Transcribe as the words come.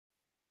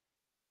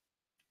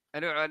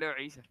الو الو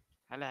عيسى.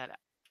 هلا هلا.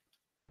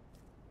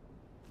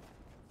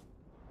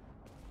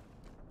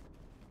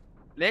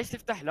 ليش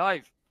تفتح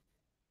لايف؟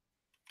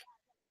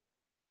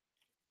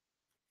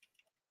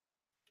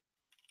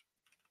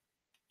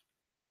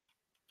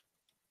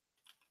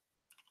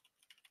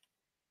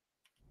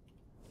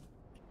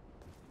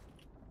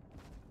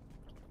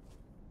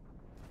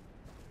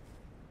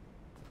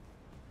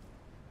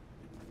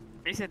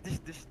 عيسى دش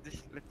دش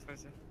دش، لا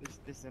تفلسف، دش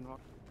دش زنوار.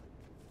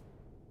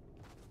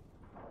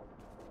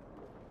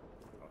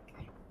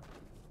 اوكي.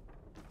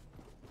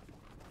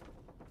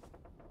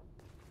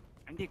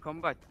 عندي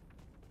كومبات.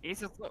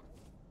 عيسى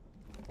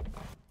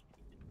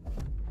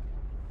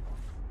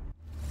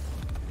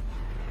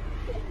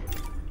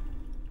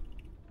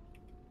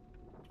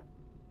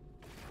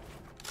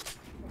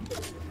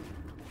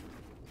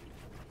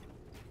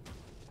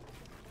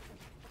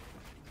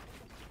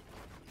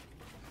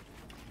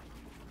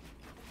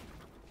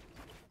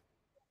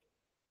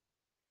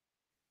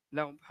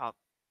لا مو بحاط.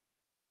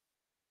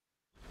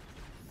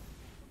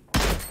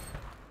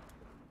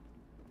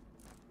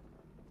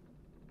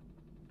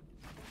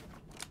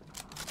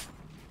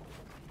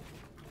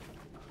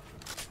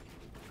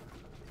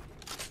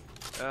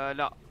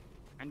 لا،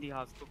 عندي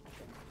هذا ستوب.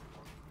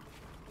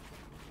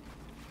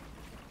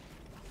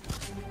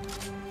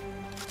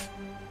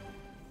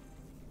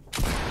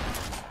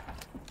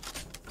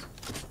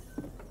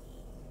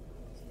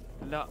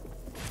 لا.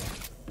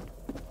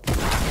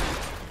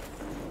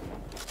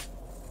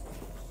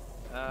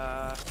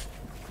 آه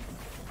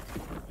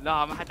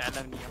لا، ما حد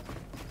علمني اياه.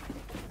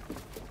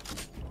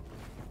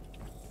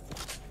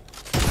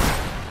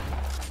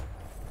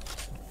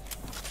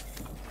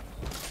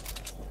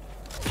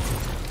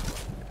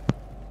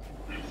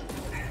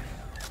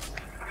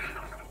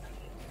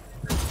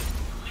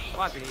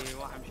 ما ادري،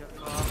 واحد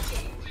مشفر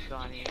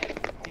ثاني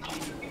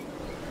تجي.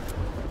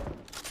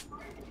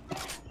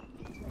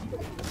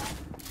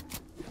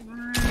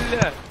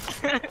 لا.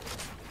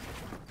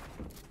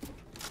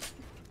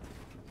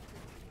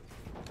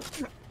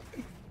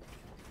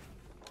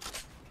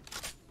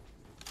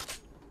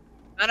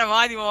 انا ما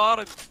عندي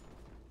موارد.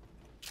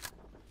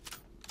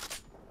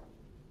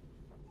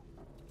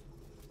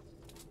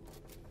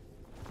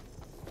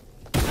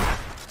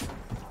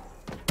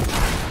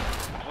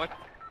 وات.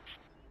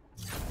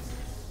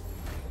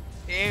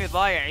 ايه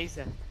ضايع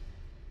عيسى.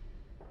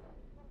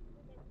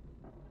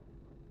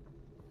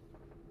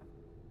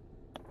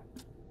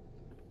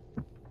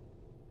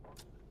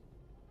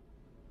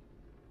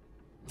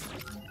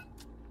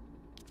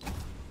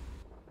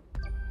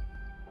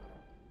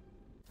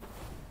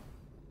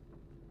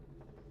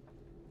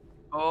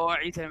 اوه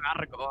عيسى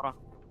معرق اورا.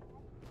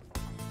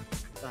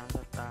 طان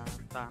طان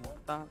طان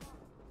طان.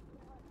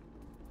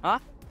 ها.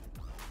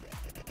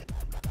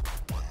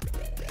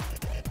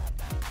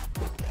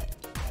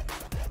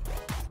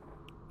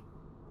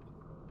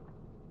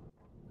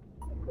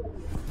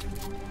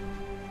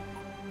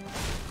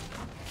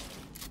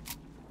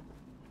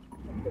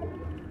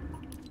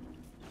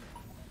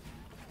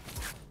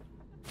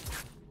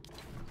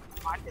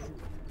 ما عندي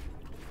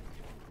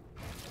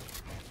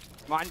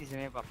ما عندي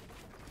سنايبر.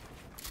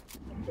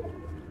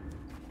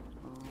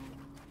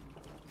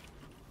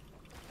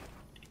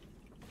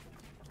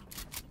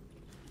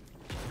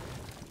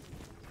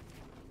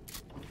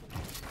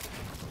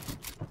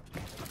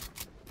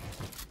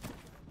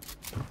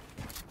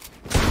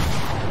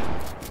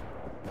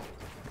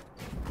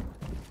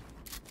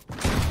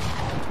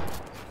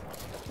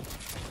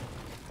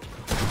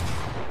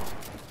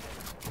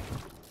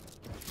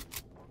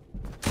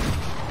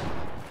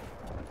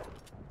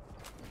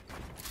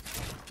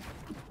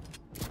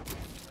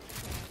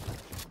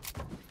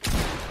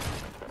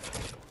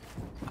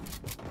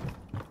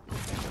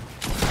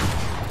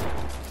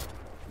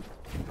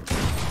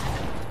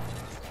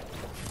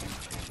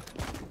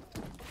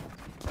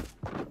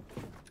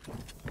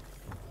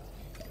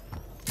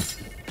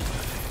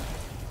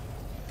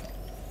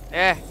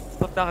 ايه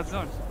صرت داخل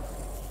زون.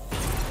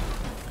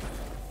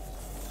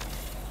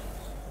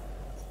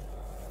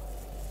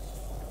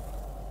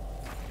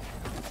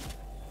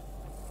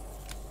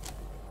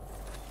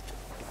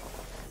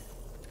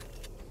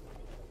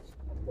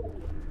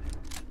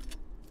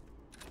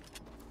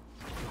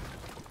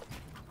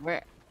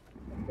 وين؟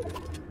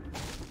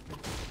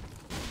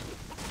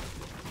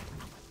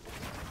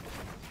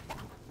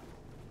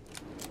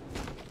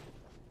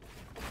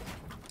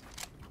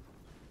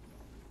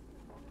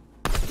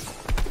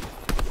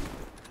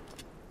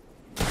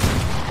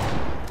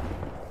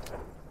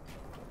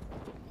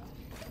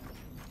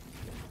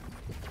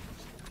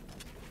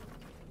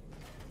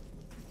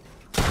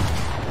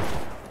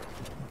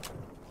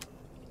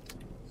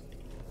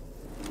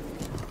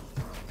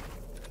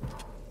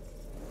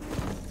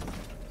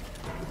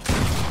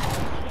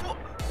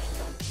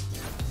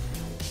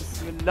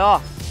 بسم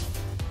الله.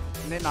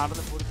 منين عرض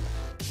فوري؟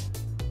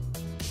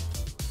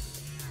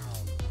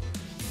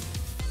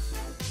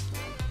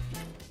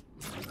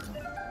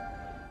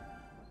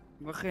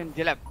 مخي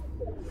انجلب.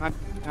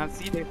 كان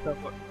سيدي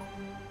يفتح.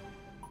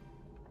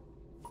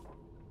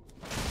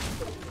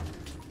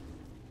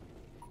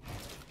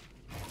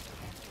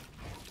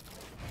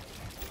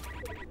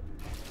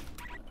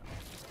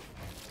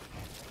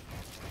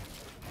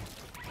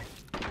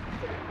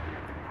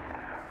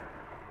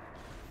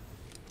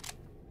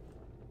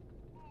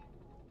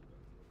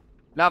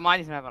 لا ما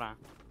عندي سنايبر انا.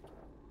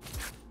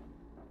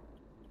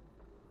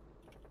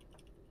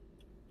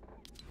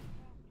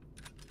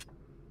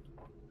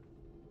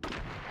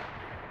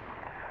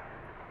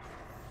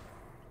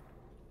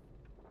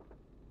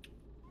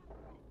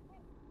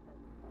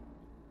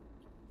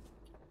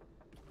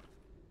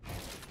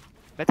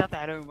 لا تعطي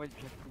على وجه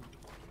بشكل.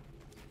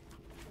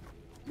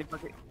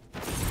 نبغى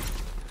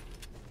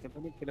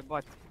نبغى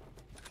كليبات.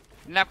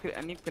 نلعب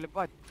نجيب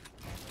كليبات.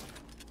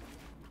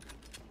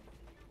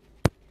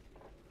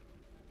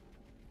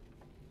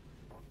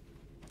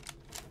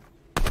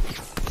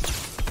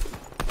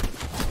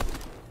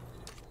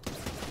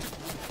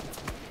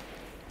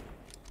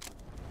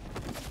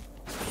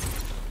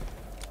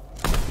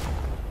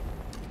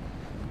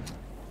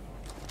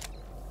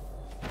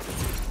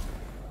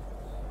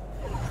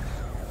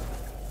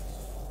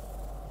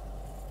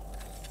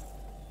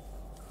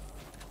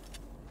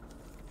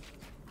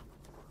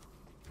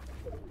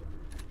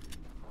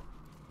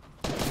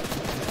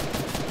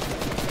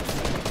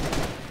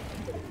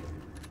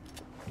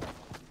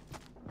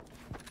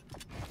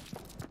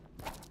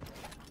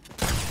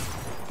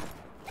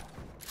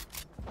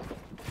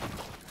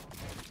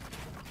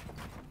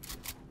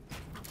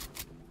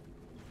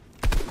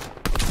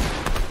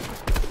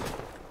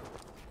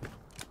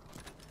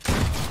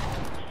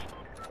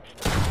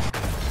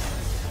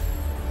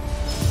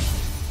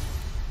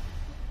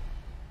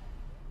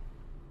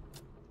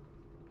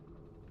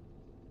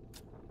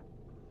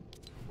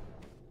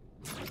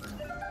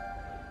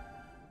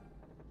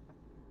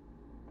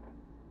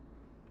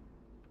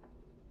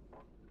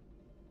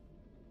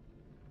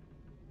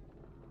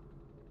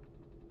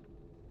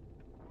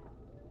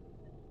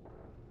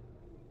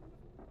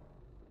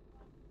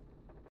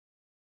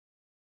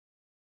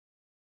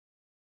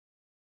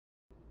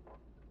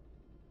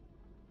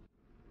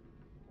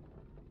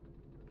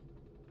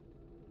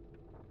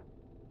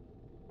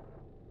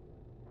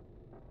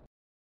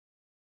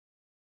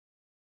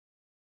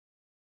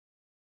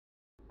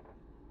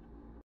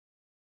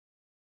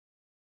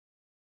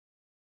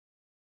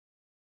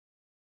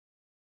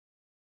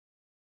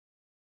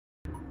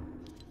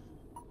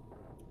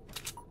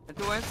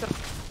 انت وين صرت؟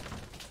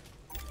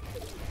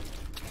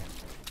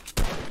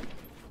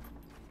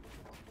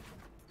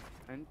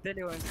 انت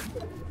اللي وين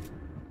صرت؟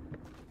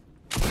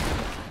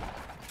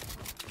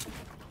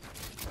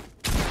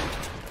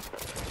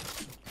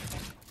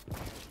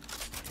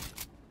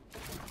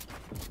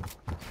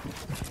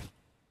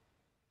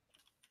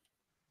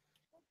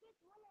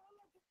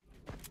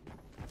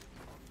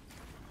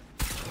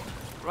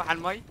 روح على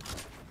المي.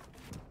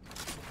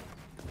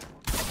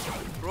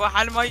 روح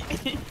على المي.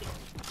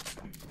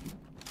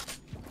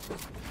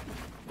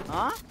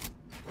 ها؟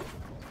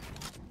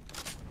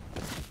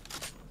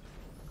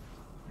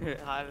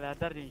 لا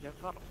ترجع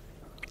شفر.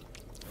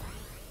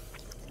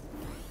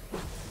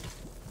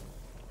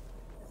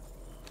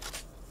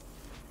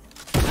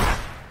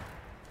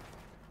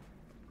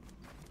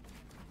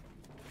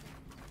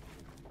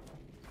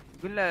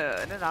 قول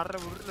له انا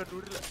نعرب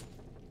ورله.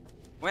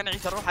 وين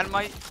عيسى؟ روح على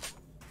المي.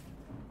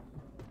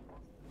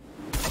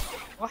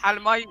 روح على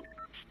المي.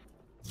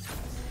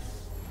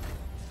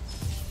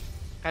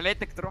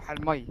 خليتك تروح على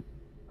المي.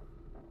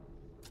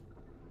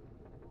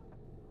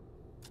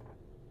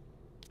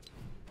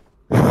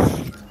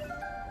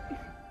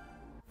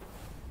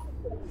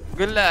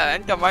 قول له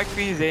انت مايك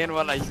فيه زين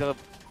والله يشتغل.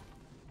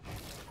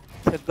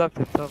 شطب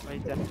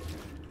عيسى.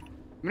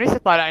 من ايش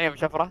طالعني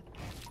بشفره؟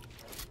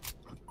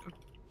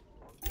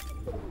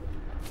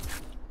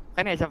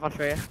 خليني اشفر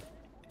شويه.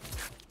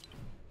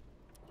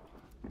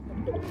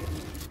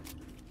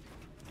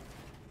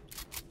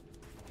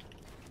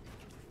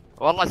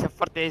 والله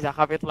شفرت عيسى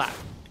اخاف يطلع.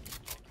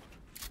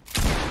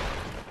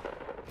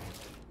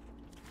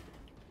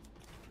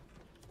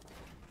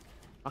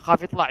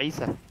 اخاف يطلع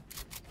عيسى.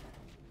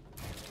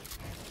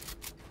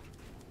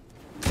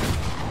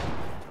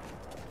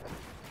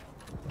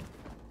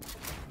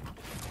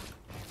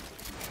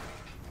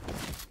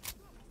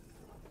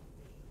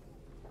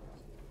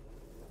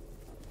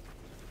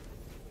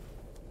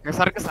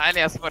 يسرقص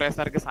عليه. اصبر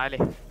يسرقص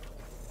عليه.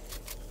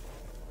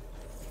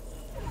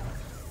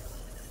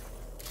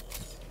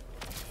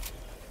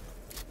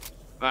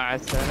 مع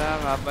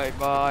السلامة. باي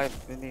باي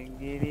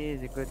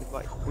بالانجليزي. جود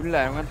باي.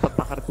 ولا وين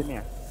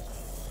تأخرتني؟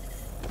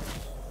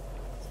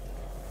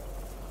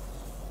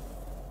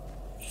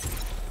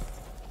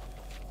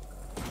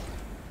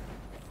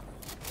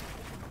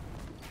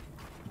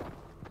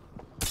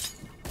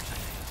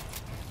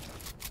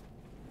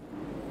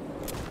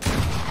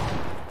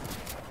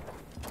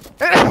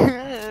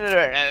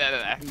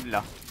 الحمد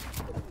لله.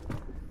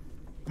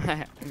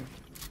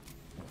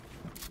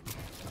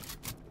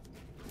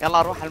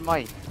 يلا روح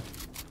المي.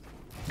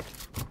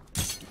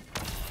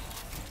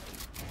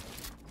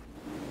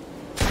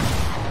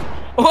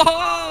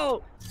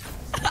 أوه!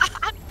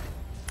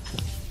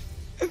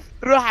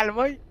 روح على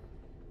المي.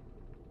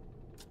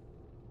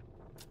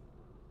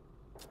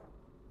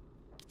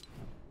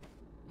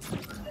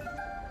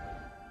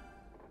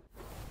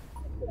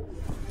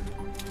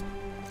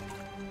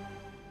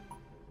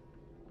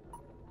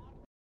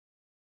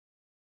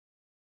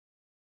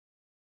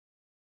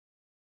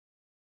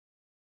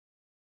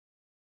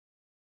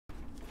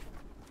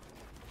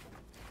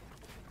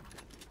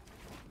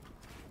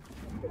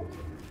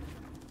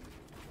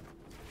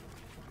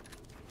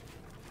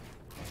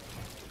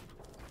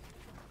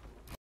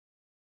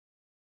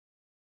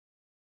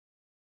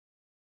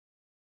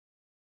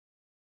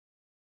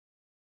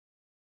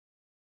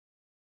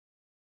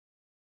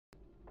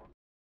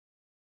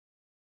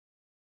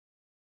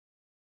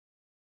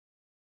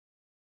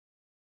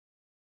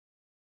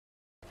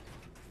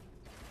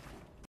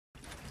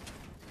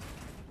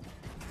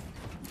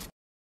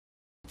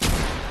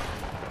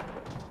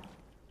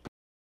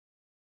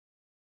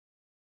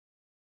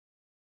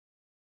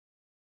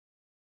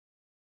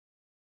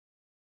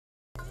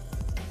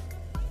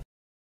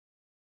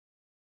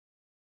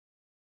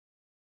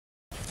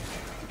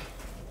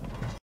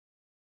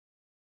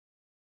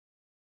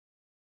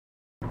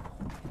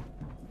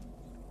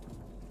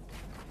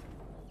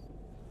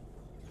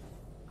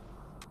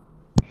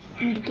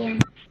 الجيم.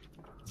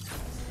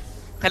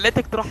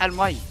 خليتك تروح على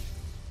المي.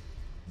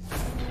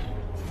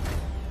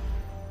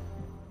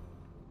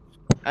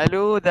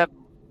 الو ذا.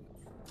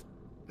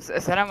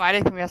 السلام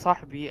عليكم يا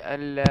صاحبي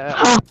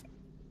هلا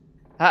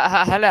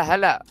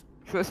هلا.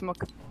 شو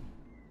اسمك؟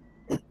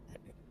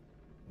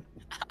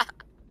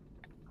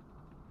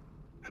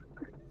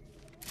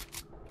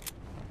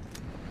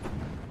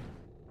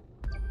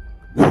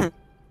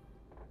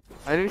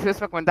 الو شو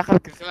اسمك؟ من دخل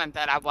كل انت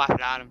العب واحد في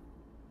العالم.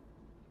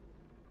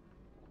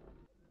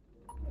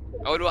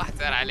 اول واحد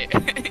سأل عليه.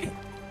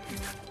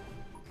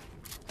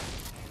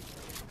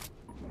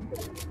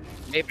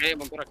 ليه بعيد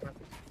بنقرك.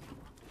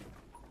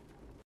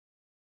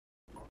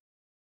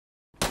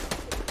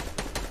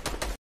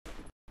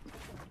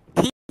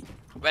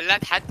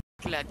 بلات حد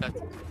كلها هدات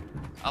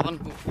اظن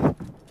هو.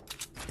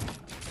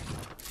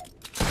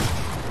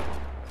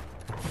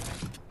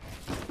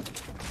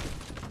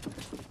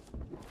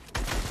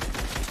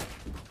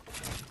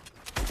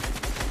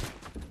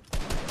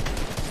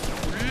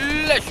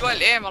 لا شو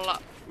الايم والله.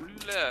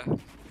 لا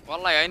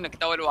والله يا انك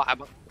تو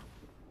الواحد.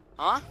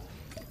 ها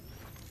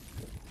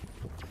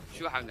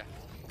شو حمله؟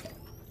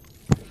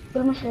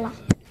 قول ما شاء الله.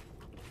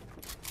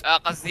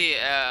 قصدي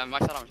ما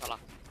شاء الله ما شاء الله.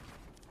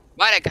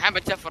 ما عليك الحين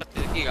بتشفر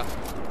دقيقة.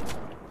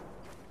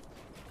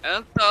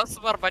 انت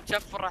اصبر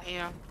بتشفر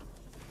الحين.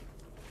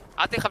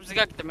 اعطي 5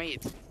 دقائق انت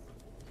ميت.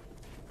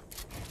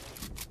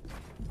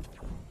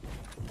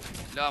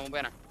 لا مو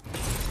بينك.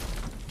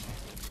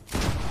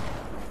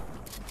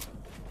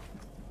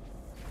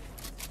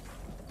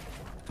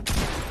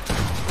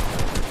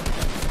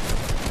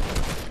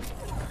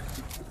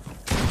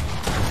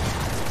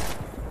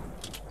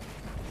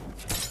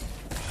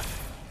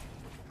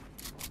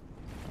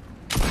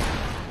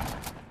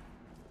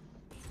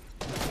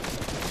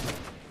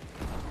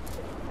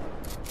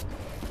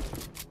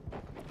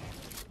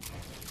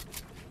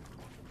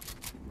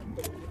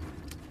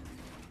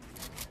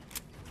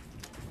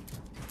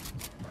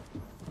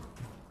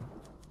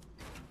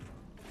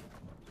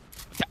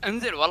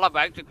 انزل والله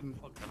بعدك من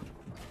فوق.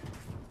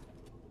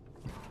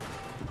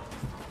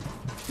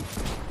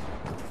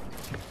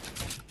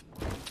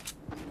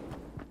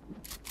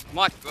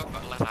 مات توفى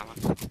الله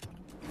يرحمه.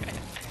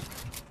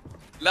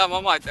 لا ما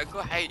مات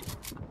اكو حي.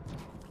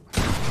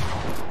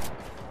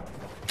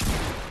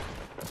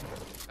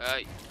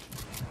 اي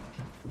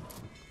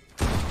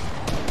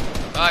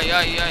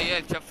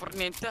اي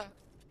تشفرني انت.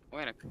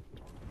 وينك؟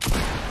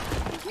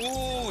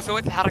 اوه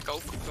سويت الحركة.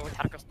 اوف سويت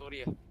حركة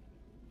اسطورية.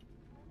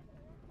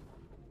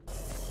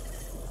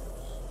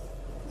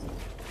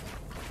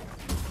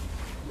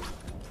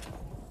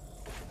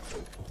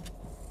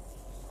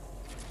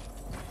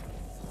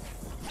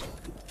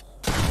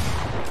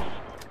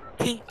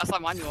 اصلا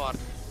ما عندي وارد.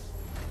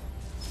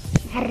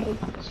 حرك.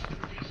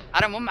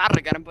 انا مو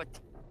معرق انا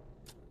بوت.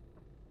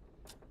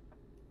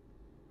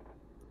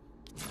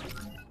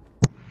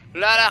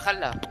 لا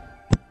خلها.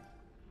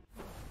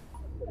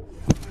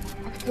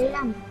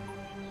 اتكلم.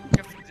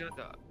 شوف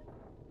زيادة.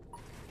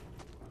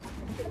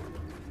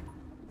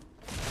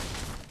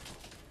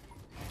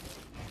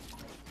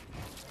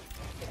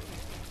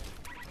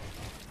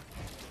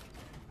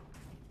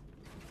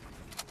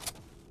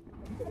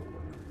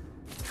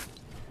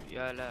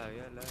 يا لا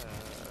يا لا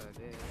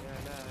يا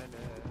لا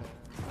لا.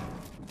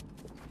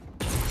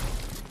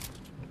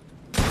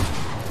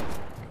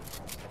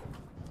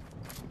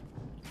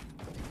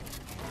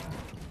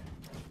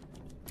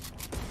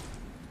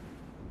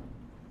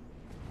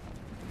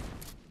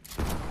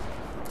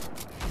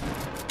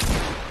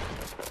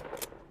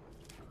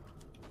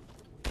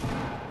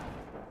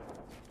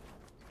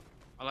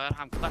 الله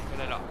يرحمك طحت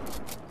ولا لا؟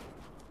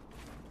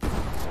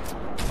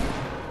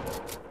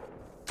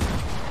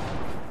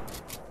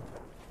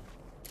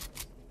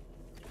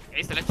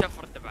 عيسى لا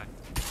تشفر انت بعد.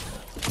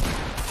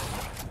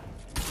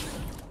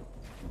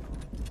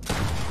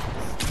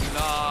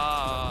 لا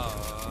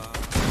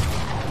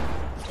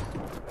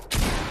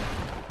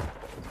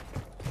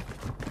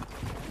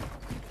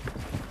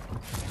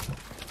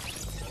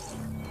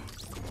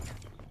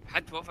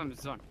حد توفى من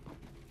الزون.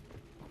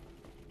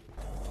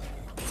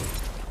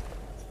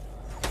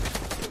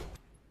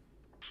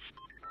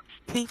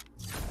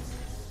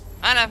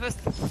 انا فزت.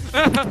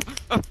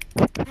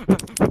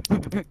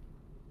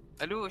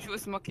 الو شو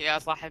اسمك يا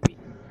صاحبي؟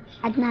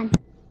 عدنان.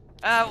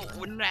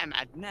 والنعم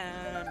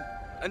عدنان.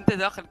 انت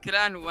داخل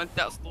كلان وانت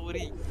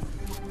اسطوري.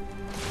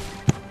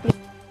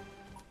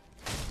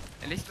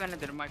 ليش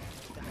بندر المايك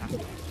تفتحها؟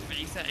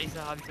 عيسى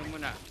هذا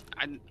يسمونه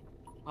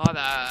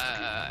هذا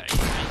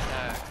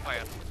عيسى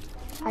فاير.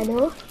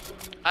 الو.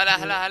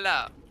 هلا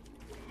هلا.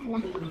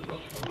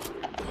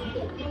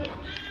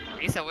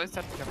 عيسى وين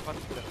صرت شفرت؟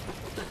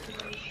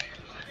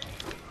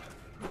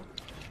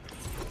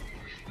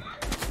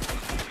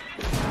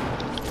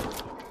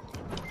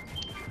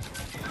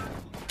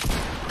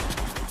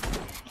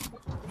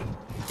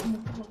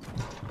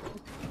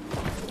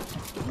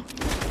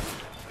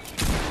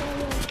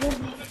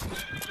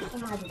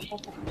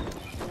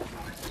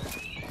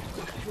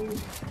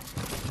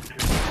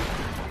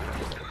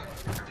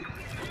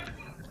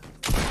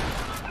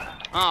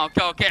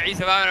 اوكي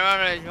عيسى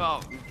بعمل يا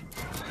شباب.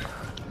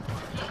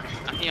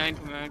 يا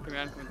انتم انتم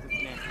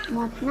الاثنين.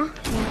 موتنا.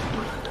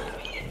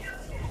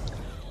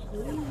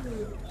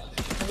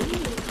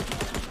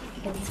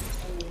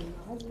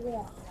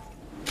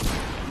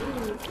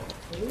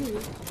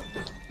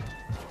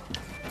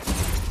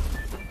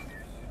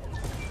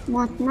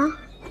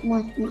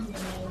 موتنا.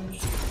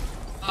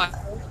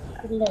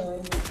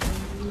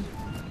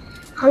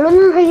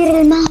 خلونا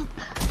نغير الماب.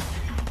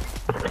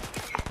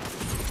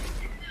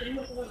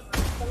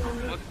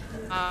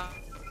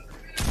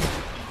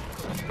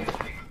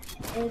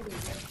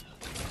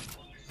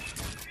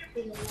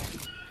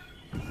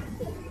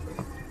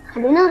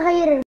 خلونا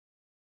نغير.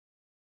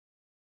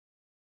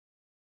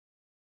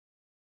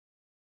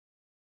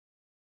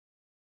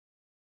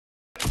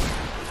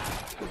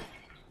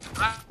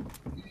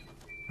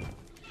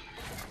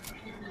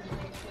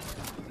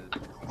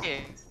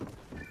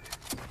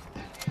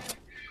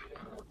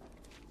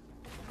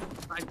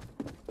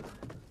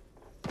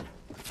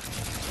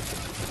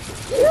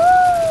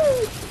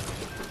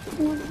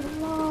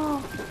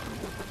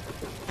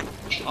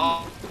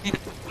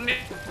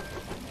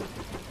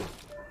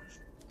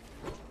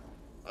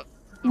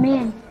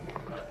 مين؟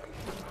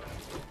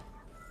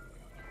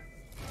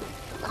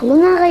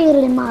 خلونا نغير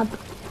الماب.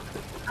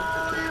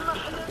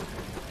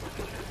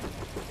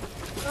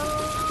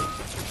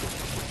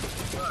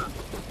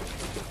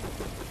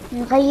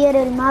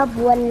 نغير الماب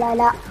ولا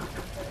لا؟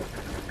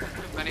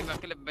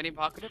 بني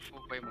بهاكلف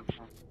وبيموت.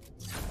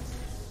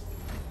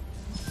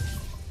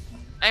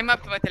 اي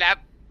ماب تبغى تلعب؟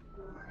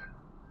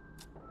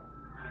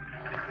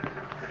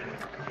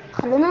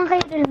 خلونا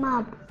نغير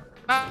الماب.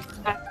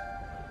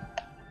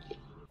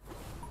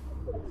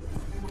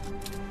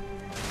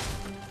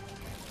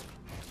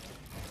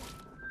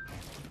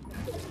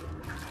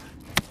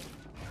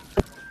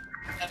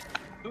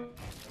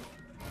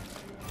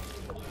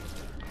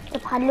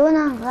 طب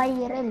خلونا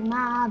نغير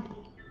الماب.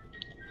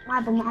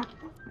 ماب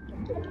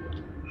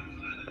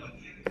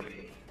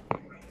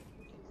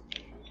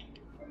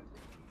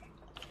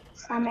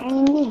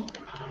سامعيني؟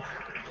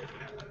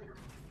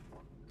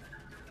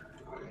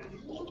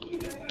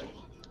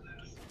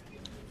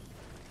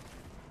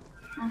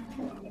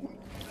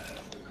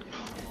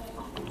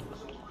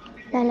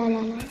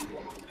 لا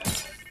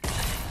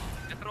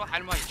تروح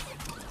على المي.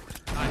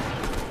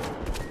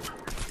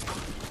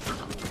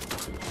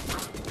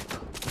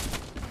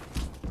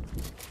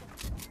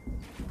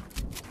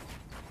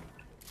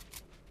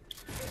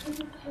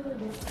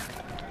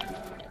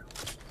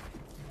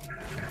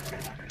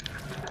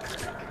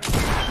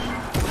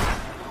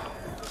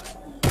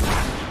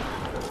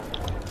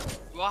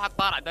 واحد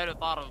طار عداله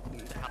طار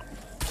وانتحر.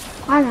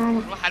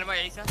 انا روح على المي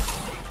يا عيسى.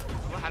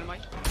 روح على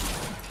المي.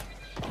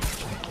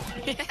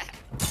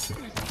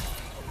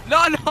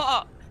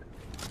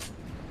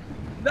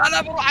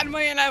 لا بروح على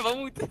المي انا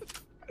بموت.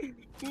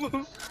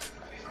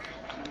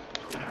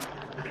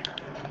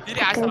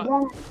 هيلي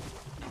 10.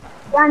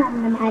 وانا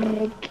من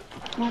معرق.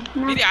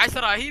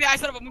 هيلي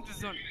 10 بموت في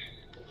الزون.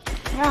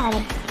 يا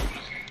رب.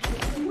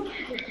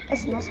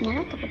 اسمع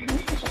لا تقول.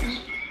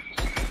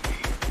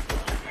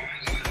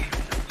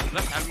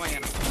 بس على المي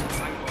انا.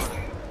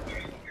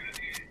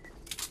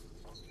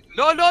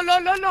 لا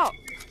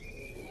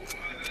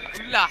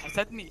لا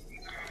حسدني.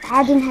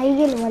 عادي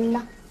نهيل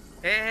ولا؟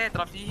 ايه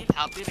ترى فيه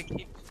حاطين لك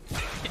هيك.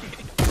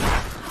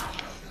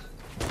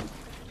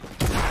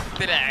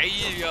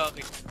 لعيب يا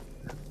اخي.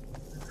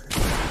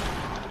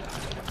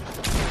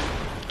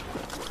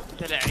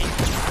 انت لعيب.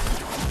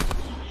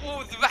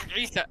 ذبحت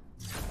عيسى.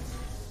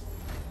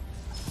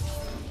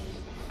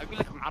 اقول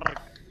لك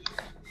معرق.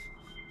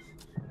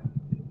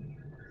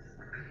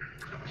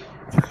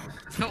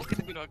 لو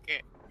كنت تقول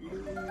اوكي.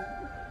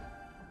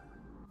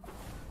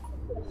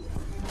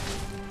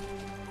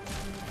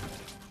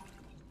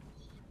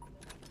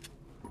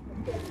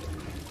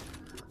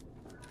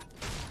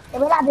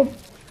 طب العب.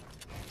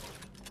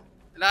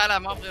 لا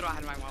ما ابغي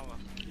واحد معي ما ابغى.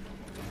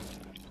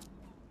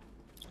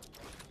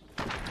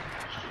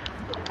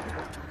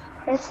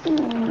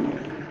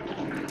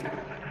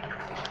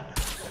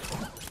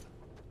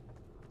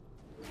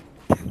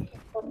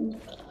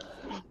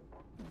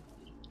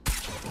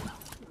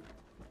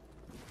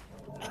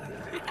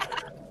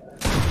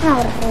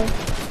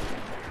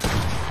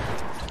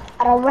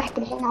 روحت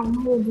الحين على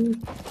المية دي.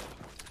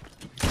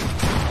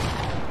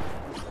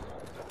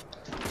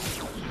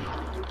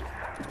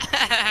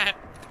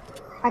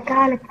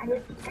 أكلت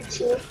عليك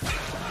شيء.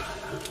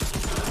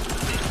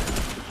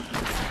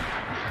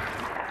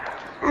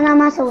 أنا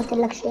ما سويت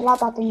لك شيء، لا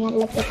تعطيني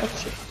لك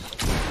شيء.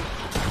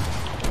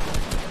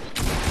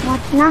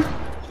 متنا.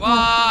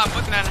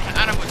 متنا.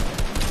 أنا مت.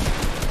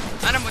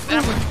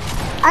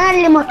 أنا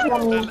اللي مت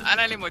والله.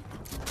 أنا اللي مت.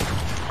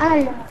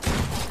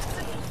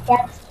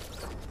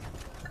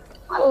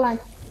 والله.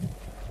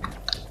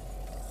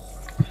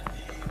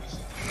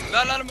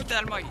 لا مت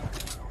على المي.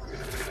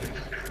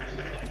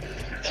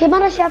 شي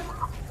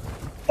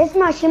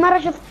مرة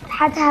شفت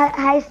حتى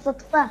هاي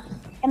الصدفة.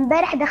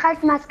 امبارح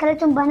دخلت مع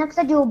سكلتون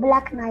بنفسجي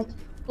وبلاك نايت،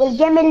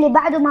 والجيم اللي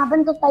بعده مع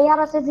بنت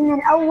الطيارة سيزن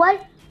الأول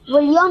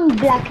واليوم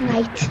بلاك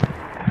نايت.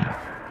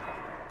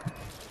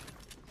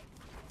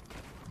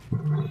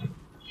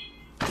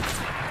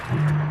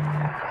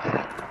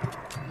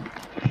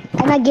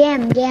 انا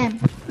جيم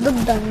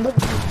ضدهم.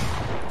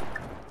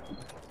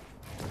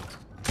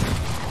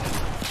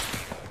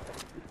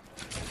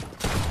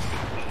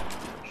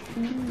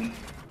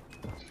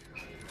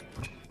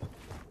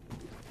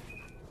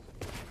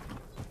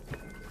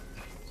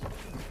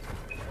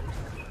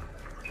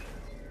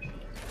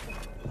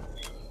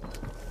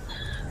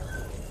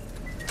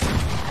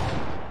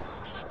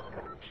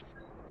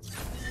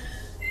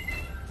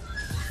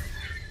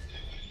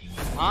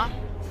 ها؟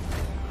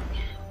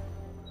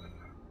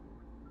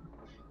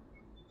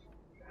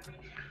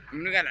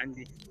 منو قال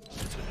عندي؟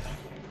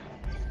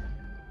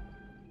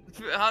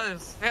 هذا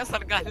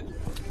فيصل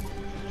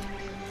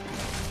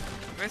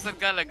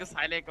قال اقص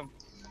عليكم.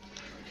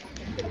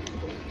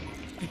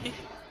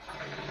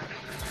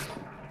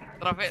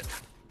 ترى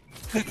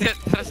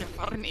ترى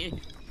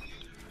شفرني.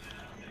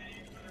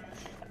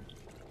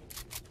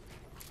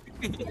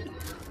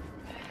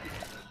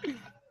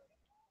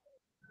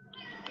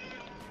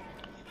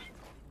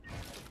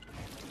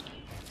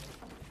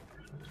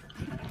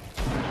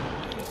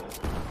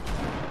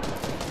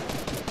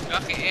 يا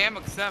اخي ايه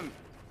مقسم.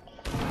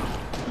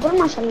 قول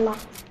ما شاء الله.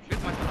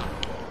 قلت ما شاء الله.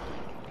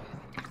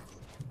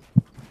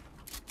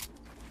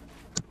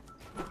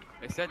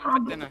 يسجل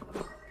عندنا.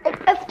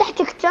 افتح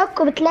تيك توك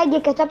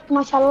وبتلاقي كتبت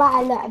ما شاء الله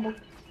على اللعبة.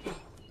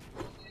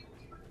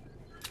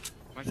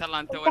 ما شاء الله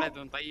انت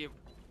ولد طيب.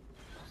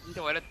 انت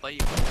ولد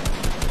طيب.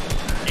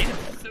 ايش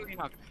تسوي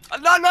هناك؟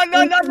 لا لا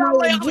لا لا لا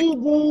الله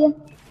ياخذك.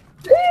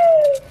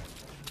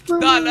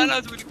 لا لا لا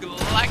اسوي لك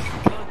لايك.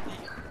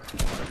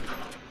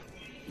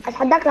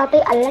 اتحداك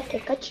تعطيه لك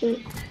الكاتشي.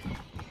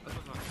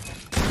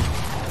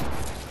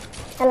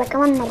 يلا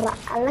كمان مرة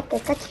لك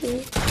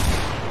الكاتشي.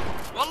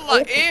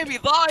 والله ايمي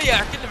ضايع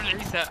كله من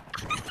عيسى.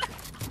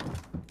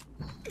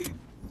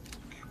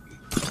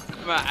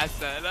 مع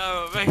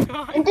السلامة باي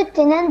باي. انتوا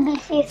التنين بي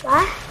سي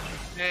صح؟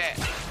 ايه.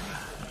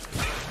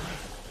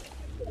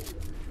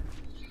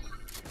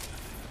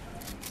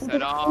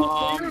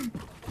 سلام.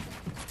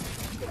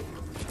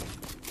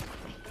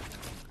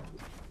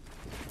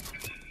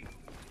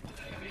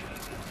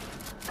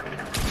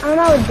 انا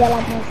ما ودي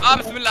العب نفسي.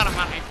 بسم الله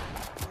الرحمن الرحيم.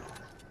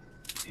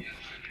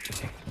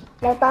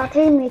 لو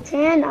تعطيه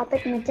 200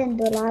 اعطيك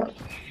 $200.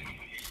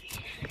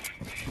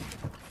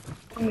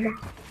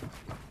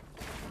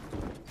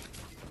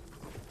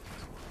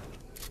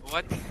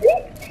 وات.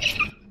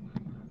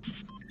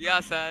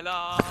 يا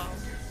سلام.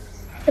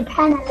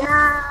 سبحان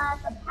الله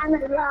سبحان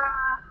الله.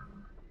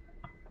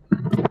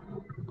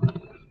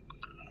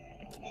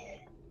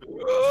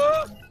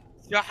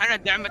 شاحنة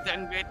دعمت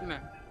عند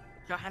بيتنا.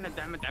 شاحنة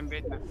دعمت عند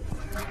بيتنا.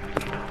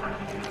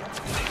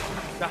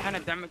 شاحنة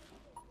دعمت.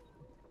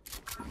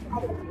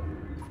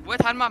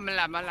 ويت هالماب ما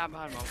نلعب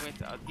هالماب.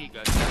 ويت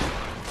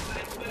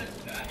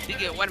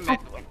دقيقة وين ميت؟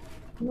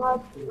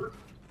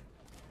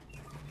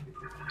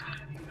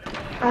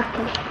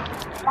 اوكي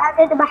لا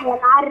تذبح يا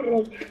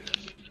معرق.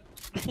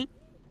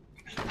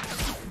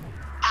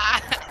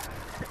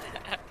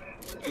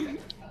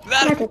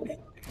 لا لا.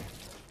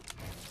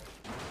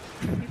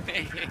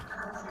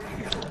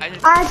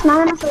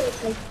 اسمع انا اسوي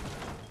شيء.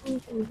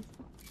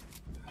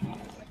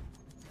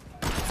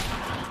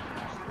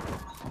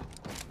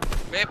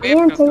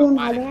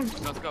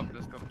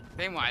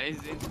 تيموا عليه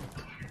زين.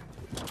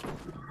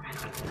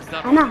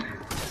 انا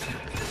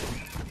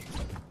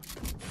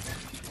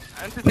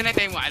انت اثنين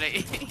تيموا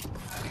علي.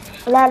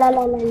 لا لا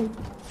لا لا.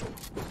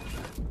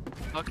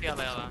 اوكي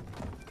يلا.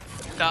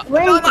 لا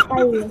وين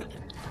طيب؟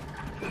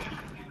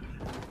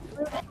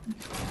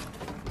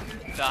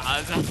 لا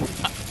هذا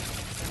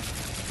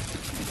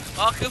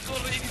اخي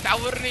اصبر ايدي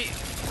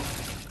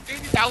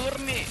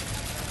تعورني.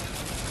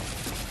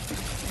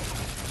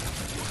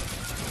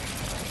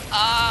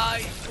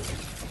 اي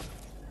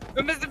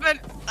بالنسبة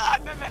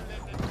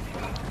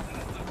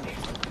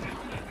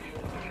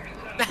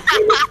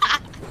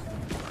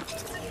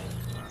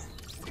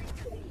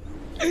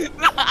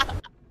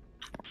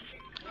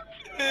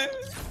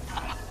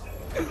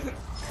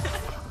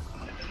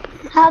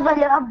هذا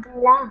لعبد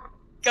الله.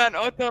 كان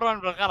اوتورن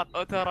بالغلط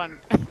اوتورن.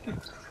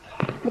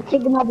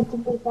 بتشق ما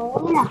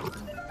بتشق.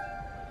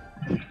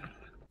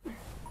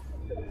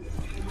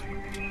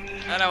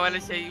 انا ولا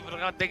شيء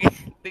بالغلط.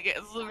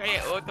 دقيقة صبحي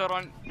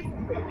اوتورن.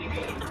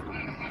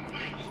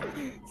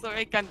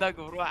 صبحي كان داق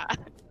بروحه.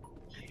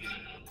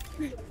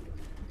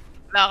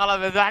 لا خلاص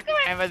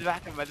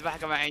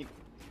بذبحكم الحين.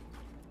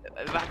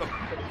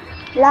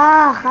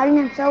 لا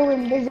خلينا نسوي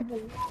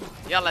انفيزبل.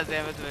 يلا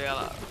زين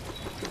يلا.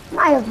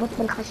 ما يضبط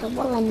بالخشب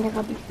والله اني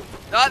غبي.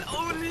 لا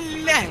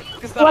والله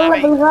كسر والله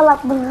علي.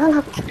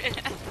 بالغلط.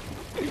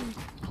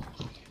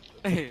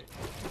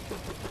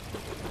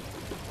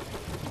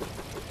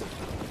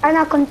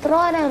 انا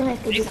كنترولر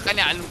هيك. عيسى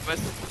خليني اعلمك بس.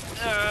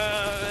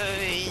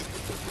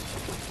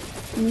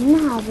 من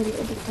هذا اللي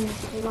ما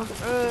شاء الله.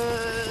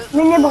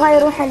 من يبغى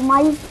يروح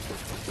المي؟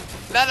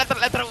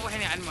 لا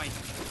تروحني على المي.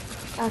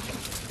 اوكي.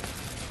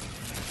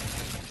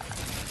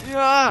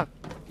 يا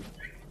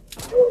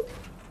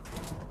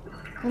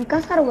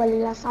انكسر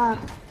ولا صار؟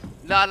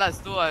 لا لا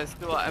استوى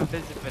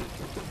انفيزبل.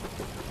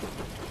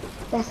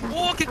 يا ساتر.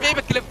 اوه كنت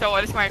جايبك كليب تو،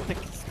 ليش ما يفتك؟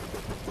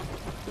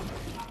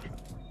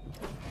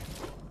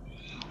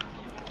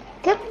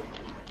 كيف؟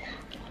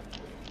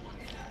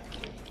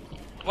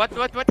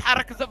 وات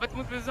حرك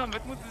الزون،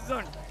 بتموت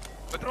بالزون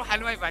بتروح على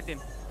الماي بعدين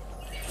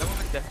لو مو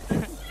انت.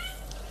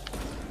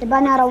 يبقى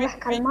انا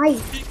اروحك على المي.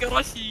 في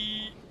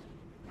كراشي.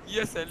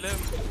 يا سلام.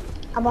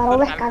 ابى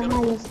اروحك على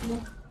المي يا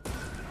سلام.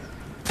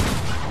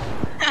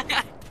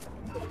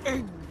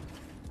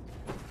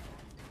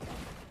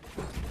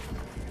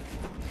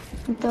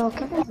 انتوا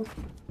كده ان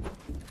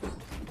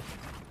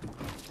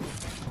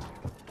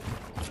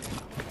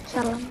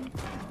شاء الله.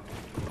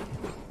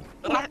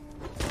 راح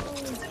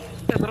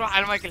تروح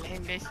على المايك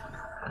الحين ليش؟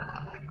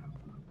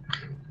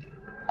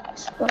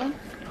 شكرا.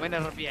 وين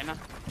الربيعنا؟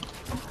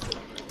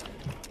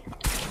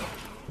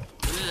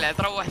 لا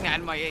تروحني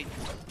على الماي.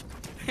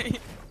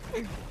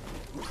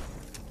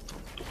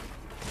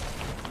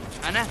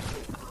 انا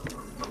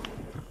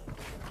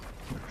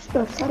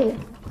شكرا سريع.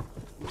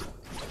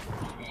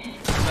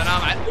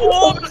 سلام عليكم.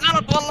 اوه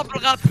بالغلط والله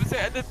بالغلط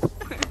مساعدت.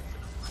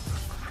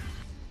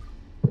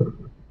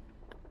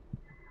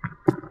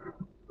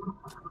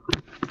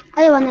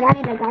 ايوه انا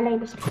العيلة علي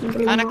بس الحمد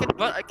لله. انا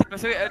كنت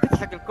بسوي اديت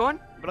حق الكون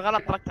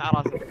بالغلط تركت على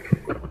راسي.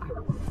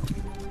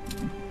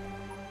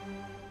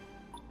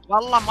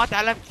 والله ما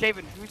تعلمت شيء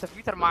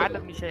بالفيوتر ما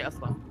علمني شيء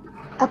اصلا.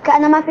 اوكي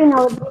انا ما فيني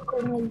اوديك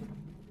المي.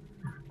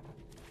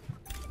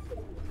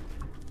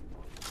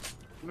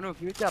 منو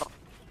فيوتر؟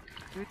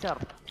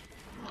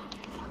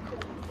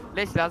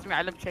 ليش لازم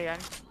يعلمك شيء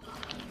يعني؟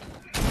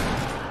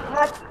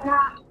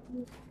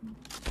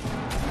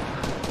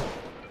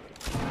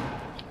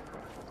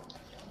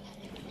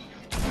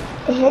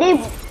 تهرب.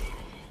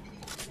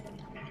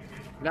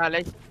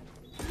 لا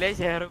ليش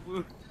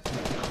يهربوا؟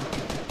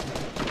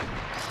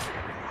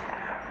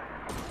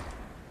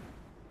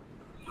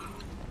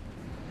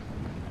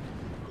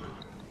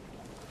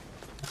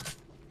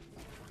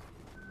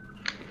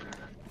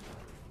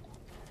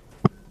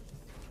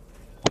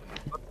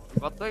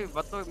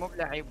 بطوي مو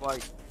بلعيب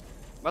وايد.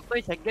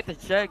 بطوي شقت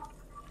الشق.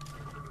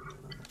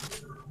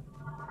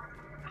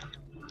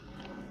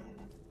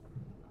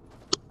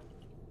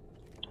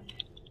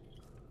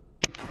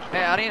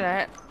 هي ارينا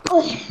هي.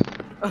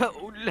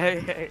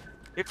 ولا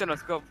جبت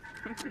النسكوب.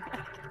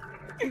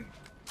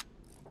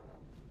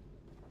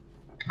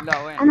 لا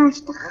وين؟ انا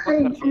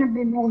اشتغلت انا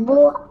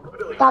بالموضوع.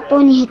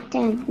 تعطوني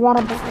هتين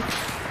ورا بعض.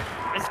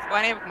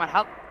 وين يبك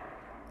ملحظ؟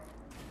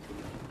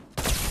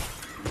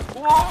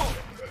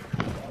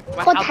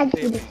 خد حقي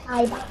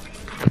بالسايبر.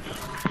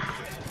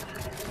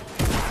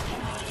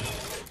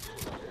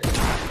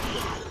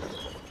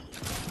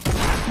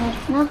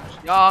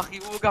 يا اخي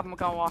وقف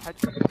مكان واحد.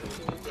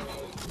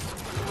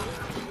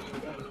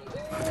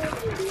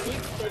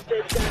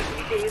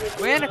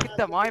 وينك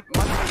انت؟ ما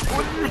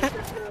تقول.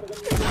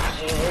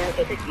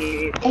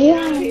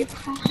 ايوه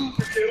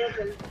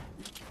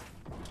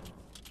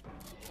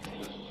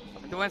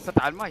انت وين صرت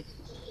على الماي؟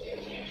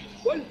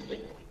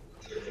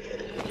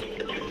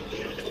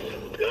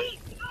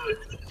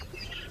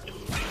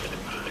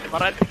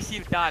 مرات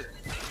تشيل تعال.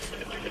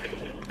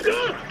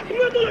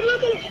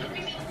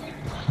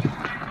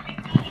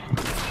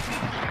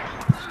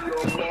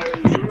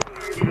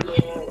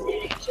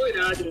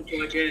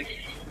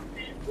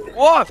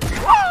 واو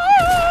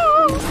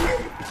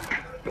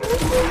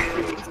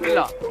بسم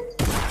الله.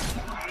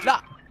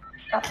 لا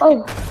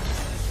اوه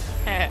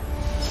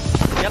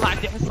يلا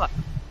عندي حصة.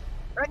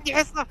 عندي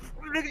حصة.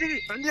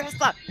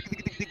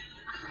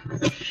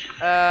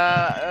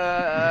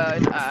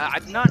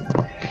 عدنان.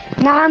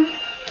 نعم.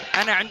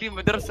 انا عندي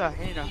مدرسة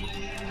هنا.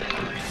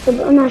 طب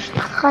انا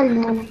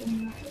اشتغلني انا.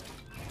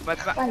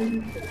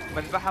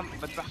 بذبحكم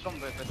بس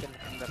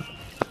المدرسة.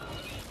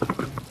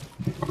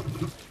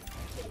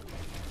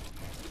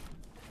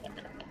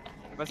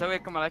 بسوي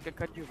لكم عليك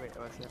كاتيو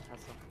بس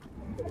حصة.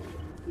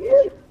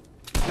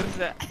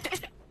 درسة.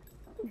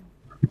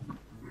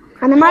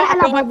 انا ما راح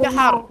العب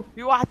انتحر.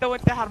 في واحد تو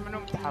انتحر. منو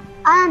انتحر؟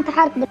 انا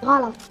انتحرت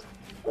بالغلط.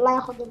 الله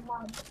ياخذ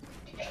المال.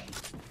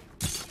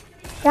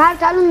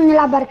 تعالوا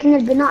نلعب أركان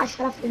البناء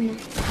أشرف لنا.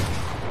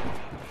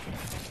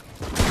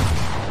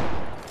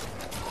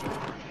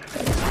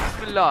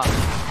 بسم الله.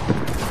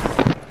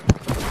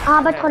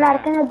 بدخل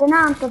أركان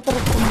البناء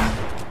انتظركم.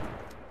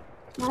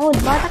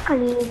 معود باتك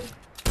قليل.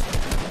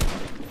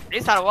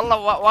 عيسى والله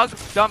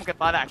واقف قدامك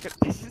طالع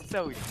ايش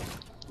تسوي؟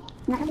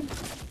 نعم.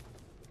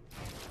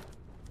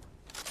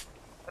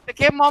 انت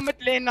كيف ما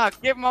مت لي هناك؟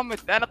 كيف ما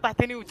مت؟ انا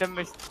طحتني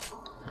ودمجت.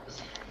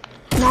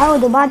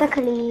 معود وبعدك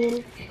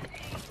قليل.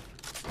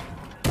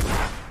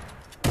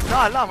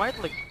 لا ما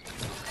يطلق.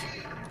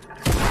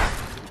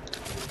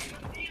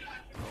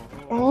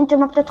 يعني انتوا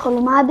ما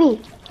بتدخلوا ما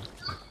بي.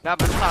 لا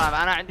بندخل.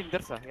 انا عندي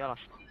مدرسة يلا.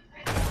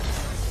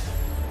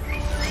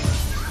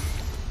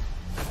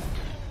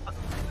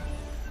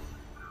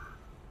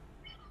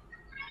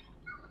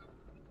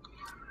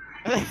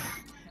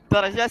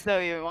 ترى شو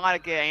اسوي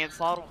مالك يعني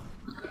صاروخ.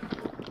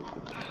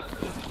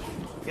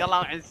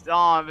 يلا مع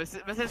السلامة.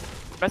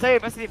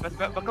 بس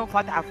بكون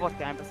فاتح على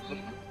فورت يعني، بس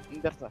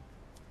مدرسة.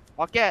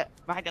 اوكي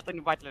ما حد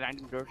يعطيني فايت لان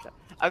عندي مدرسة.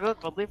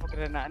 اقولك بضيفك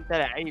لان انت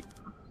لعيب.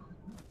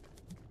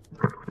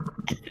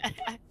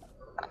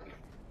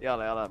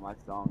 يلا مع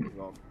السلامة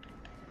شباب.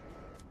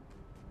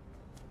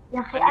 يا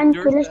أخي عندي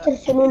أنتوا ليش مدرسة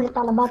ترسلوا لي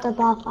طلبات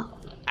إضافة؟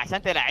 عشان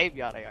انت لعيب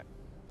يا ريال.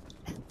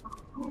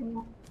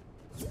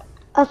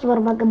 أصبر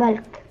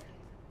بقبلك.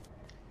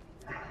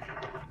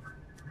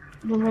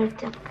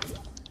 قبلتك.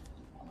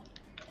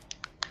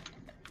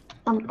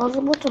 لم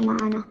تظبطوا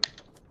معنا.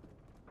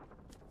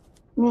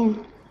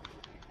 مين؟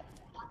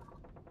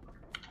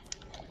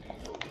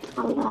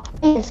 الله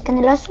يسكن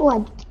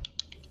الأسود.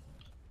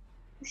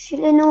 وش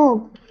اللي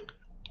نوب؟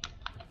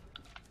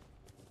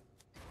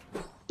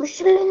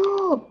 وش اللي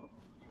نوب؟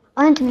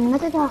 أنت من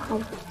متى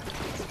داخل؟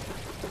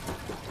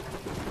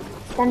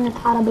 استنى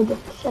اتحارب بدك.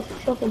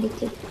 شوف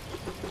بدك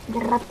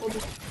جربت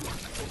بدك.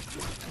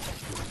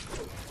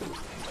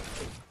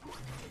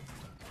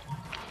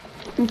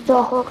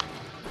 انتو أخوك.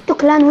 انتو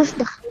كلان وش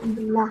دخلين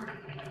بالله؟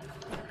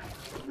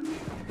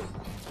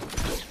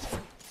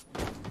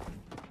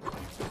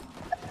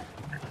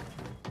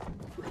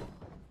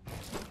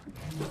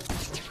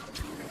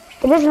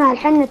 تبجمع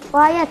الحين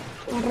نتفايت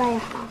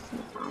ونريح راسنا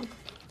تعال.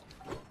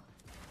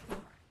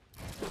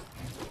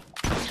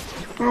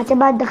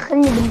 تبغى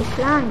تدخلني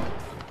بالكلان.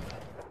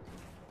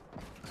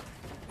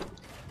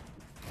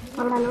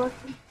 والله الوقت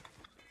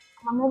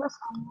أنا مو بس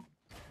أنا.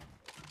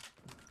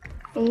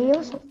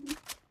 يوسف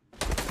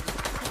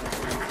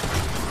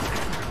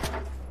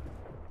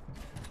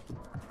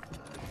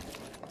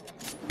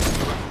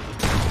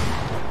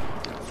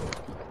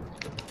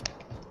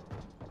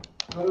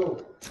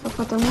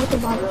سوف تموت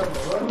بعد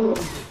قليل.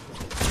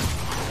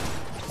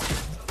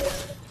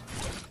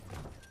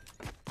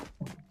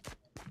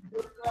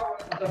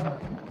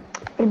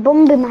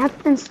 البومب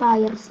معفن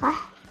صاير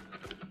صح؟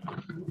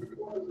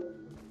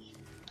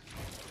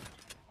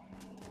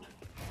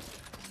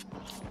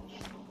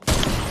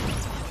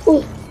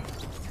 اوه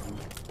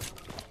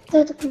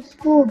اعطيتك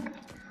مسكوب.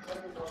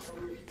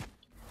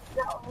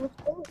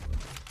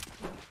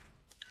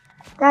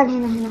 تعال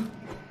هنا.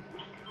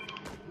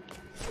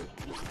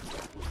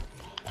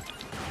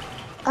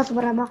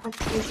 اصبر باخذ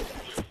شيء.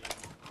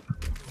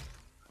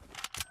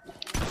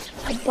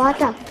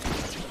 حباتك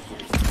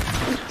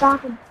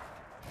تاخذ.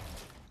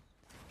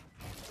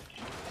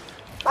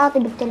 اعطي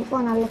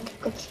بالتليفون على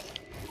الكوتش.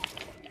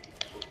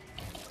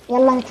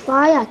 يلا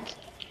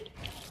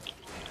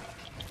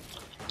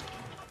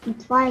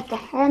نتفايت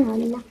الحين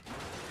ولا؟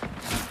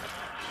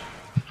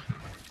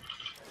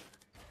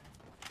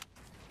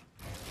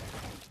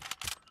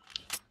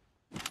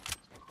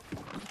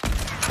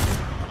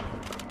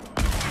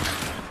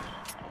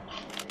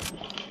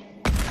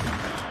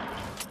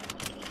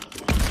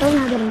 شلون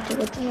هذا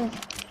الانترنت؟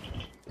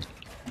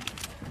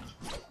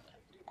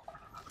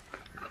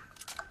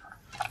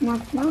 ما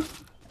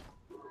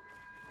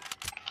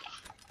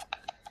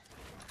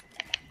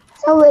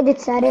سوي إيديت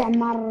سريع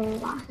مرة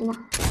هنا.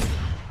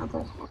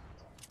 أفضل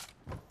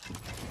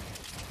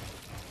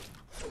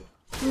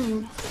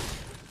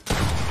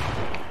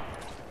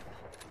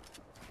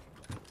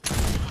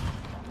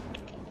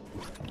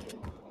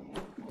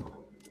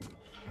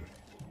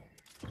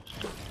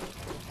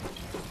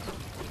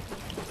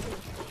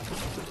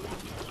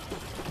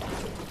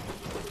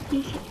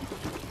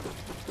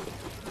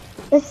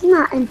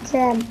اسمع انت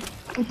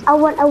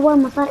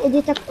اول ما صار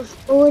ايديتك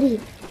اسطوري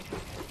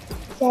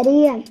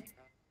سريع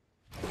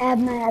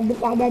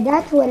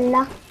بالاعدادات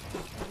ولا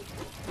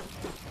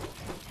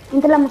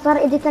انت لما صار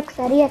ايديتك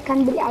سريع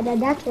كان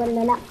بالاعدادات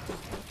ولا لا؟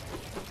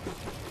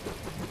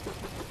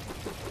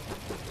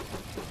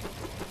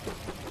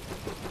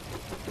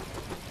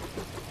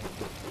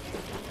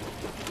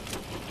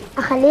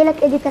 اخلي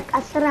لك ايديتك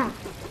اسرع.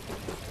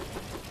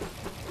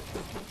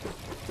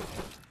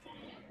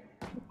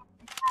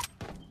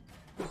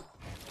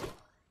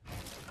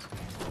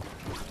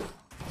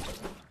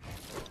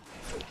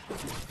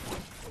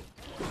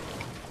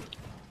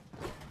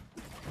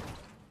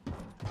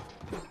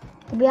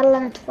 طب يلا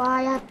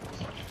نتفايت.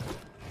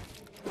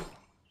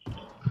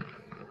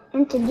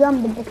 انت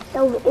اليوم بدك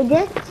تسوي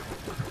ايديت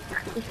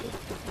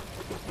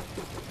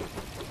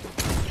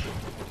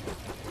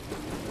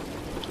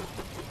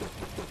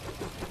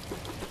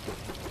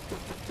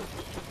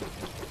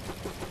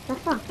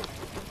صفا.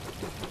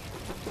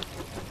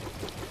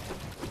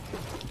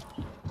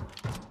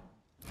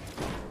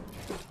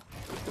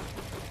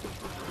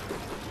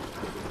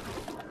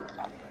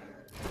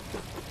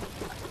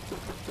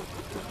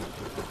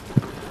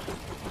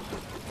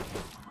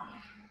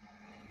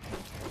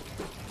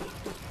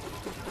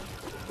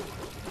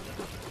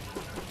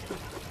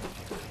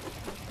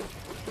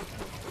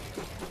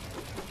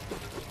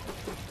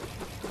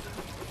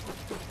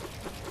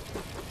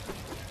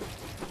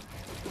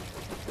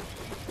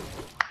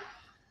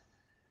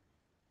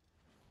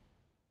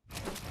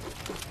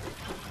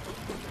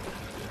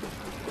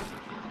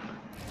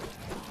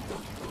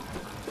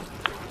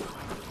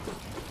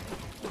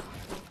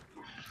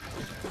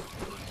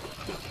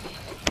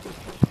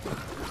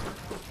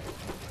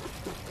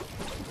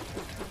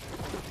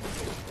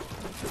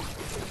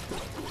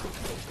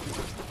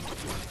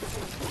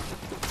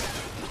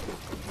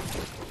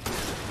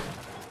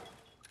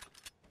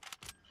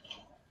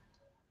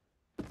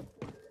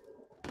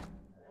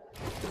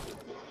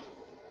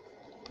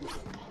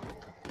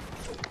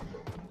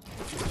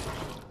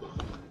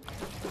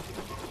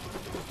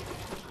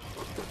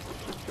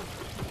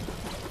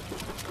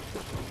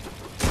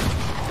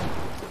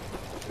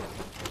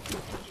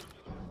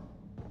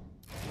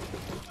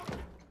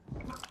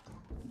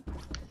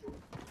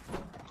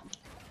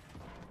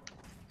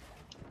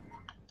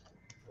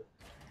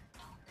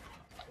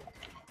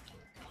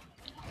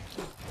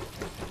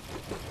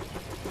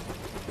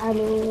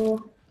 الو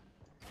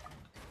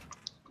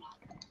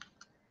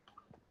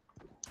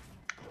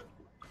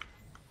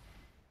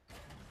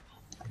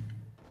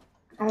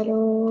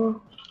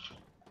الو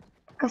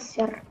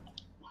كسر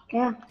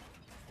اوكي.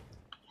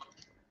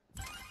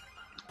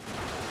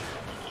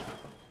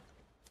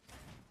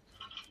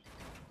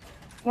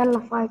 يلا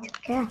فايت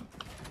اوكي.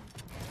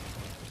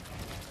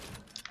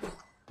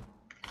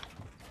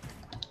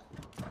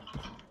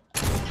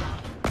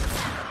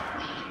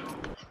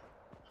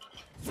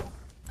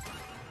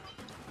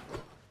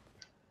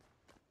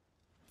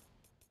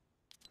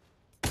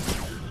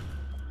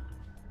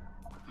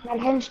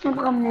 الحين ايش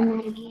نبغى من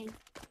المهرجين؟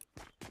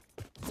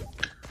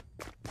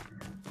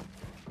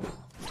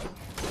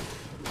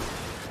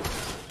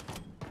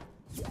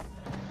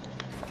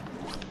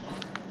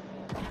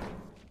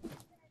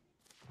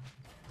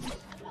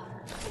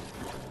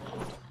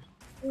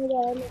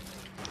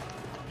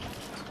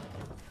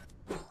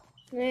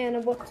 ايه انا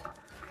بوت.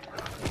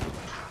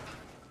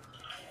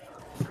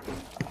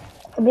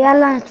 طب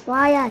يلا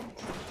نتفايت.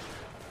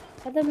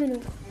 هذا منو؟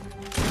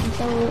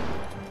 نسوي.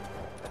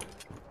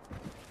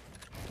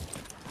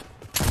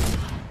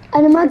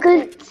 انا ما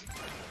قلت.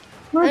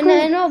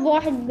 انا ابغى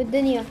واحد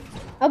بالدنيا،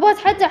 ابغى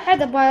اتحدى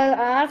حد، ابغى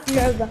اعرف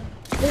اللعبة.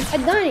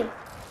 تتحداني؟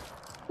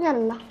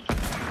 يلا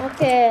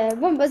اوكي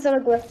بومب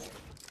ازرق بس.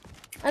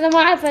 انا ما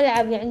اعرف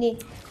العب يعني.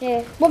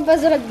 ايه بومب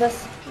ازرق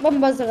بس.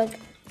 بومب ازرق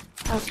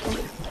اوكي.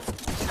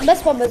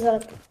 بس. بومب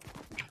ازرق.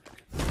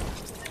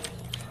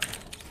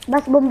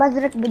 بس بوم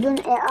بزرق بدون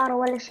اي ار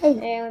ولا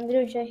شيء. ايه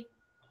بدون شيء.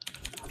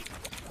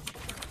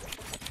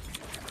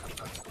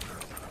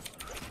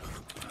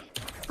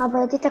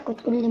 ابغيتك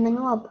وتقول لي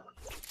منوب.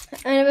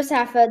 انا بس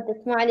اعرف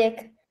ادك ما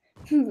عليك.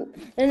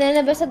 لان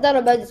انا بس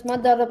اتدرب ادس ما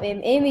اتدرب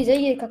ايمي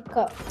زي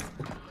الكاكا.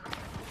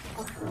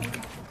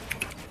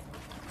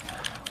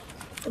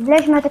 طب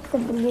ليش ما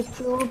تكتب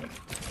باليوتيوب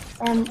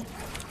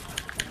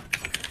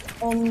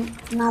ام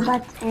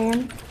مابات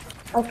ام،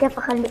 او كيف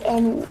اخلي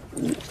ام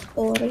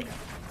ستوري؟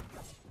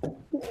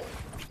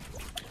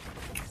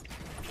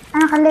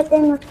 انا خليت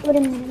ام ستوري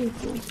من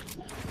اليوتيوب.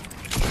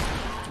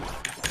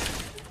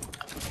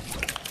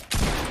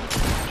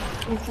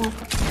 يا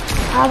ساتر.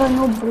 هذا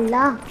نوب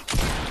بالله.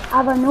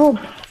 هذا نوب.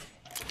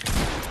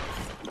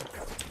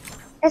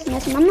 اسمع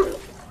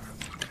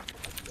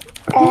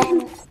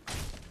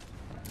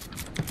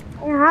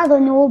هذا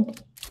نوب.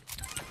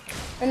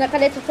 انا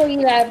خليت اخوي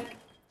يلعب.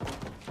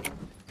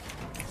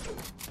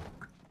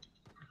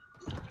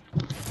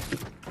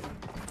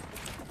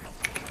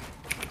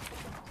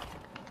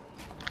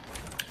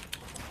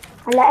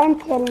 هلا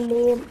انت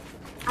اللي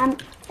عم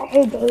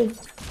عيد.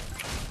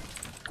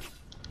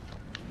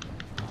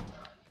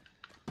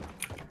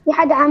 في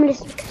حد عامل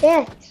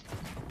سبكتات.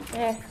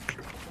 ايه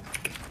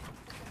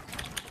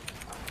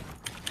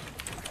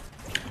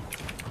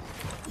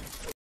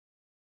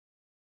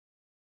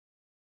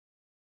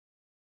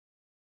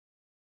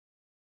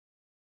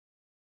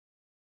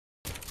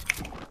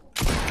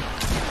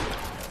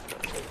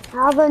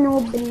هذا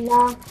نوب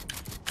بالله.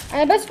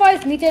 انا بس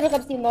فايز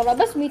 250 مرة،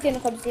 بس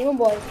 250 مو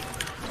بوايد.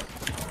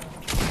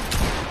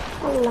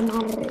 والله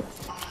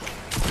معرف.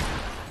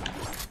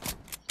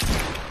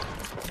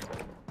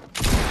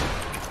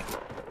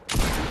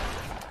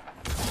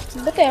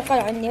 بكى يقل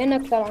عني، انا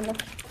اكثر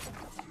عنك.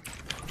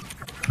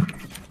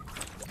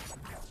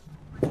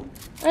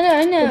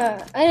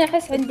 انا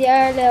احس عندي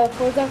اعلى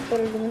فوزات في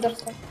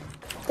المدرسة.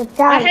 طب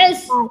تعال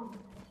احس.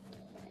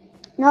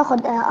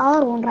 ناخذ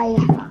ار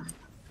ونريح.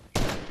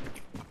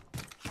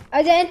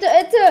 اجي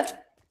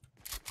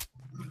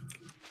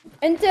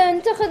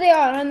انت خذ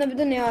يار، انا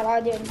بدون يار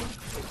عادي عندي.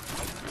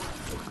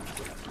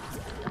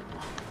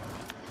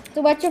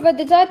 تبغى تشوف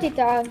ادتاتي؟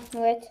 تعال.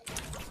 ويت.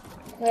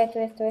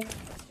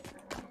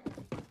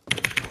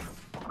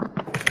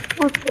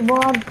 موست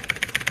بورد.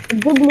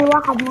 تجيب لي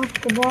واحد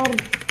موست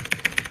بورد.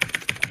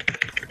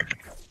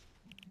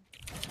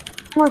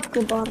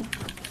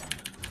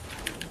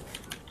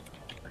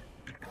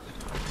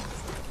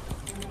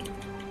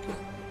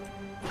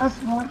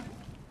 اصبر.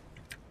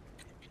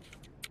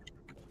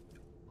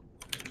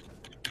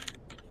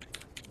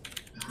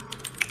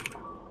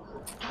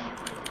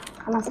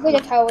 خلاص اقول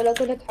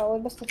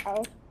تحاول بس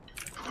تحاول.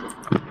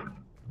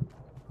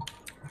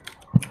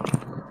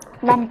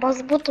 لم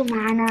تظبطوا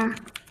معنا.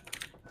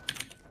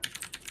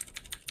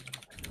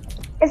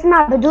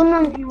 اسمع بدون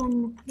ما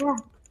نتكلم.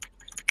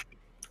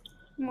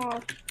 ما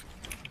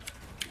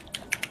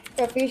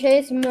في شيء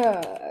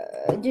اسمه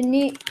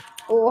جني،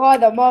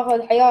 وهذا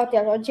باخذ حياتي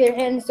عشان شيء.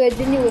 الحين نسوي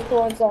جني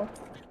ويكون انسان.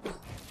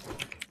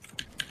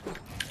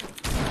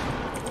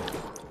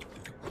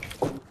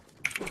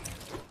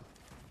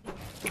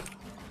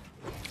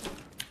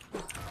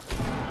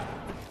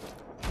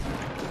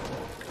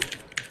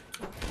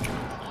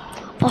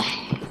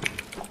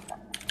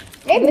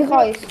 ليه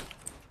خايس؟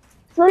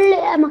 شو اللي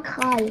امك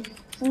خايف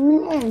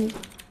من اين؟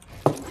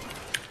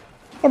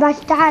 تبع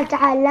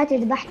تعال لا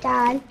تذبح.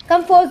 تعال.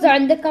 كم فوزة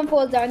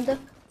عندك؟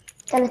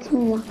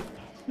 300.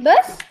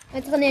 بس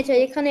انت خليني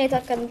اشيك، خليني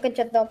اتاكد، ممكن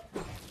كذاب.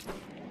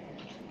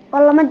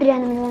 والله ما ادري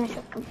انا من وين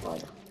اشوف كم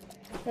فوزة.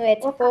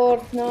 ويت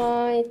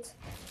فورتنايت.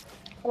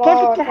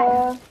 كيف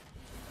تلعب؟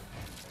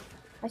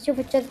 اشوف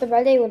تكذب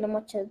علي ولا ما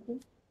تكذب.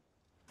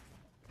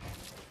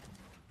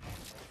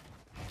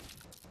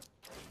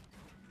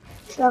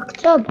 شو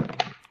اكتب؟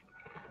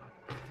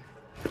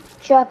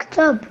 شو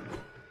اكتب؟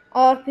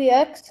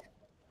 RPX.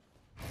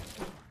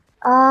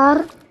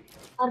 ار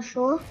ار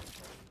شو؟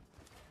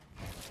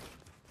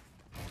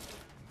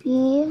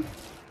 بي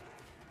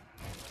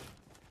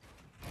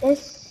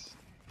اس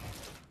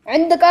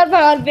عندك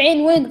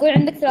 44 وين تقول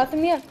عندك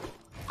 300؟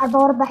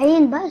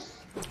 44 بس.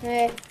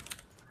 ايه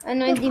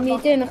انا عندي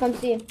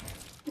 250.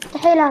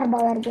 مستحيل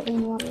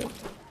 44 والله.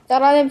 ترى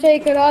انا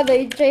مشيك هذا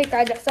يتشيك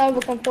على حسابه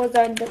كم فوز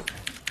عندك.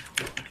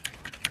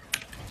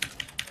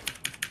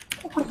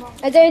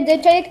 اذا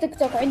تشيك تيك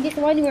توك عندي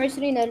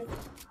 28,000.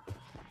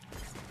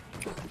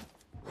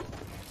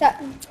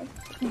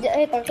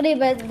 لا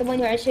تقريبا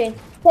 28.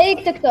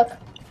 تشيك تيك توك.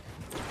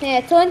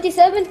 هي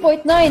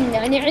 27.9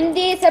 يعني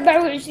عندي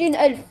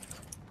 27,000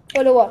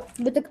 فولور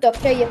بتيك توك.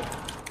 شيك.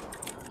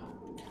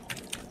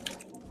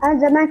 انا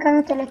زمان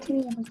كانوا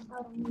 300 بس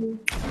صاروا 100.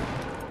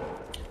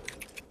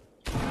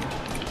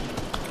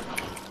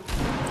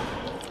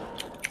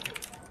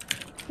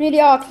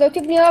 تبني اكس، لو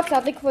تبني اكس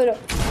اعطيك فولو.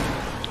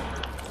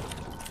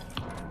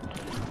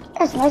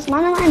 اسمع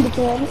انا ما عندي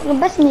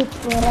كذا بس 100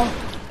 صورة.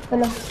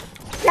 حلو.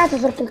 لا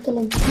تترك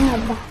الكلام ما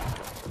أذبح.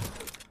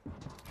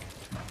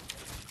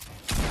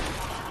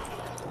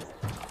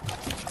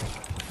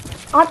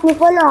 اعطني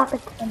فولو اعطيك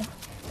فولو.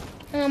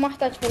 انا ما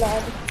احتاج فولو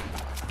عادي.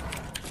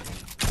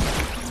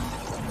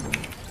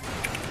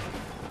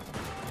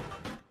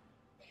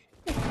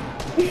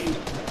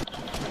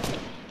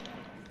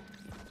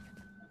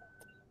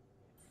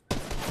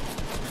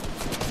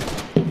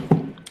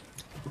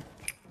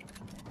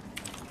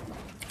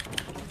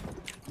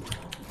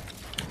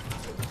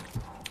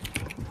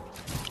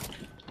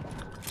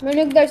 من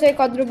يقدر يسوي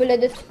كوادروبل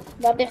اديت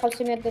بعطيه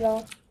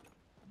 $500.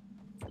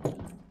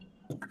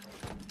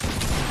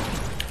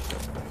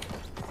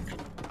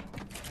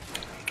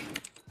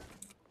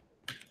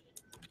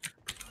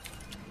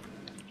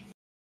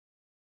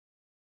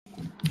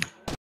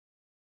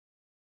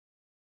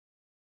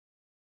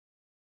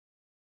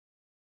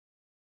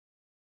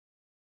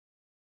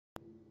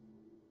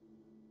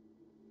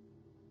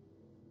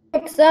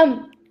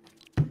 اقسم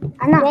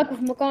انا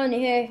واقف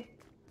مكاني. هي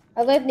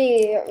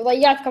اعطيتني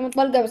ضيعت كم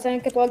طلقة بس انا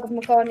كنت واقف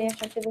مكاني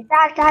عشان كذا.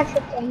 تعال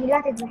شوف يعني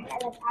لا تذبح.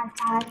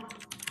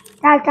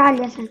 لا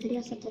تعال يا ساتر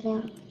يا ساتر يا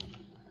رب.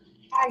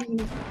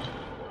 تعال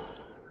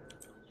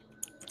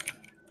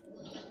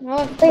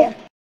هنا. طيح.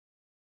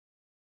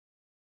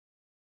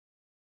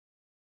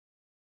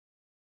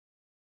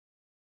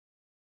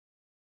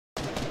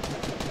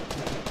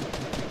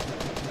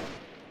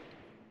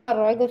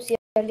 مرة عقب سير.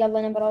 يلا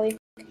انا براويك.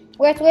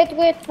 ويت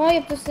ما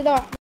جبت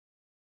السلاح.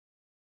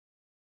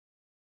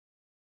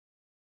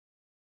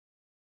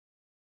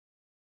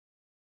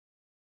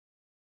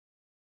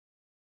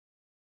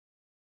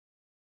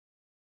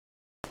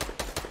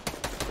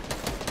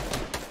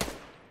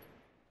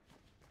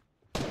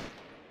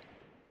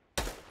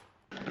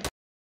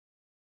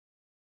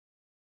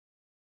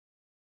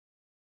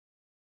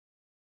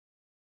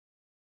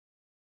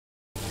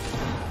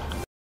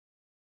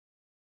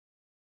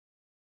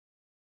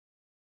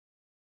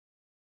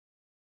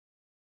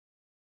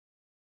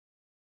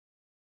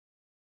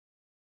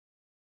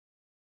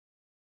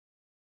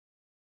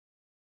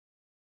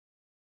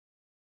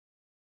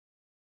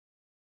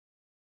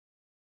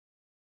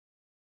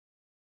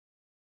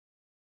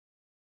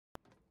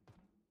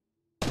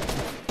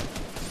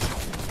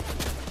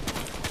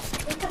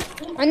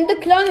 عندك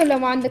كلان ولا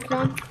ما عندك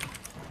كلان؟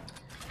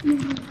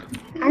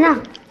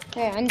 انا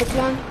ايه عندك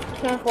كلان.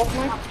 كلان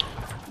فورتنايت.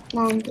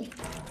 ما عندي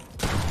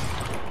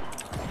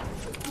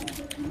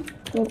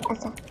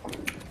للاسف.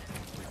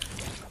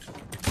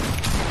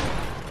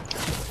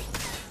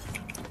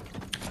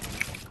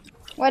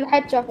 ولا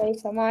حد شاف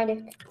عيسى ما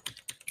عليك.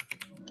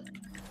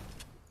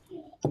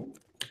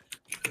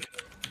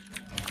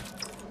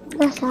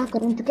 يا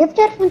ساتر انتوا كيف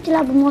تعرفون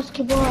تلعبوا موس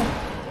كيبورد؟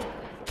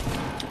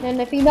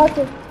 لان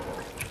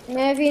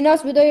في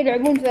ناس بدأوا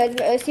يلعبون في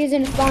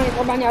السيزون الثاني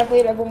طبعا يعرفوا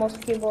يلعبوا موس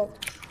كيبورد.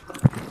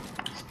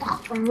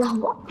 استغفر الله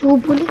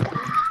واتوب لك.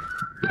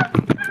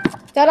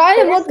 ترى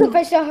انا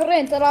موقفه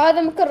شهرين. ترى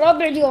هذا ممكن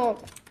رابع اليوم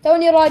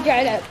توني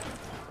راجع العب.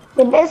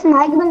 طيب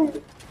اسمع انا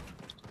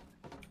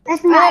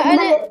اسمع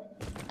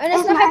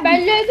ساحب على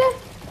اللعبه.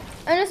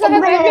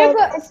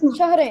 اسمع.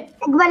 شهرين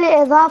اقبل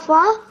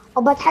الاضافة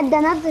وبتحدى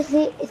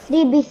نفسي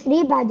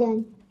 3v3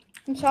 بعدين.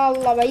 ان شاء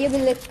الله. بجيب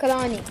لك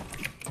كلاني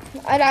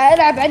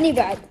العب عني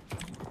بعد.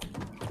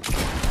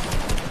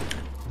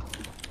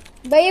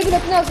 بجيب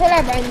لك ناس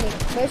العب عني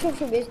بشوف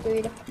شو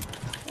بيسوي لك.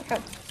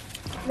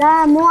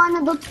 لا مو انا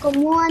ضدكم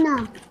مو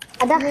انا.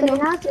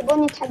 ادخل ناس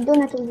يبون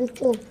يتحدونا في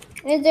اليوتيوب.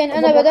 زين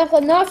انا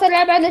بدخل ناس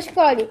العب عن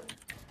اشكالي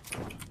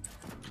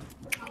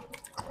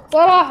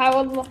صراحه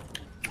والله.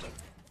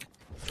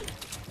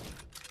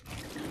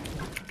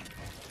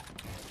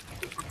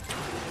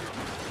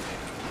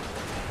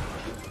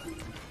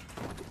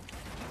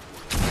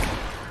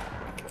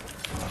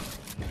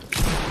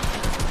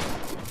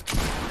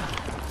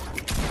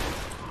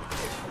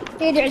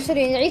 يدي 20.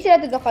 عيسى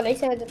لا تدخل،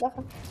 عيسى لا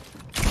تدخل.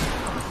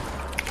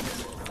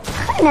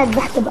 انا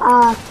ذبحت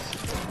بآت.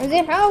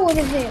 زين حاول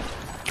زين.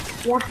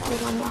 يا اخي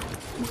والله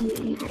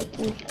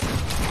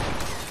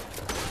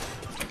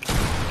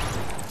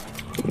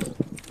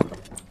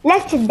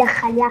ليش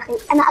تتدخل يا اخي؟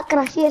 انا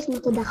اكره شيء اسمه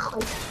تدخل.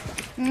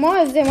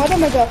 ما زين هذا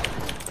مجال.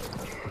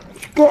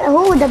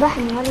 هو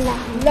ذبحني والله.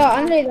 لا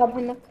انا اللي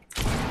ذابحنك.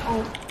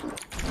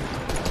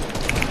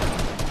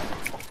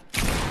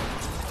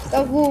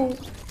 ابو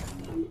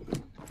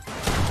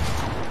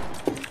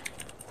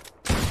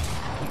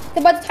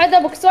تبغى تتحدى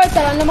بوكس وايت؟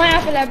 ترى انا ما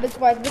اعرف العب بوكس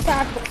وايت، بس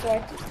اعرف بوكس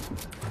وايت.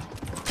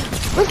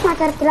 وش ما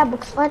تعرف تلعب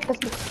بوكس وايت؟ بس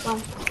بوكس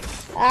وايت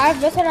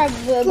اعرف بس العب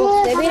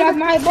بوكس. تبي يلعب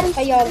معي بوكس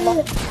يا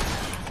الله.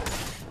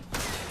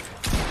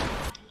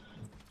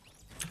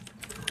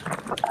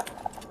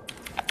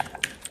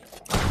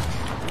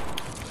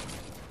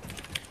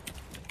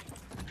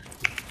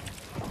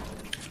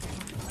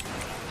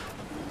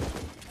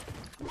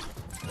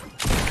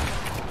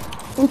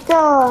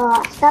 انتوا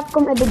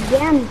حسابكم ابيك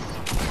جيمز؟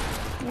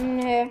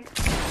 هي.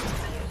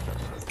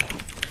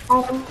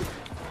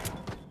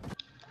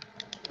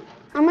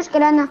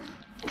 المشكلة انا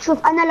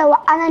شوف، انا لو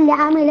انا اللي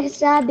عامل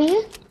حسابي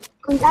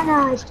كنت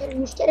انا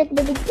مشترك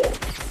بابيك جيمز.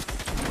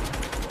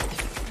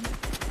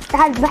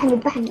 تعال ذبحني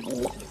ذبحني.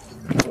 الله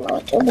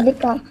شو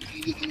بدك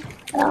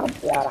يا رب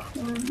يا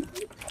رحمن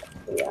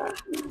يا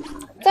رحمن.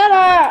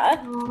 ترى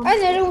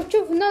انا لو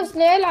تشوف الناس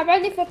اللي يلعب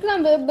عني في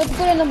الكلام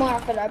بتقول انا ما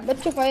اعرف العب،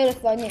 بتشوف عيال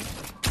الثانيين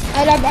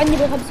العب عني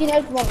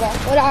ب50,000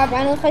 مرة والعب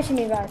عن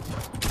الخشمي بعد.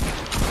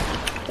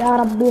 يا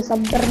ربي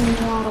صبرني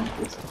يا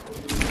ربي،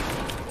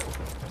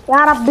 يا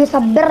ربي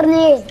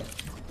صبرني.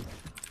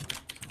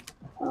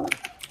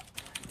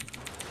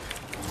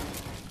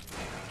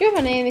 شوف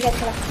انا يمي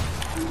كثرة.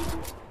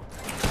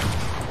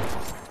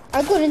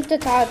 اقول انت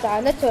تعال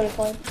تعال لا تسولف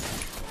وايد.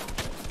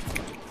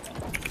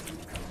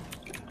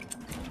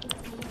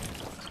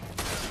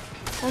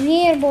 I'm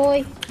here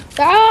boy.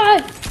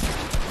 تعال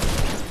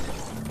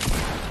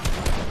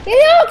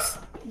يوكس.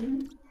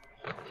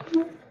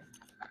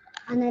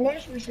 انا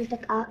ليش ما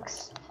شلتك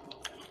اكس؟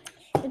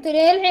 انت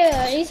ليه الحين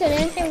عيسى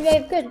ليه الحين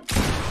جايب كل؟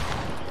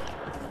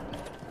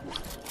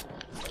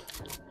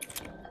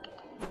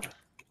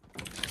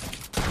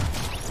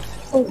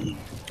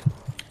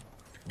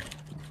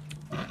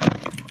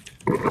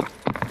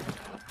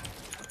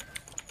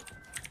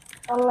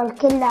 والله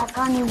الكل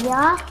اعطاني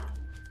اياه.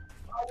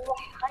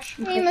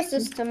 خشم هي ما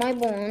سيستم ما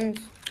يبون.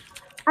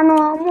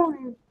 انا مو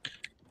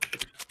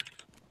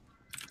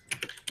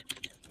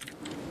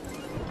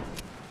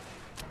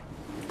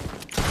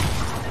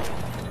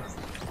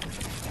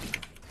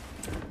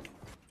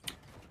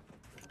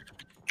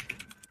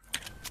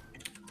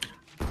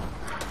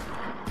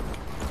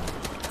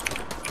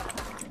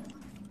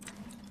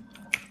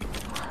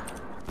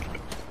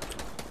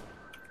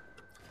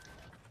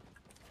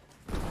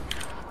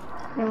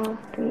يا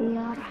ربي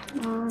يا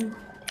رحمن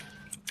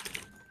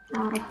يا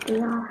ربي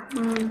يا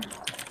رحمن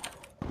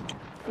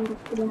يا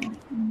ربي يا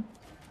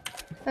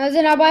رحمن.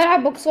 زين ابغى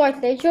العب بوكس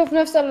وايت. يشوف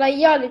نفس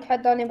الريال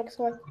يتحداني بوكس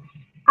وايت.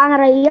 انا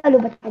ريال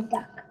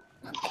وبتحداك.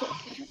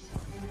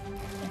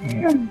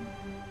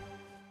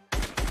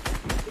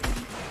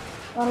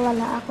 والله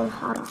لا اكل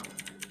حرام.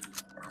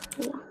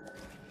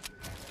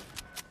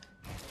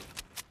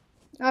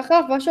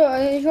 اخاف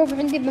اشوف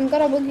عندي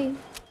بنقرب وجهي.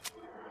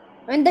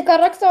 عندك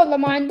الرقصة ولا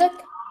ما عندك؟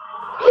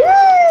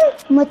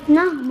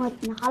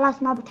 متنا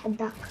خلاص ما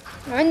بتحداك.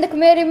 عندك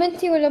ميري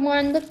منتي ولا ما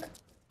عندك؟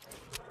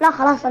 لا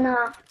خلاص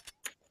انا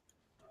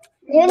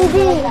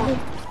هندي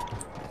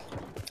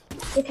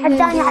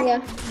يتحداني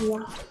على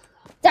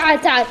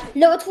تعال تعال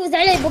لو تفوز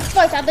علي بوكس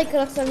فايت اعطيك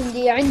رقصة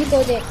هندية. عندي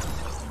كودين.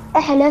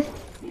 احلف.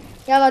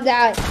 يلا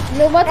تعال.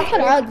 لو ما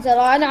تدخل عادي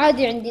ترى انا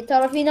عادي عندي.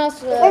 ترى في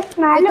ناس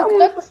اسمع في لا توك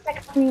امي توك.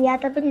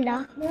 مستقبليات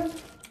بالله.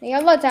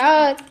 يلا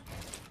تعال.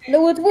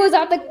 لو تفوز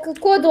اعطيك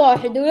كود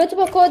واحد، ولو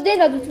تبغى كودين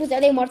لازم تفوز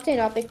علي مرتين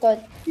اعطيك كود.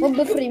 مو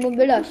بفري مو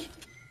ببلاش.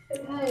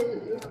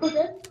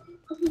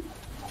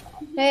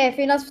 ايه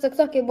في ناس في تيك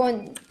توك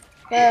يبون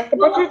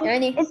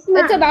يعني اسمع.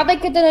 انت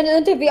بعطيك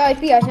انت في اي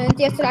بي عشان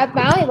انت تلعب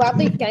معاي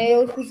بعطيك يعني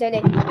لو تفوز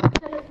علي.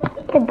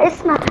 طب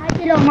اسمع،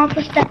 هذه لو ما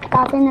فزتك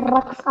تعطيني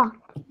الرقصة؟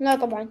 لا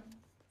طبعا.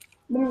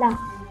 بالله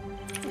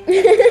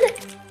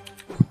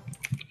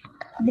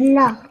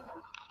بالله.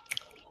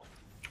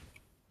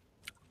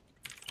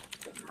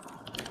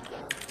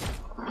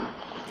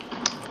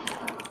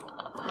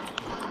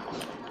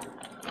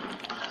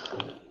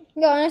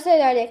 لا انا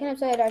سهل عليك، انا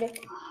مسهل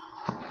عليك.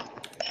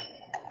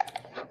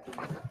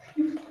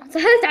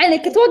 سهلت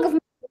عليك توقف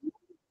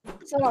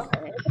صراحة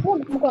يعني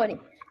توقف مكاني.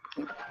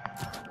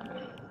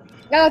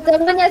 لا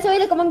تبغاني اسوي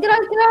لك من قراءة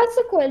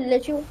راسك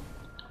ولا شو؟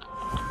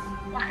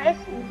 يا اخي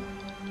اسمع.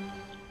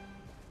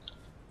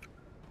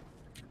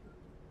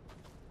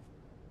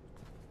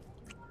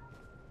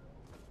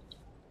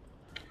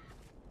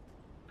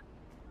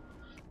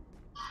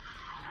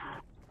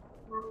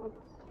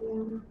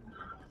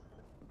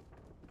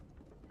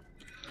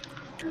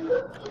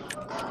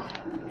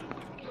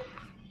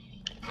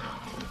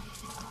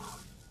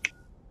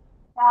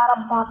 يا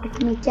رب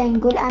اعطيك 200.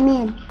 قول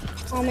امين.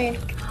 امين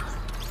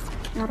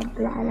يا رب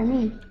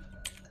العالمين.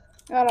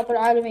 يا رب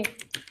العالمين.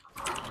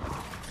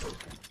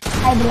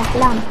 هاي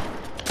بالاحلام.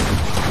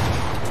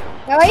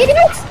 يا ويلي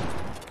نوكس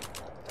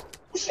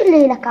ايش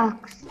اللي لك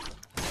عكس؟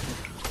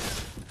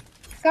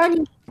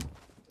 كان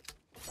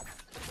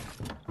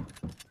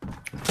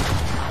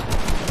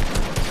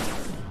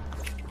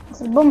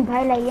بس البومب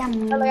هاي الايام.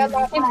 يلا يلا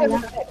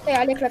اعطيني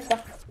عليك لفه.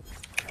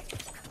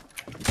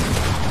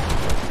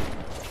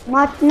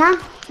 موتنا.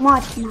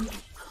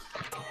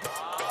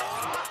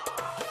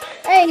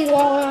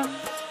 ايوه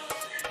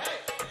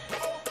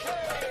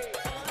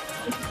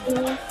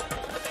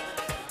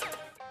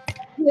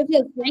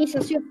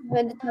عيسى شوف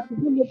تقول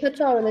لي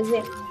فتره ولا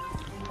زين.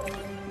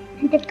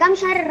 انت بكم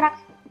شهر الرقص؟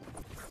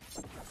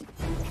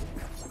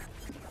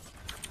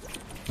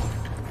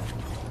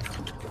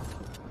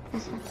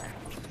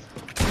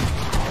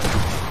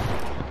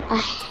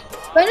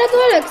 فين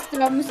طول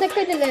اكسترا مسكت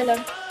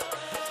الليله.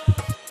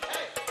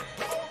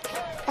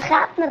 اخي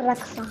عطني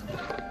الرقصة.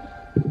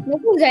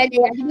 نفوز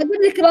عليه يعني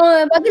بقول لك 5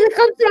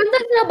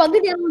 راوندات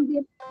بقول يا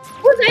راوندين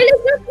فوز عليه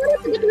 3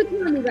 مرات تدخل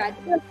ثاني بعد.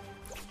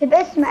 طيب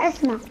اسمع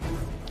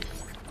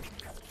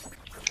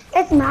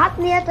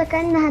عطني اياها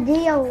كأنها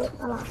هدية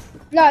وخلاص.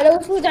 لا لو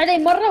تفوز علي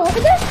مرة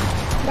واحدة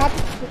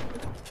بعطيك.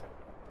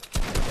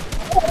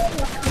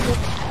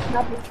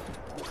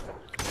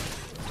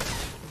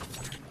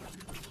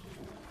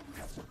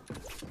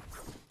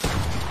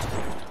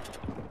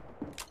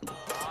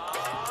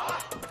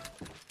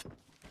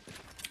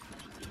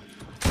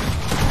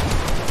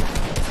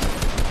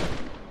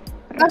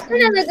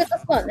 انا نقص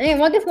اصلا ايه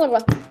ما قلت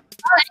مرة.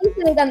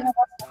 عيسى اللي قال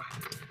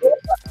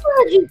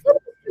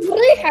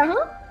الريحة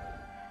ها.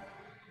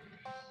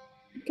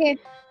 اوكي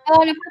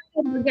انا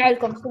برجع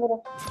لكم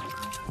صورة.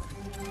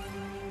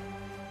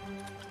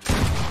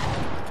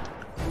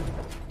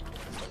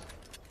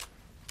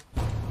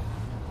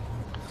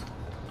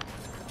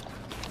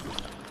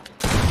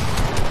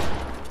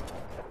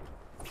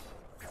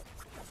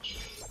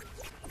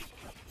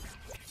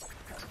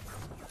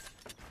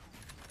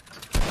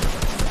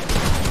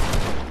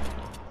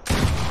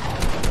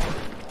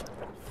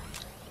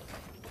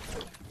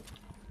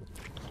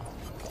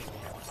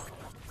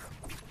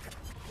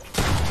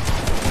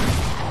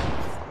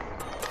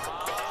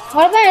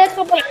 مرة ثانية لا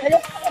تخبر علي.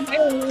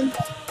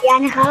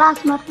 يعني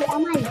خلاص ما في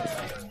امل.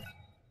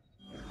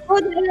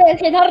 فوز علي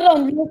الحين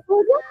هالراوند لو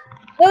تفوز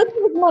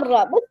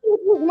مرة بس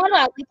تفوز مرة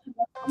أعطيك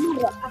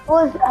مرة.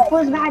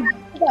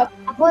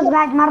 افوز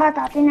بعد مرة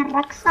تعطيني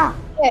الرقصة.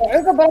 ايه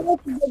عقب الراوند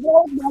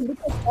بعد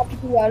تعطيك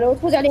إياه لو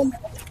تفوز عليه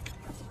مرة.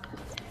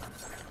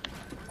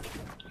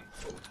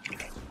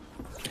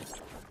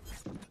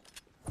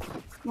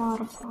 يا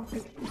رب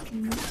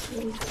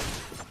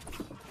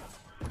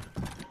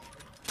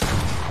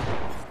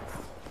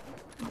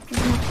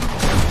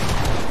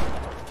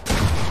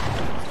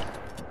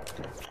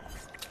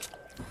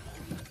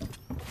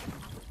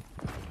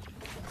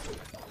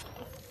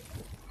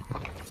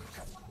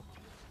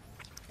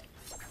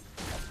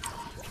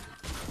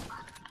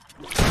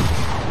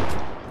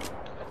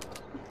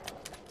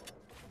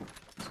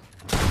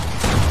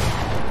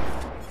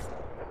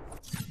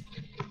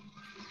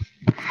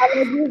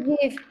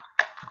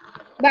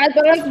بعد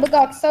برايك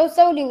بقاك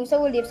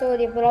سوي لي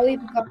براوي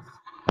بقاك.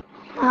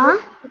 ها؟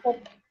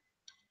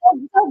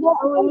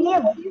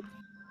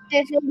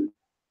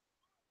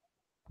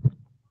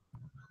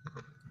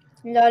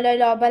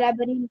 لا بلعب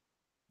بريم.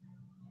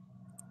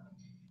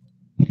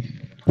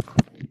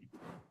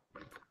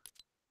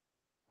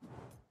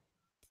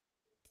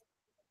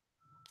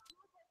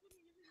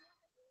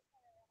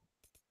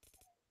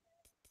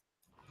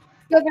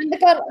 شوف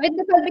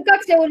عندك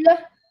البيكاكسي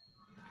ولا؟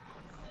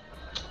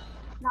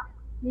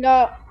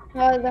 لا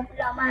هذا.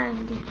 لا ما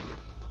عندي.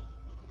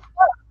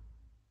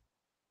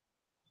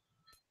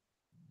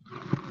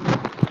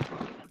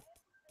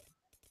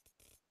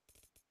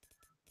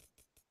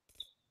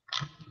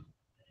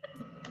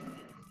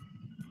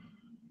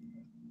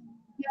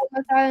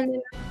 يلا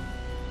تعال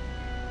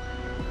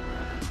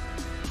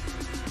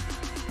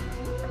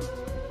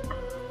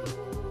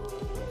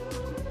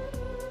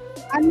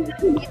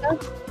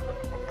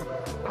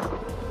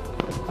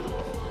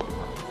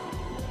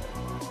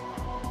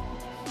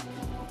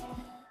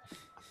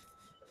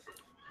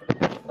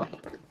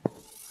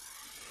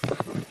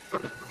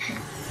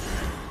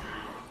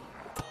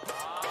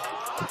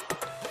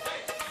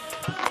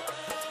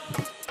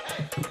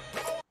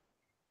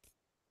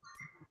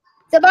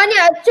ثواني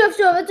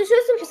شوف انت شو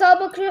اسم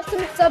حسابك؟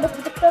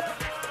 بتيك توك؟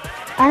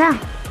 انا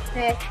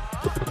هيك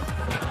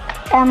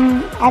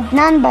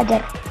عدنان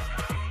بدر.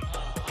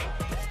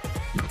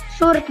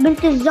 صورة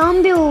بنت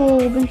الزومبي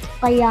وبنت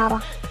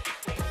الطيارة.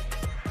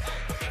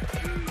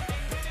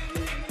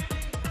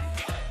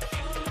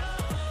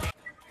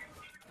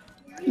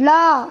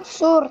 لا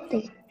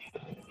صورتي.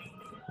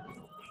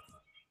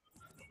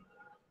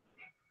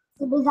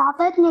 طب إذا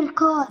أعطيتني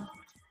الكود.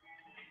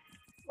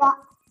 لا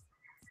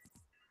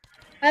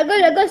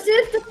اقول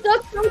سير تيك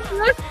توك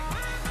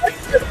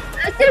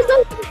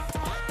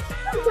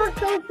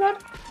صور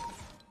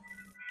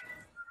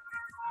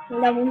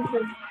لا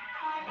ممكن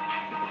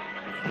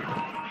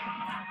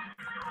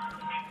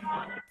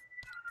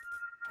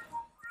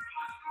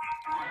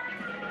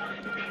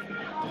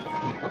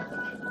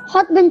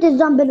حط بنت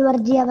الزومبي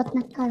الوردية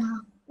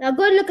بتنكرها.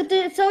 اقول لك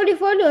تسوي لي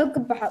فولو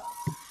واركب بحر.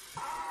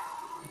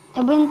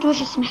 طب انت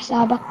وش اسم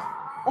حسابك؟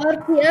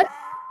 RPX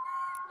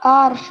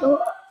ار شو؟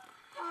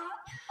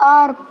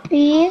 ار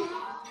بي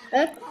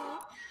اكس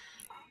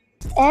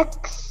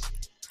اكس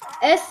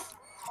اس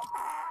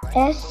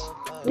اس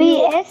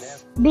بي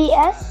اس بي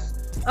اس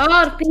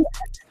RP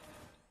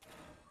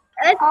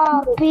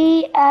ار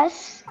بي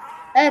اس.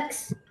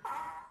 اكس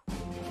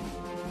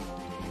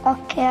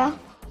اوكي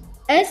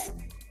اس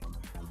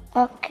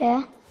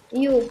اوكي.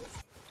 يو.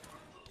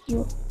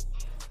 يو.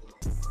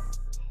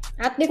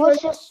 عطني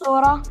وش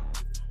الصورة؟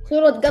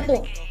 صورة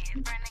قطو.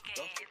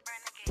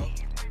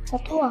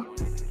 قطوة.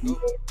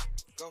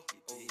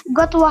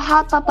 قطوة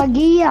حاطة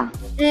طاقية.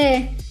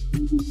 ايه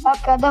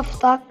اوكي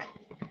ضفتك.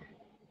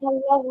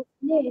 والله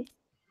ليه؟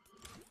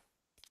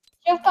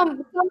 شوف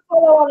كم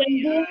فولور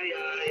عندي.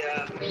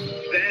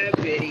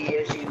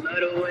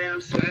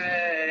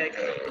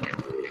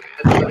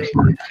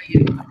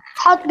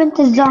 حط بنت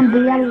الزومبي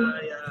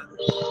يلا.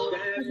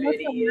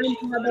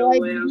 هذا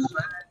وايد.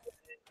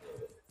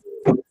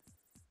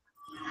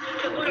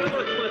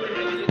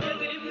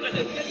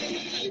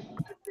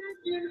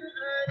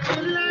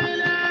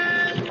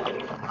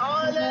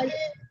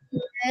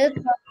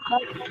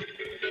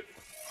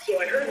 So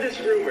I heard this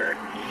rumor,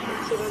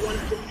 so I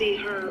wanted to see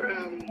her.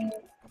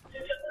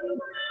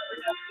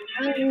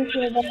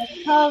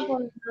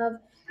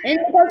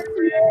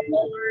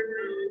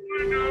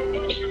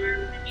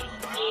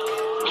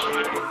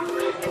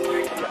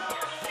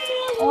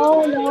 Oh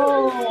no.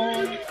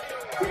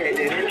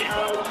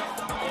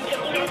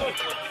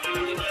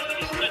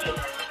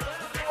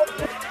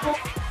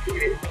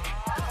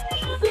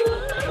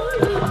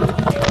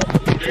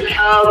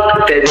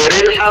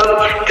 تجري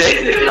الحب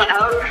تجري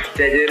الحب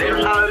تجري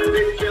الحب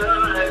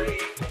بالجوهري.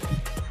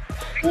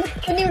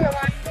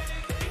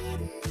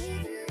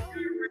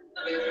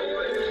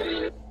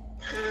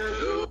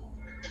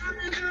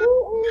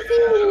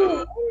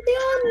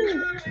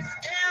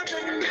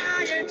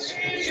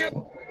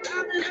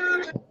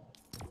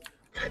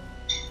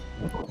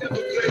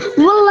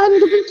 والله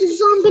عنده بنت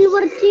الزومبي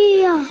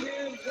الوردية.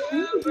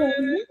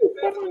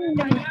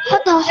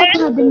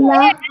 حطها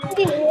بالله.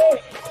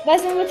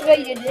 بس مو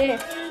متبين ايه.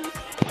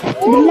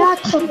 بالله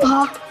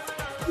تحطها.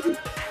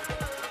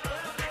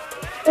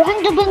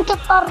 وعنده بنت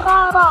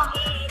الطرارة.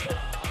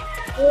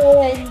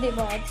 ايه عندي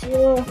بعد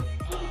شوف.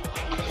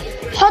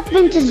 حط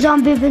بنت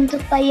الزومبي بنت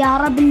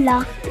الطيارة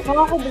بالله.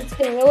 ما احب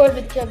السكين اول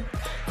بالجنب.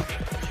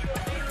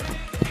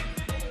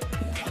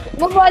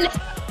 مو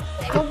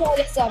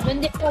بالحساب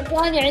عندي حساب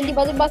ثاني عندي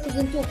بعدين باس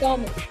سيزون 2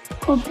 كامل.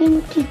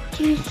 وبنت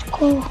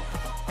الديسكو.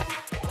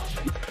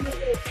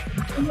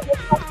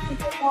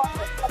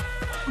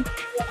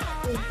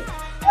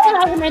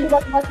 انا لازم عندي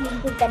باس سيزون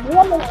 2 كامل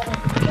والله.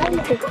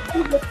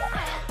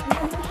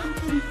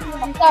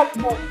 حساب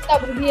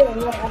كبير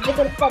والله حطيت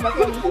الحساب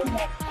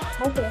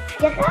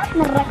يخاف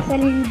من الرقص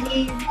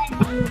الانجليزي.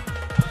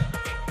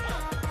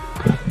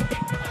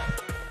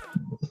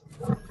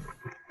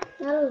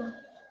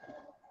 يلا.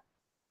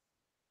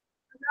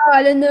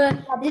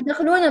 لانه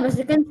يدخلونه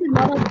بس كنسل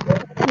مرة.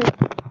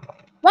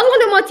 والله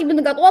لو ما تجيب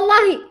نقاط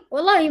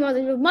والله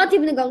ما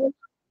تجيب نقاط.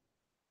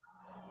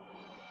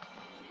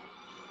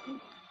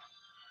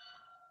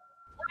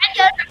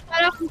 عندي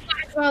 4000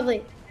 مقاعد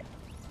فاضي.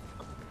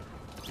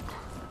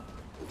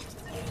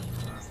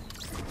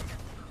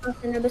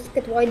 انا بس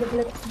كنت وايد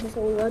فلكس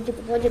بسوي واجد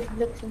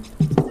فلكس.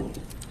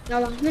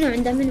 يلا منو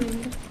عنده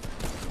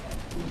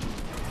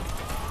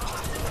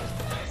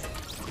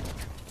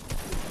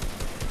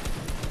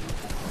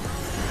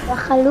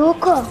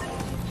دخلوكوا.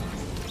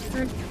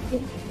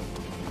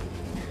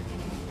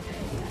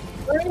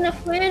 وينك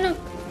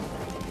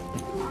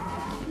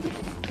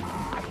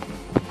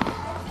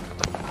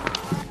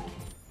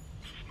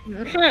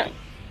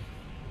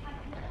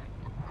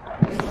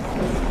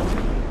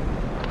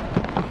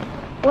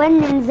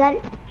وين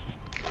ننزل؟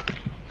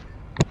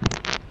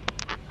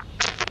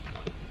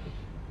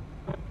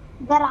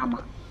 درعمة.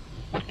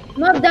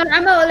 ما بدار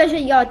عمى ولا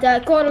شياته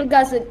كور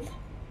القاسد.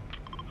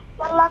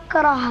 والله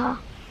اكرهها.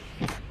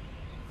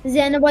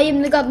 زين ابغى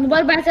نقاط مو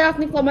 4000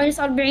 نقطة ما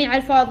يصير 40 على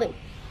الفاضي.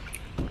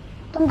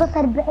 تنقص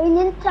 40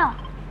 انت؟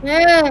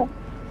 ايه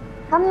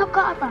كم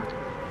نقاطك؟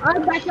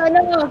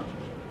 4000.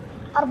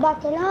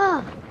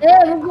 4000.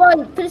 ايه مو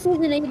وايد كل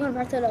سيزون اجيب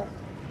 4000.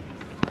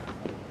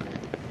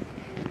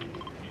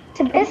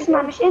 طب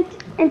اسمع مش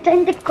انت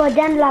عندك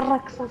كودين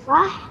للرقصة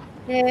صح؟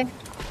 ايه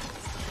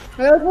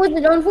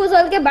لو نفوز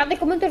القى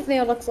بعطيكم انتوا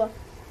الاثنين رقصة.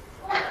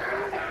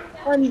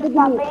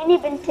 تعطيني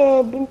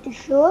بنت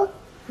شو؟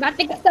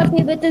 بعطيك حساب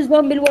في بيت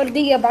الزومبي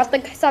الوردية،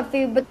 بعطيك حساب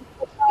في بيت،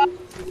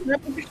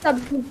 بعطيك حساب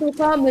في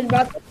كامل،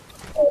 بعطيك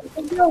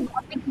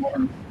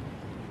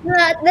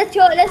لا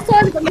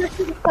تسولف لا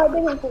تشوف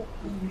حسابين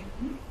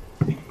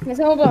بس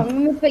الموضوع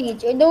مو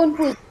متفيج لو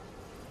نفوز.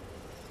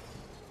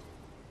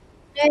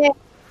 ايه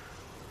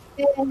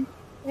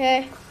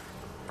ايه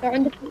لو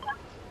عندك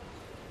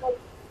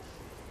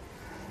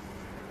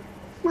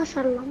ما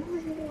شاء الله ما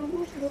شاء الله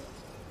ما شاء الله.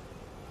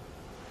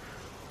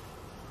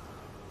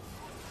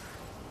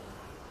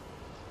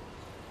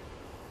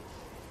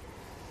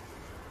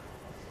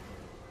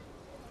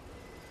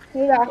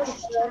 يلعب.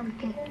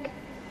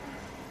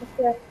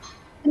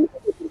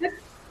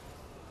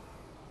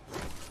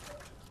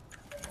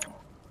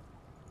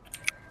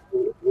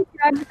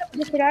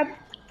 تلعب.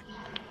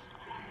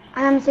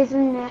 انا من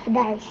سيزون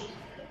 11.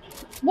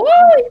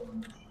 واي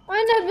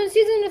انا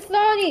بالسيزون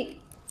الثاني.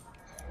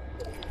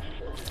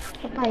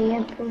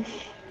 طيب وش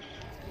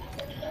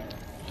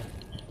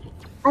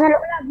انا لو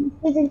العب من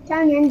السيزون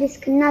الثاني عندي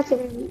سكنات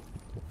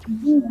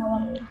الدنيا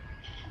والله.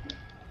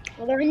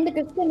 ولو عندك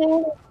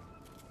السنة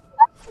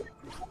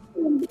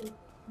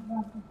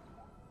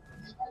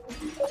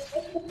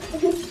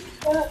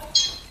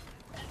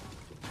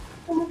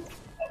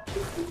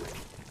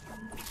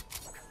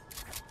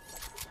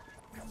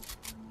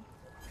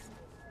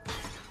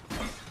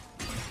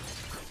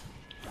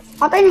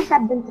اعطيني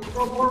حساب بنت.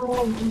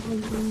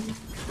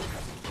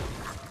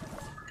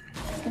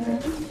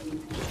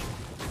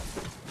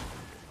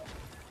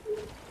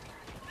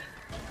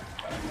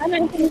 انا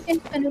عندي 200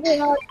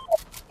 سنة.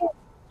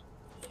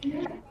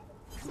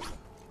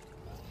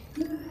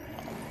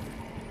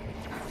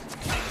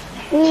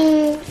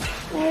 ايه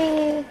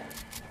ايه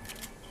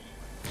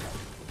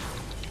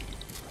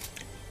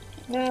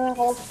لا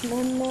خلاص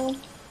مهمة.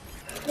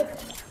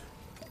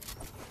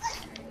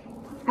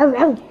 عو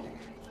عو.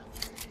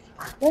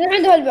 منو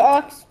عنده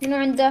هالبعاكس؟ منو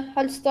عنده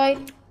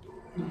هالستايل؟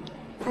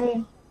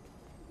 ايه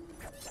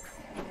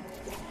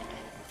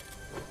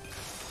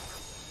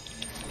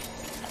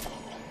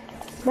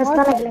بس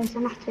طلق لو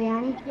سمحتوا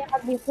يعني. في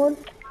حد يقول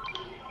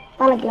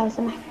طلق لو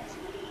سمحت.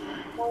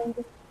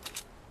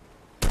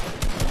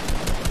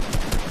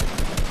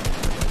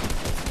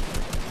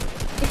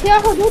 ايش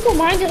ياخذ جوته؟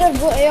 ما عندي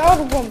غير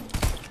يارقم.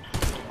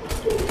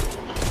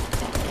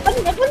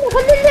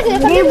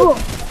 خلي جيبوا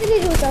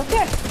جوته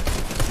اوكي.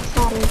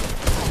 صار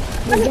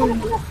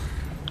بالجنة.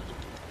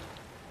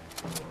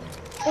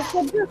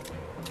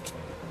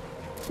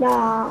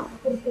 لا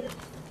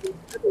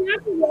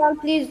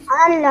بليز.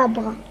 انا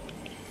لا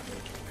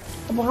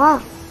ابغاه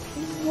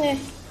إيه.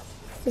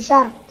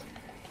 بشرط.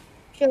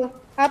 شوف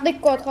اعطيك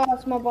كود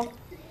خلاص ما ابغى.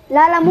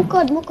 لا مو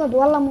كود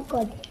والله مو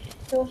كود.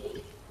 شوف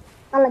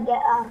طلق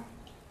يا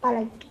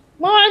طلق.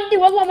 ما عندي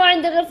والله ما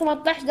عندي غير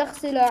 18 دخ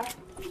سلاح.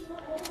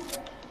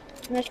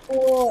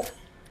 مشكور.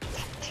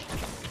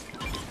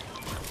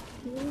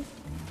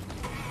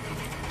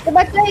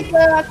 تبغى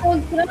تلاقي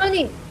اكونت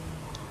ثاني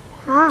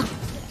ها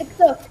تيك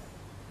توك.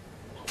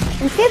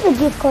 انت كيف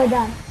تجيب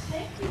كودات؟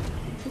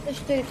 انت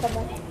اشتري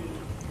طبعا.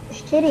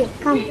 اشتري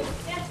كم؟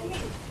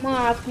 ما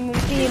اعرف في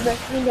ب$20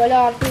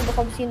 في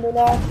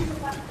ب$50.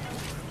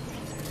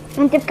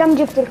 انت بكم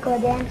جبت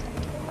الكودين؟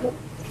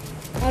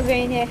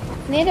 40 هيك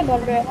 2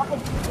 ب40 واحد.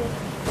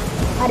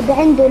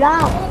 $40.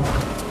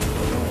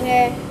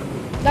 ايه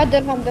لا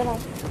درهم.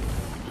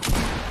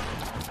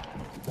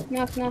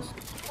 ناس ما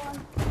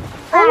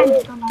عندي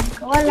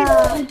طلاق ولا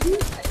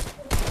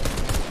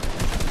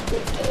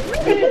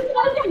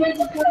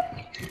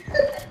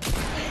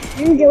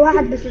عندي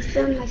واحد بس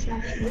السون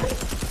مسافي.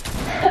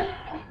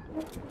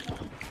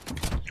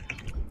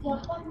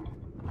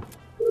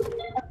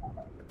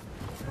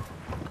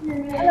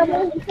 انا ما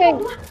عندي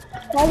شيء.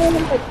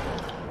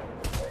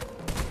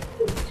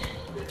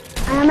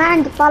 انا ما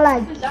عندي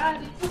طلق.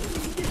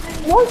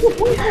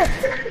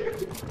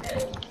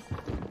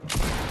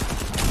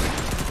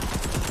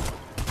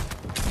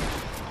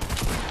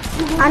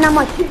 انا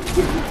مت.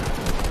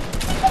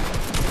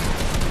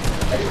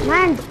 ما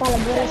عندي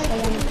طلب ولا شيء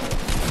يعني.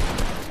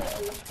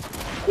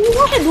 في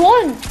واحد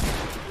وان.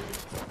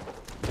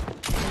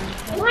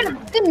 ما اعرف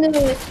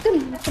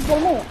ستم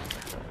سوبر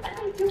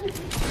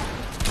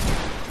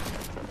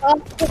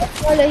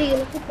ولا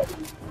هي.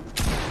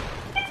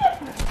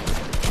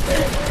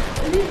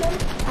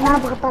 انا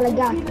ابغى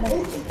طلقات بس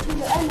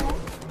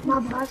ما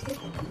ابغى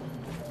أسلحة.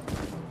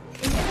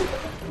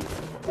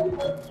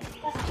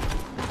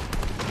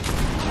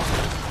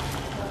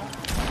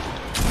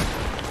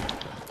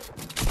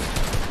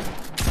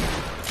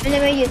 انا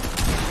ميت.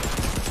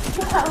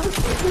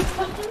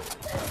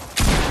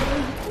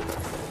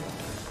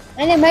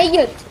 انا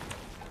ميت.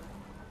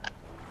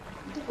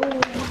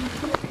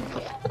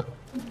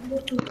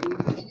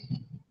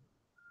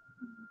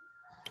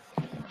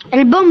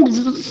 البومب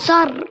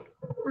صار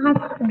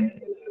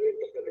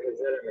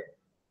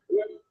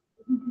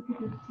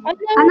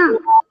انا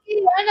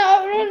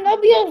انا لون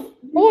ابيض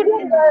هو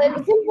لون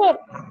السيلفر.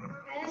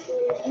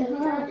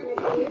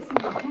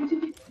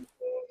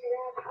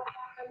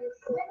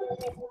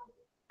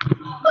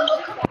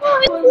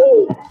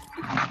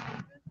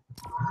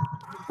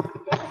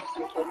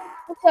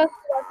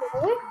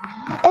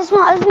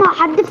 اسمع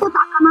حد يفوت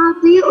على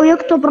قناتي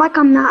ويكتب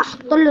رقمنا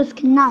احط له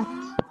سكنات.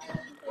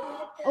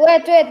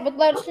 ويت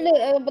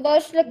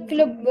بطلعش لك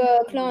كلوب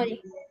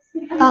كلاني.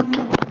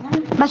 اوكي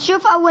بس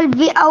شوف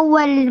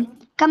اول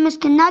كم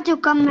سكناتي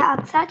وكم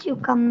عكساتي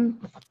وكم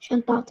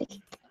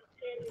شنطاتي.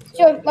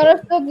 شوف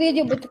طلعت لك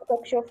فيديو بالتيك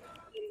توك. شوف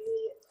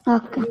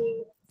اوكي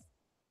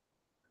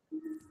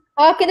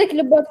كذا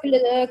كلوبات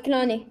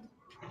كلاني.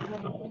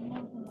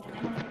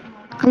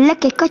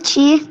 لك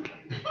كوتشي.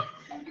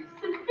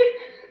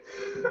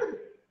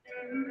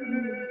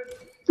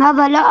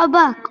 هذا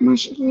لعبك ما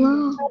شاء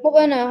الله. مو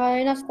انا،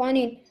 هاي ناس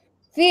ثانيين.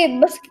 في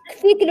بس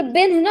في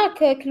كلبين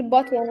هناك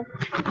كلبات وانا.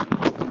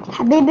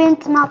 حبيبي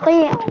انت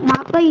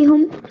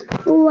معطيهم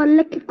هو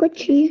لك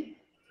كوتشي.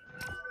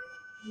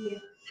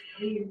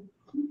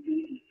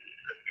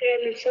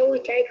 كنا نسوي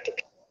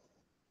تعبتك.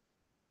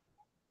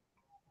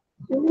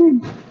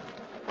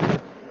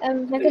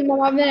 احنا كنا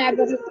ما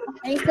بنلعب 20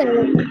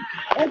 سنة.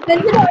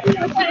 تنزلوا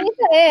علينا 20 سنة،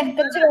 ايه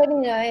تنزلوا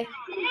علينا ايه.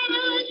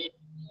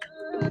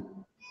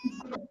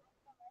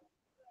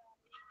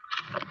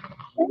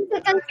 انت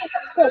كنت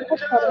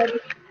تفكر.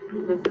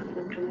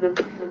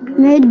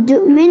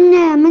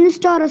 من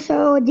ستار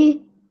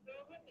سعودي.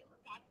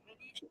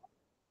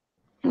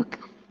 اوكي.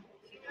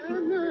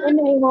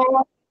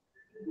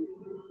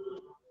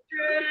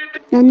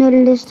 لأنه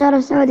الستار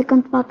السعودي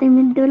كنت بعطيه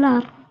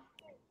 $100.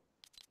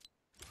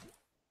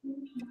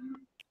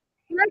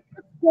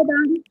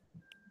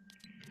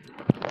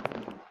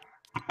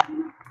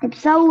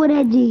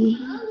 بصور دي.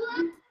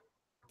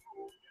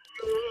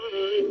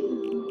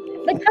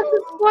 بتحط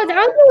سكواد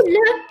عادي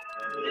ولا؟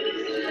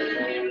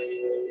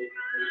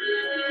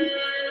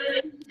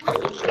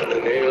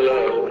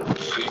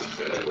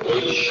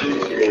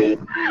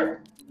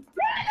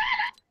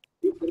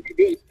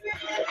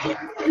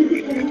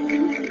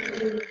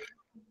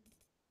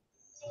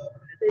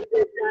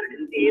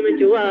 من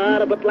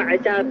جوار بطلع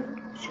عشان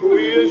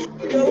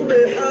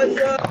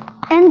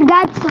انت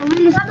قاعد تسوي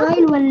لي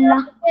ستايل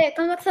ولا؟ ايه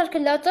كم اكثر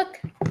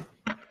كلاتك؟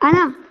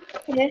 انا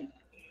ايه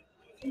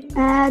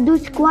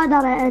دوس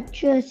كوادر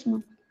شو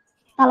اسمه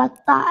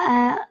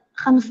 13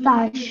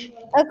 15.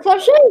 اكثر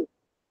شيء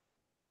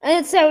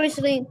انا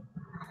 29.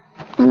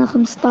 انا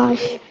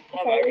 15.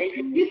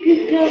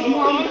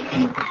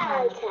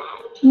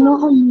 مو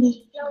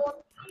عمري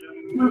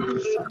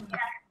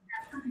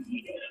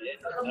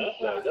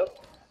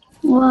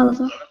والله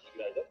صح.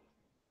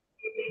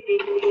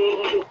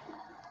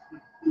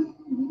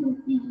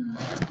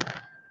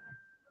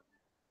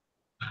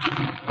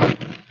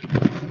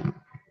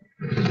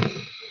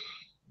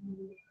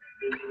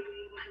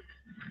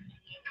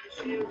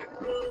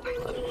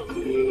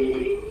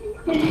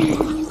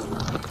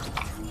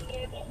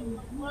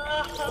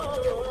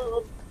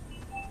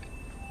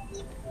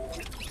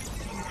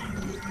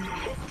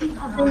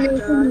 اللي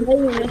يكون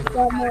مبين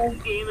أصلاً.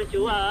 من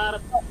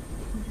جوار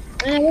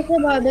انا بس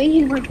ابغى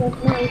ابين مال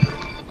فورتنايت.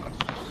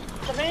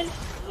 كمان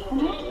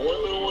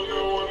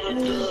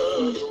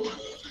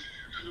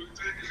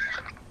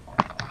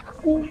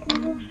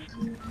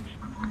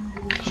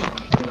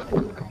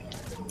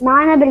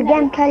معانا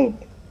بالجيم كلب.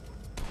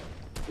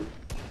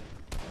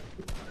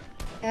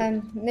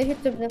 ليش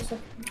تكتب نفسك؟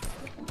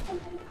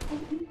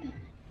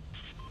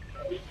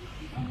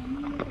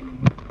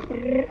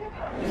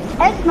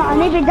 اسمع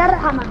نبي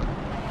درهمة.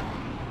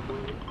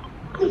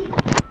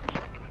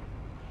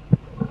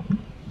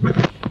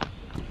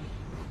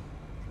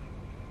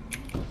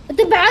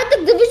 انت بعدك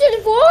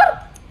ديفيجن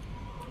 4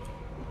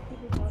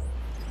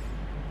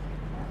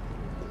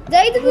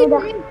 زي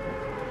ديفيجن.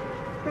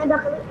 انا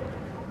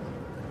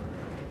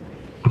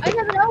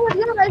من اول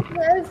يوم ألف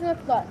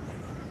نقطة،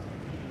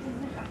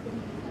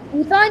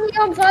 وثاني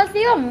يوم ثالث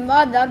يوم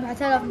هذا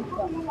 4000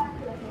 نقطة.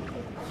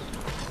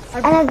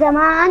 انا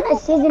زمان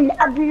السيزون اللي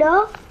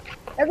قبله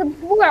عقب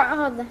اسبوع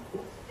هذا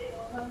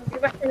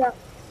 4000.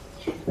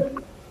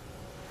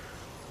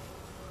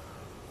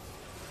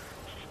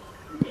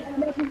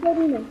 لكن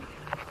تدري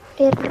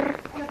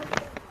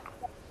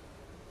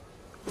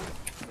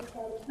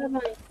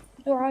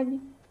شو عادي.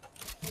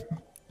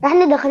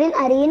 احنا داخلين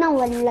ارينا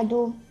ولا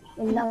دوم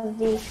ولا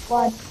قصدي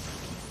سكواد؟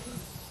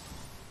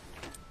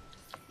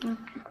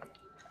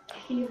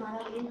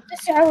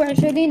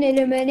 29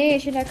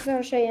 إليمينيشن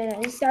أكثر شيء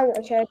أنا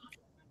 29.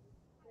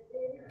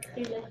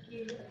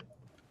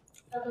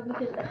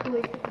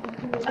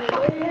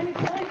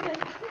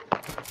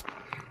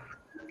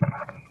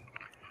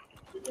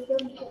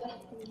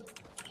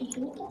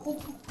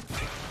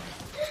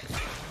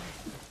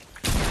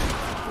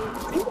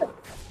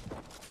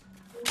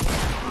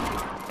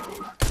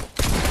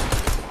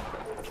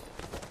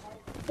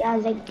 يا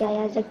زقة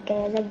يا زقة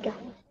يا زقة.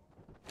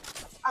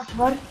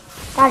 اصبر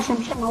تعال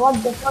شمشمة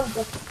وقف.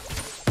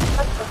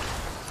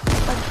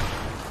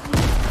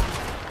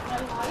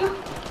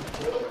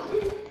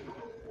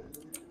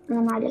 انا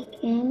ما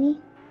عليك يعني.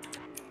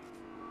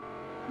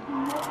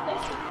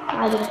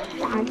 تعال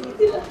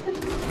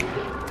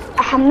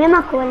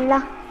احممك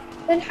ولا؟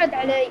 تنحد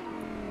علي.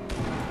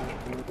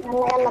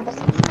 يلا بس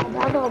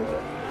اضرب.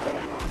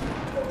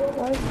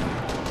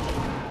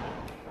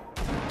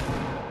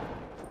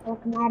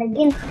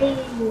 معرقين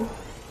خيل.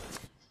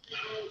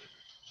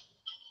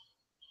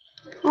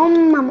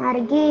 هم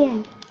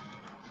معرقين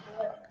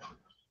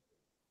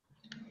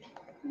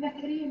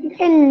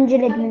الحين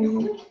ننجلد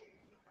منهم.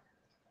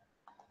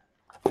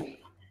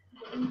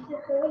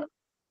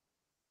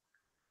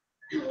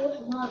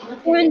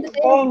 وعندك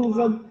تاني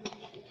زق.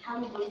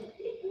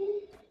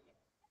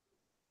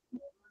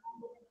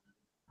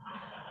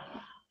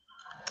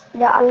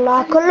 يا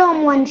الله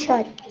كلهم وان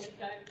شوت.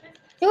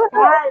 شو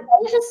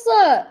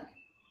الحصة؟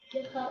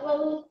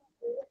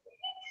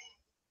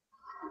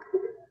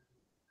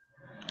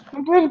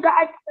 انت ايش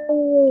قاعد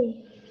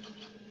تسوي؟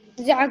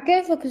 زي على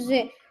كيفك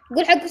زين.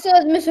 قول حق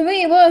استاذ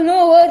مسؤولية ما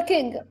نو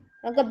وركينج.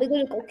 انا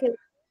بقول لك اوكي.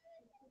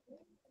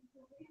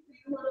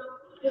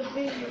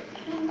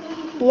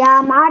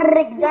 يا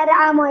معرق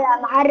درعمه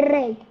يا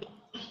معرق.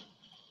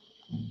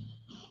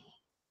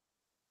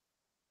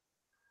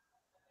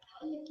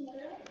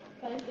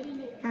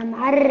 يا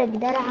معرق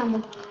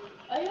درعمه.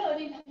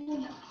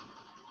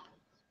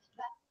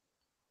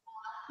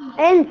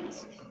 انت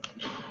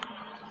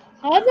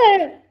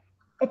هذا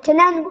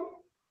التنين.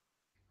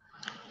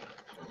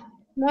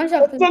 ما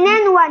شفت.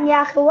 التنين وان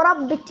يا اخي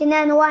ورب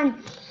التنين وان.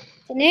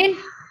 اثنين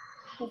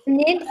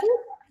اثنين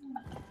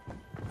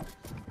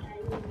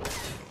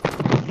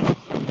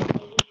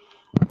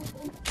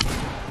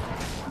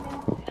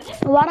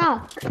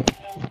وراك.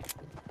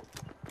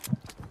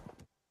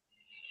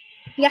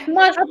 يا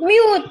حمار حط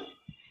ميوت.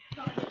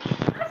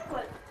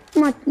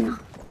 متنا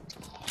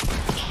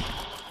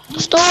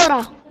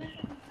اسطورة.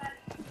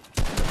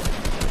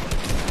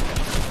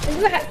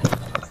 اسمع.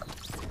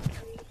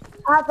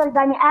 هذا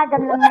البني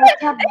ادم لما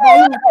يتبع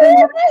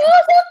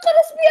سكر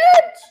اسمي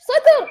اتش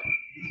سكر.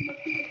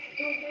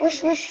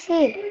 وش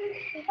فيه؟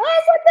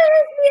 سكر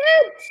اسمي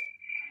اتش.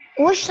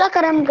 وش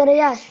سكر يا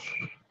مقرياس؟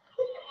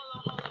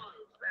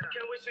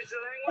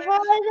 هذا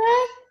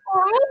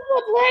عارف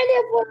اطلع لي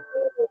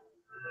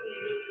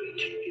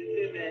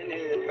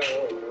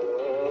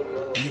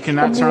You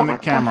cannot turn the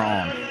camera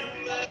on.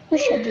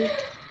 وش جديد؟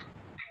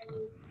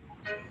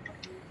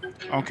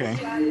 Okay.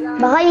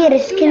 بغير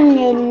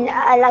سكني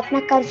لا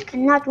اتنكر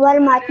سكنات ولا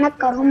ما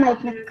اتنكر هم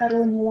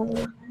يتنكروني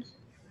والله.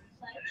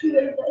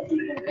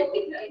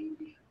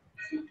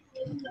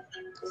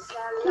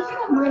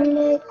 السلام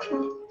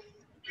عليكم.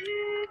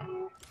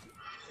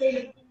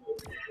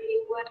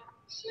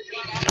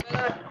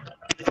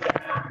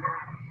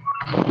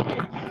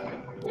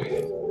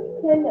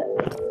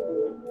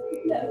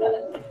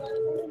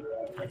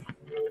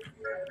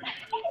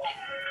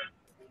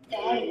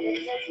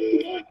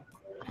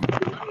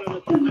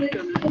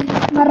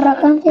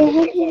 مرة كان في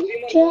حد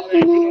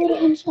جاءنا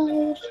ورهم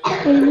صغير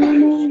قلنا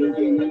ما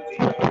عندنا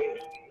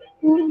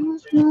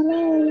وأسمر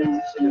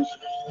ولا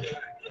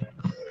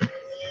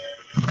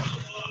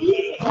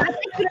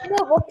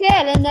اوكي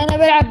لان انا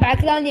بلعب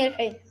بعقلاني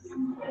الحين.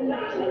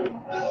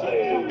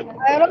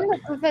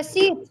 ايرونك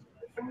فسيت.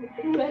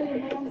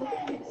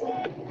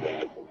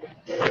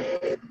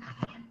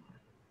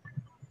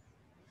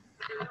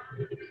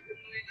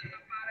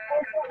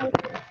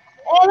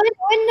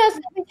 وين الناس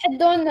اللي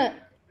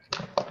بيتحدونا؟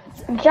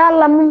 إن شاء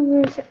الله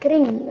مو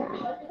مسكرين يعني.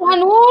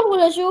 نور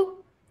ولا شو؟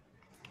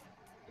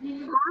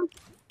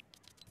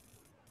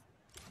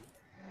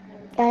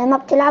 يعني ما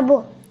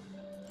بتلعبوا؟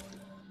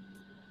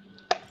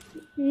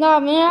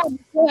 نعم انا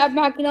بلعب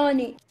مع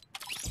كلاني.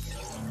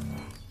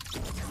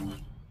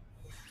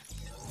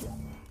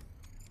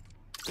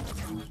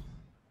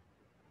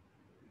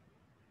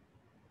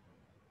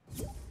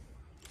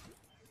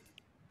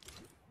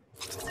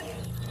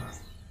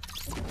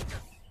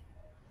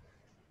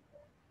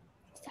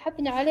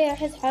 سحبنا عليه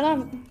احس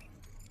حرام.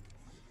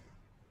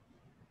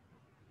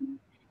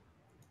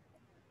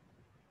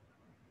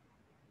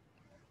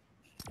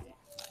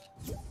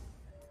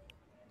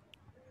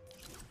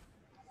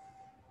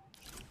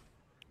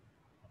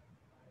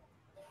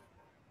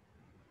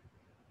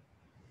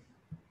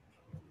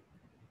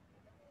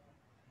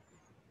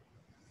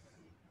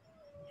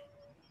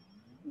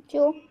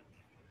 شو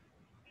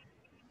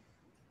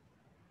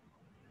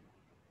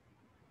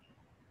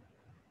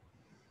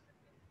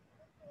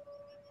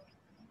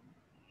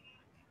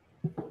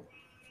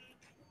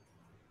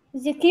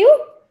زي كيو؟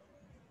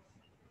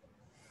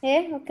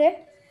 ايه اوكي.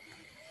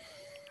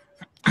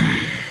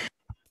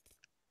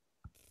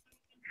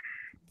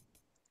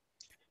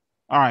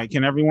 All right.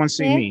 Can everyone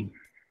see Yeah. me?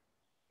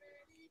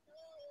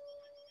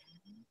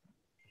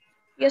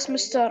 يس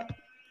مستر.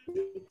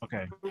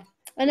 Okay.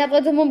 انا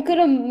ابغى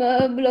كلهم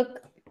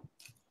بلوك.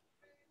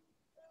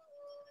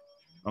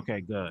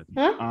 Okay. Good.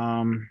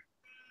 ها؟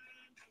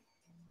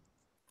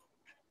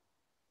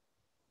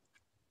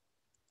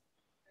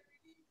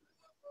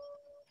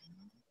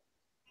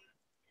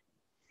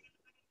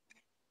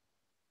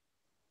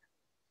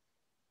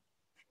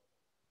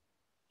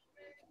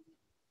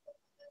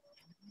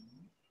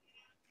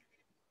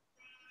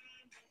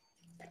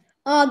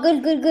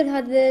 قل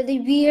هذا اللي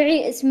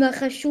يبيعي اسمه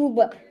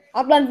خشوبة.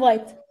 عطنا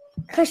الفايت.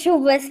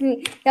 خشوبة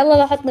اسمي.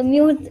 يلا لو حطنا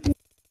ميوت.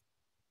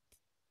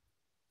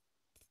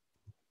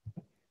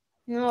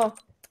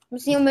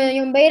 بس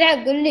يوم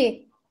بيلعب قل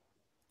لي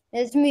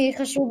اسمي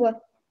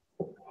خشوبة.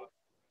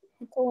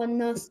 هو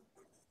الناس.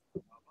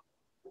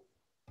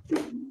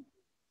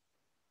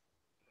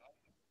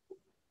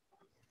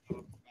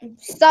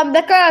 Stop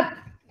the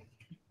cap.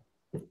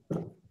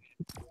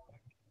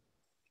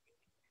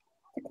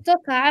 تيك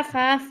توك عارف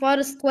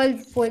فارس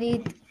 12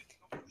 وليد.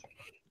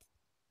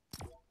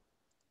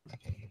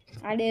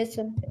 عليه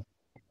اسم.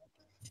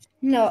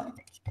 لا.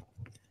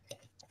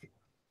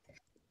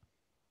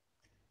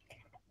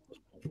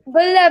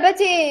 بقول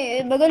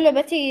له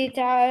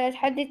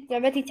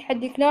بتي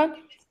تحدي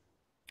كلان.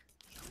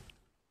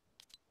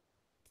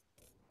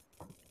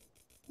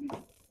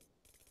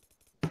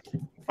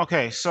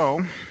 Okay,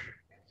 so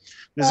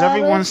does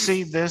everyone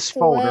see فارس this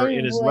folder?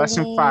 It is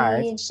lesson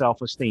 5, والوليد.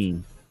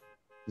 self-esteem.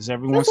 Does شو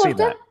everyone see صورته؟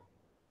 that?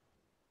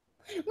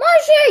 ما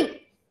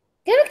شيء.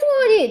 قلت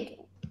مواليد.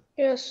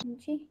 Yes.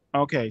 ماشي.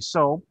 Okay,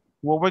 so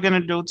what we're going to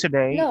do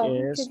today لا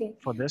مو is, كذي.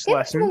 for this كيف lesson,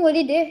 اسمه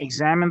مواليد إيه؟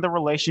 examine the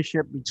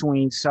relationship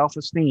between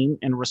self-esteem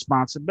and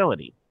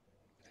responsibility.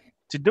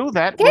 To do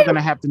that, we're كيف؟ going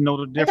to have to know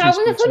the أنت difference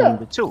عاطيني between فولو.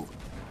 the two.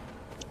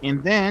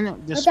 And then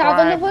أنت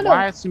عاطيني describe فولو.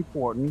 why it's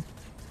important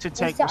to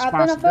take أنت عاطيني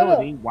فولو.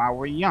 responsibility while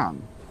we're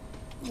young.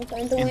 أنت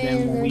And then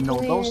when وين؟ we أنت know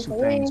وين؟ those أنت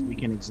two things, we وين؟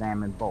 can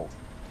examine both.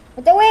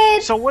 أنت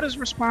وين؟ So what is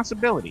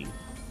responsibility?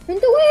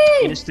 أنت It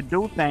وين؟ is to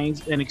do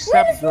things and وين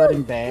accept good اسمه؟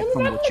 and bad لما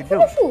from what بعطيك you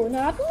فولو do. شو؟ أنا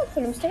أعطيك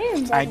فولو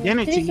مستحيل.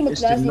 Identity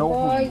is to know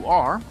who you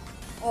are.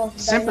 أوه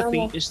Sympathy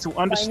داينامو. is to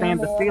understand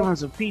the داينامو.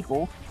 feelings of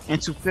people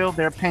and to feel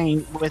their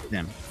pain with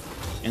them.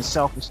 And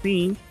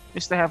self-esteem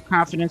is to have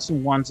confidence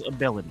in one's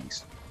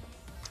abilities.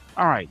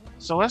 All right,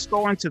 so let's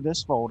go into this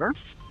folder.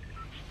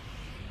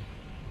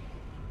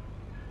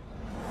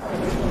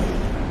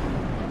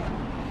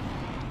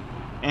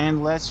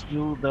 And let's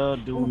do the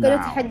do مقالة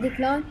now. تحدي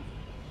كلان.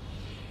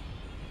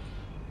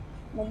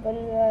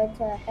 مقالة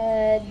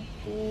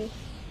تحدي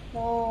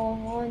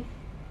كلان.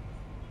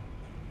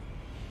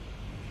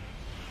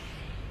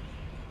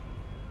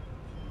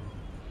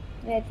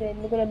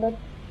 مقالة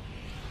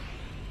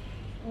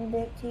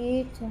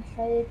بتي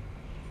تحدي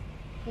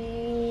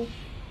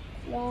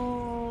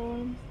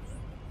كلان.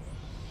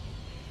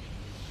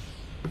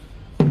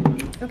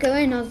 اوكي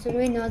وين نازل؟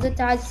 وين نازل؟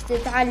 تعال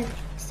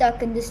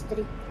ستاك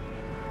اندستري.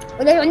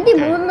 ولا عندي Okay,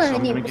 مهمة so I'm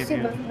هني gonna give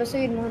you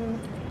بسوي المهمة.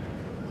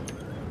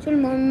 شو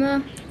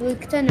المهمة؟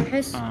 وقتها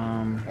أحس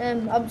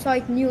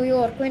أبسايت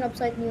نيويورك. وين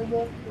أبسايت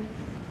نيويورك؟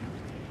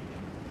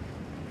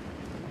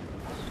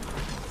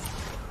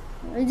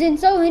 زين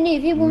نسوي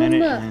هني في minute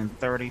مهمة and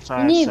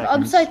 35 هني seconds.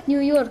 بأبسايت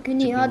نيويورك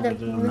هني to do هذا the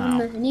do مهمة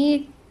now.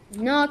 هني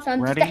هناك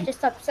فهمت Ready, تحت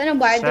السطح بس أنا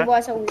بعد set, أبغى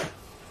أسوي.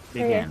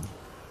 begin.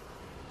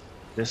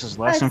 This is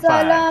lesson 5.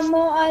 السلام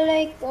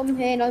عليكم.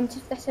 هي لو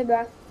تفتح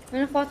 7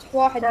 أنا فاتح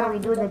واحد. Shall we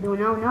do the do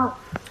now now?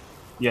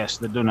 Yes,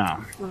 the do now.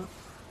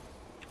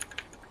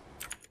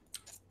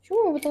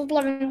 شو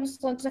بتطلع من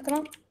الحصة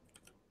تذكرون؟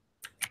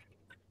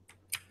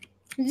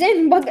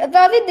 زين بقى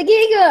 30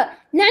 دقيقة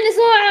يعني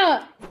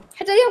ساعة.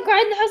 حتى اليوم كان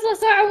عندنا حصة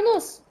ساعة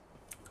ونص.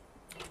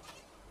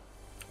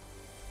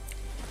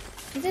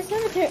 زين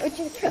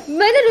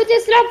ملل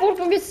وتسلم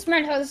فوركم بس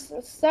تسمع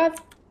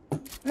السالفة.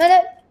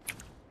 ملل.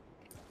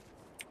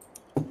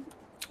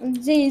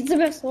 زين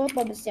سمع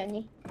صوته بس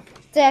يعني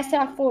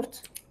ساعة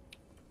فورت.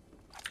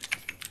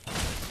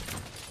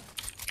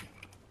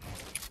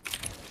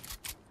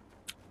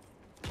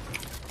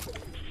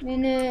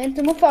 لأن أنت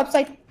مو في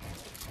أبسايت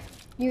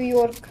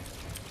نيويورك.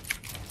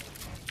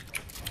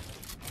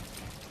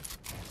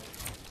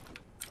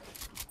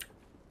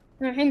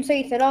 أنا الحين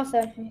مسوي 3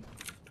 الحين.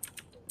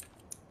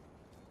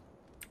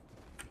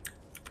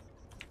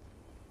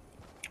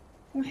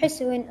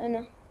 أحس وين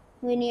أنا؟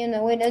 ويني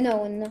أنا؟ وين أنا؟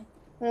 وين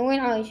أنا وين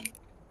عايش؟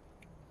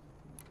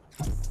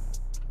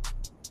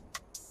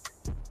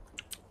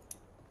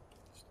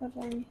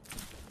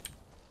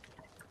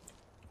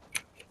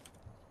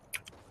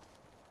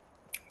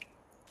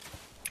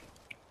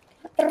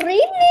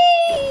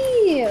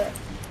 Really?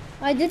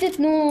 I didn't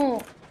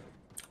know.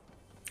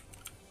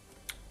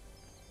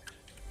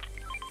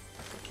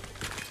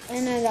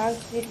 أنا لعبت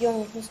فيديو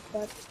وفزت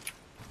بعد.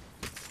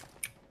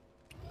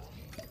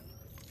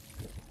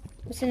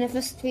 بس أنا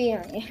فزت فيه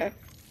يعني.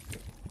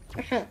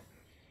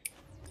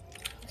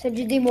 بس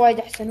الجديد وايد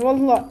أحسن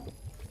والله.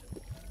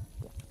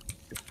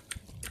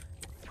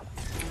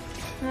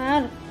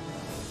 عارف.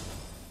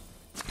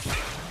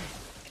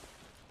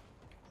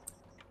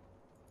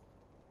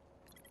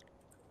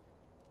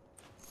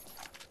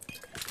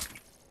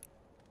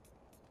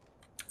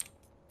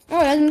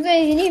 اوه لازم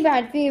زي هني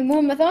بعد في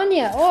مهمة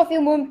ثانية. اوه في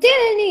مهمتين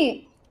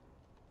هني.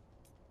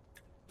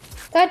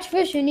 كاتش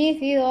فيش هني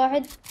في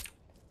واحد.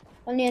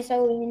 خلني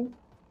اسوي هني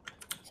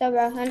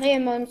 7.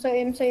 الحين ما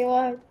مسوي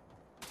واحد.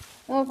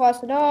 اوه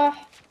فاس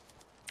راح.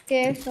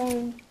 كيف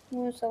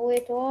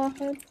سويت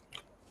واحد.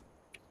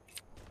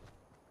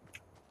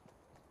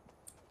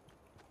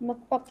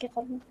 بكبك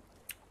يقرب.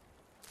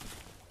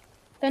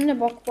 كأنه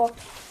بكبك.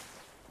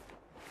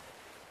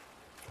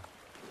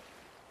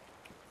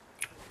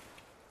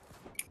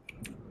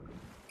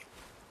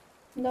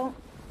 لا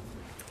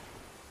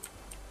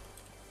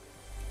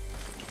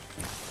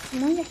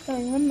ما يحتاج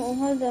مهمة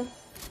وهذا.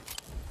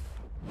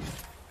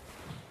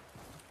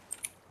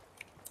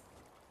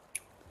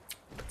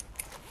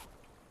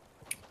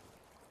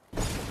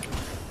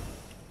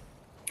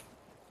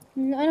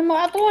 أنا ما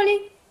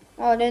أعطوني.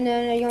 لأن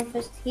أنا اليوم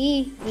فزت.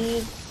 هي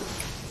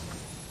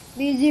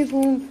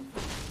بيزيكم.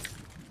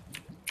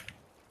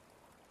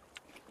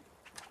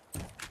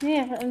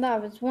 لا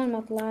بس وين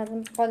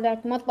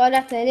ما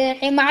طلعت لين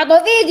الحين ما عطوا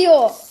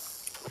فيديو.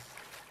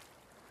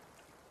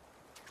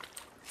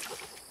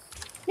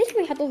 ليش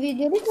ما يحطوا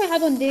فيديو؟ ليش ما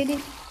يحطون ديلي؟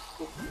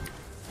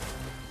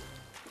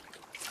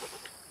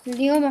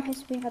 اليوم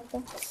أحس بيحطوا.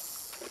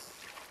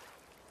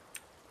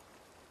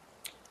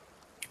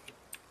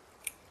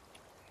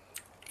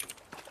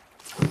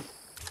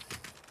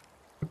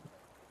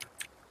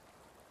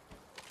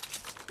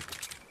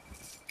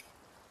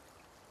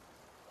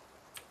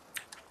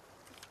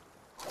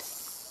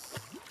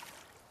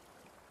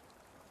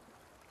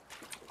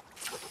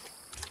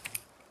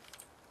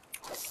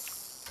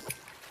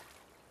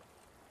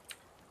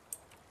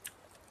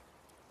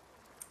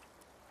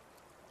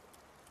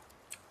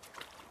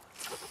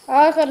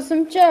 اخر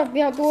سمكة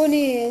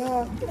بيعطوني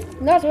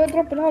لا سويت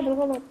دروب هذا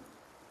بالغلط.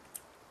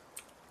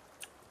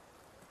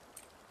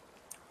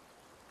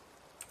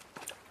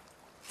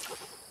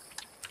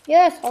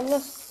 يس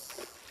خلصت.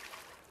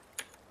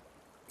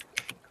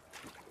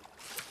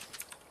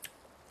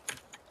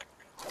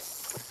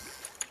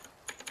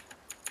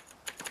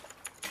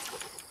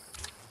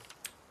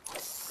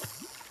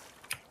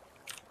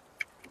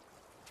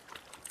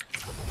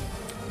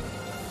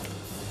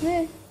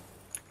 ليه؟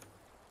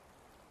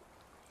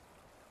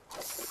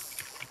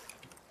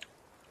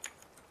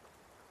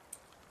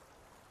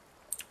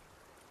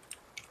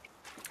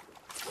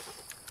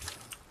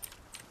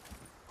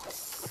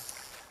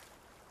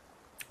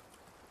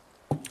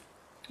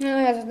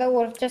 انا لازم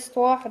ادور جست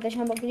واحد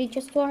عشان بقري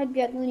جست واحد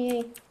بيعطوني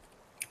ايه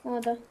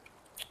هذا.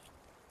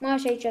 ما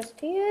شي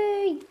جست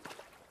ياي.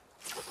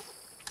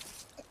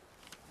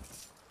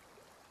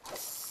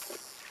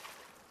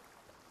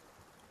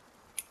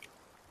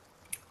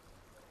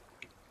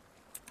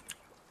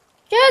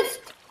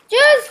 جست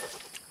جست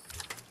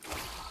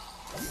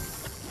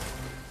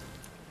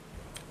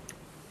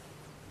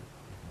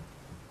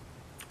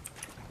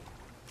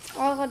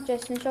اخر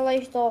جست ان شاء الله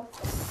يشتغل.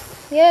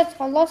 يس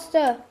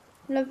خلصته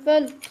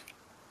لفلت.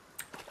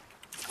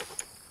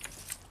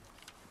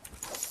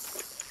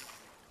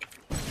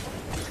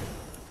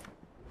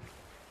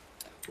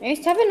 يعني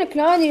تعرف ان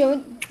كلاني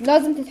لو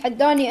لازم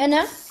تتحداني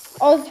انا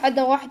او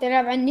تتحدى واحد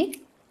يلعب عني.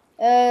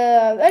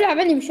 العب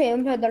عني بشوي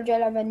من هالدرجة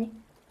العب عني.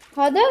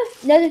 هذا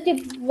لازم تجيب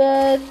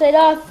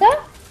 3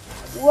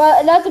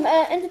 ولازم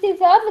انت تجيب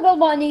 3 قبل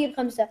ما انا اجيب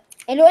 5.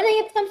 يعني لو انا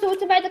جبت 5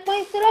 وانت بعدك ما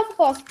جبت 3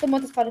 خلاص انت ما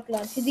تدخل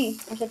كلان كذي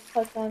عشان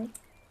تدخل كلاني.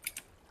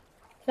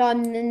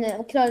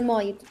 كلان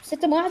مايد بس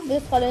انت ما حد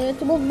بيدخل لان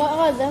انت مو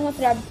هذا ما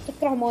تلعب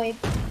تكره مايد.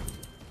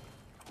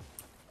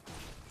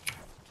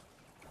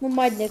 مو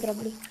مايد اللي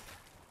يقرب لي.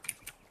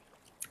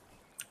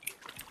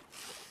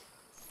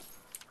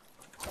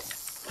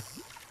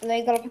 لا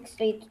يقرب حق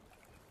سعيد.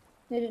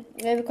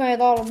 لأنه كان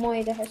يضارب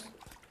مايد أحس.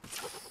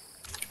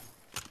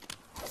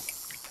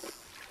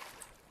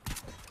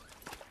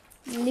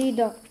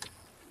 ليدر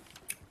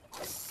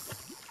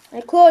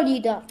الكول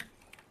ليدر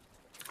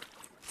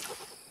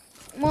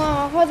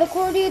ما هذا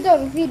كول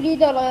ليدر وفي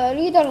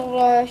ليدر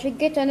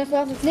شقيته أنا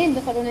 3 2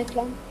 دخلوا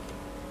نتلان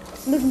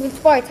بوكس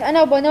فايت.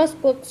 أنا أبغى ناس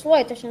بوكس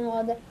فايت عشان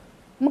هذا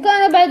ممكن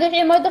أنا بعد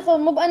الحين ما دخل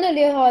مو بأنا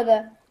اللي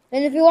هذا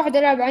لأن في واحد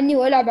ألعب عني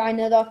وألعب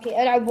عن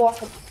ذاكي ألعب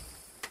واحد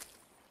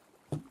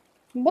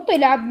بطي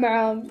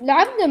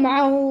لعبنا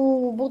معه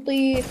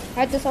بطي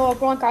حتى سوى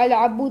فرانك على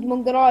عبود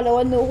من قراله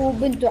وانه هو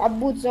بنته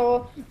عبود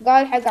سوى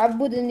قال حق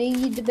عبود انه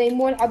يجي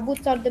دبيمون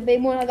عبود صار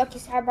دبيمون هذاك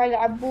يسحب على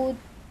عبود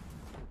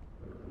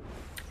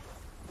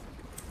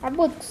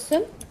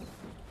قسم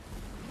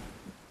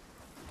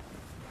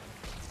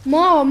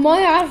ما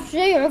يعرف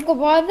شيء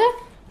عقب هذا.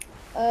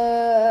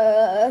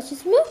 شو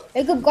اسمه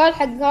عقب قال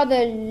حق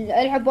هذا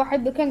العب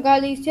واحد كان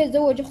قال لي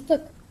يتزوج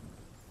اختك.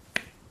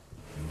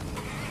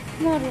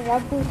 مرة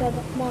عبود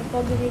هذا ما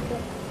قابل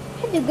يقول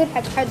حد يقول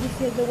حق حد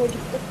يتزوج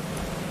اختك.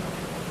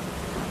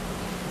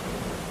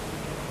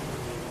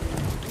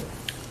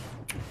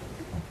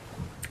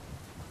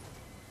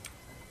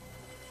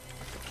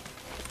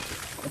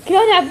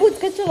 كلان عبود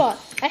كثر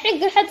الحين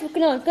كل حد في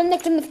كلان كنا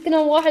في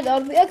كلان واحد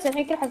RPX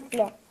الحين كل حد في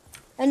كلان.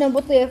 انا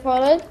بطيء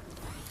فارد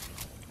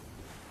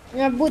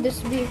عبود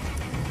سبي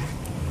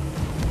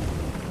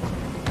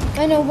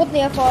انا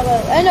وبطني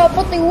فارد انا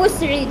وبطني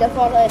وسعيد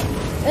فارد.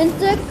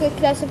 انت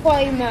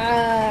كلاسيفاي مع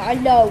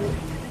علاوي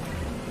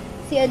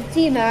CLT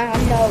مع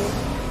علاوي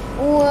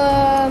و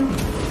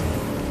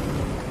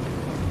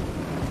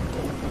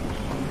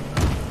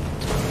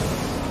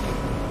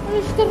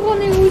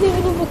اشتغلني ويدي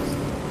روبوكس.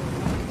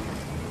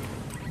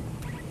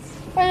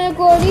 انا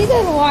اقول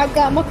ليدر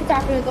ما كنت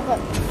اعرف انه دخل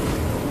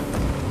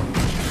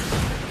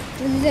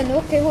زين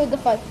اوكي هو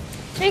دخل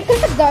الحين كل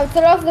حد قاعد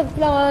 3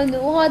 فلان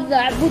وهذا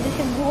عبود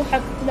يحب يروح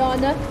حق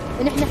فلانه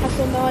ونحن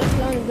حصلنا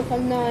الفلان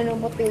ودخلنا انا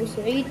وبطي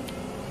وسعيد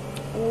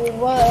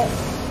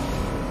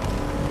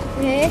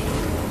هيك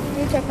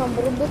كان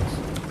بروبوكس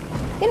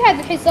كل حد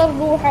الحين صار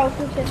روحه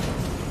وكل شيء.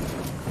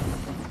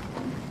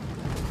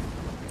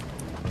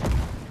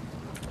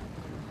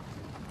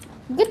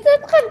 قلت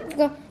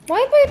ادخل ما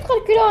يبغى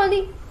يدخل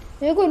كلاني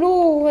يقول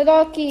اوه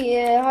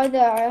هذاكي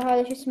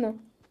هذا شو اسمه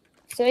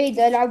سعيد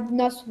العب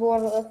ناس في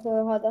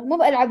هذا مو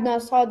بالعب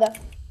ناس هذا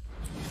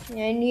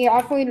يعني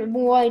يعرفون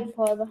يلعبون وايد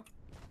في هذا.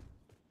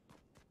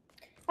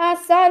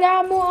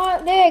 السلام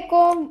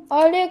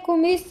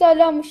عليكم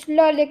السلام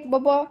شلونك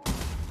بابا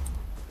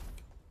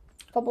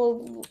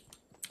قبل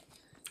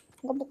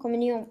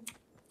كم يوم.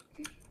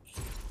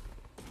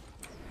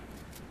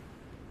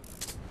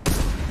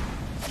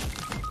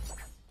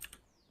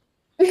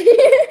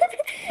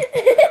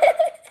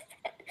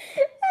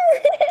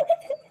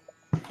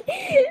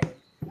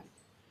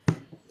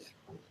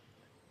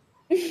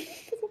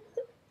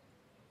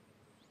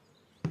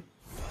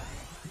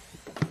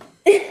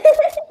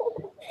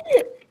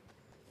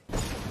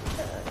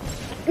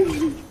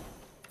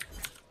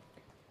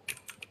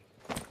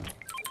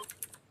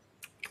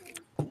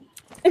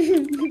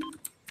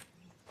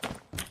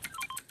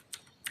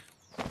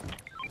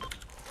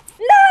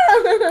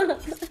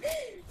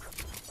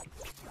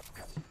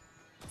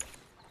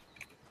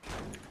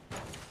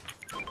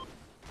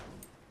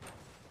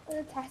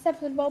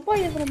 حسبت البابا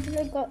يضرب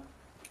بالعقال.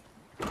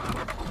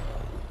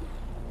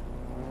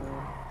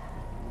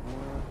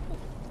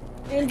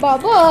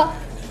 البابا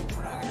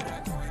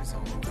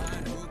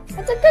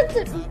انت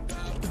كنت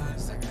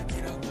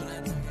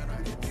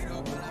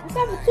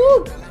تعرف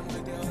تسوق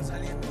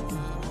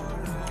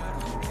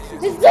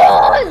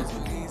الزوج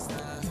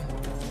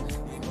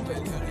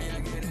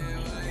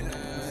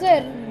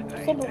سير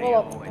صب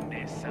غلط.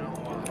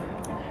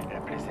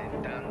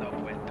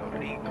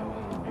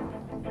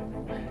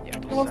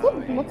 المفروض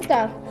ما كنت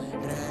أعرف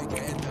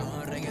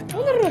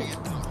وين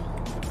الرد.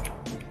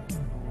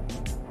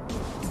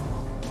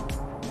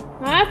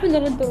 ما أعرف من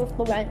الرد والرد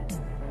طبعا.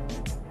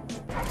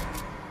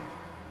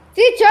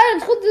 في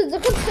تشالنج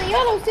خذ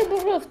سيارة وسيب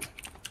الرفت.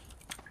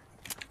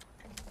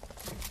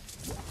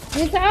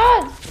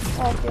 تعال.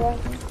 في واحد.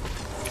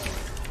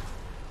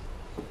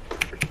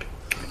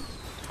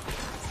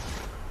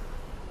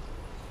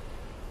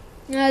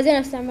 زين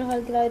استعمل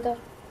هالجلايدر.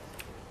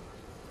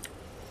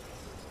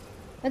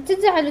 انت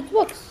تنزل على الهوت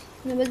بوكس.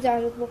 انا بنزل على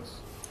الهوت بوكس.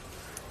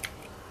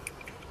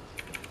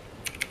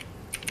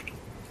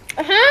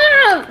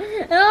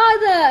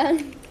 هذا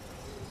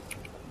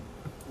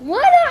ما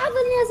لاحظ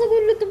اني اسوي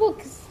الهوت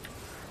بوكس.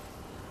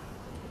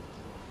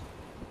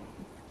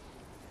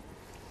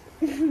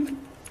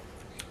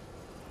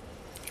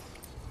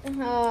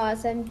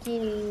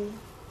 سمتي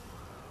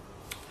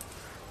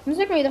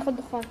مسك ما يدخل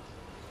دخان.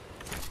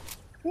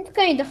 انت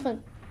كان يدخل.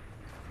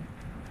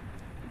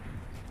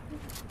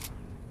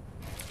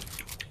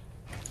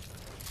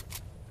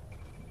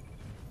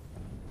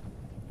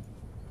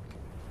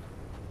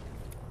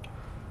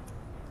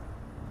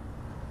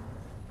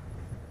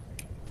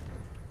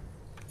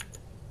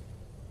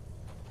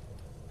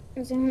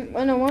 زين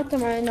انا ما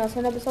مع الناس.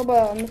 انا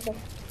بصبر مثل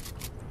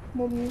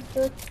مو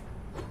بمثل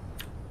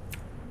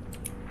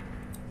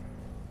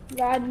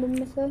بعد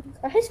من مثل.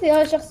 احس في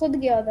هذا شخص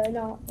صدقي. هذا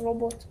لا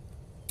روبوت.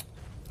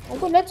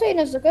 اقول لا تسوي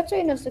نفسك لا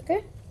تسوي نفسك.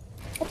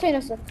 لا تسوي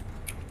نفسك.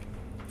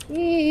 انا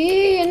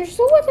ايش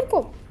سويت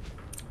لكم؟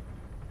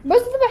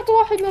 بس ذبحت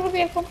واحد من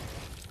ربيعكم.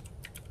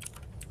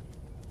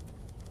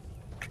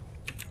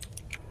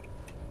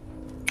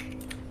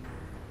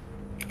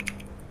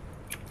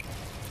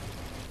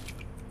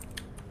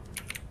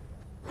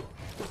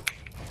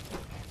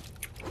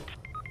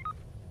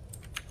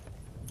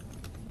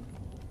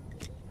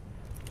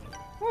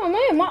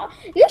 ما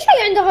ليش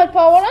هي عندها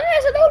الباور؟ انا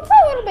اسد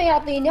الباور ما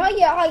يعطيني.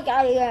 هيا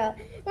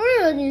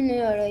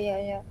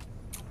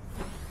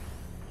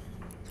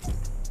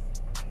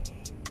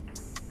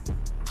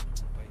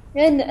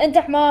انت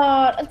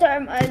حمار.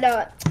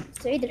 لا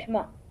سعيد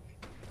الحمار.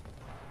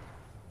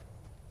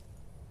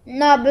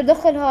 لا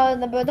بدخل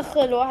هذا.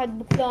 بدخل واحد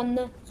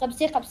بكلاننا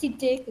 50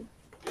 تيكل.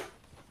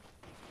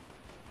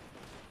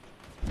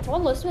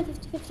 والله اسمه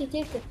 50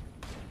 تيكل.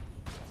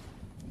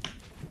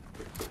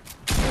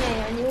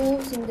 يعني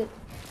هو سندل.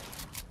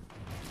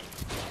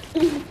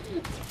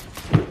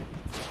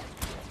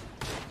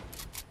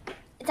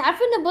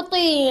 تعرفين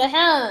بطي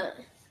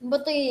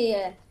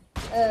بطي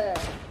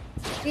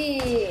في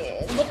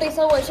بطي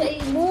سوى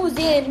شيء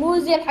مو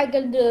زين حق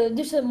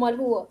الدشن مال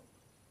هو.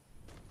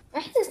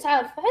 احس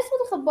تعرف. احس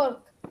ما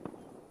تخبرك.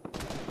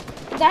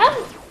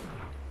 تعرف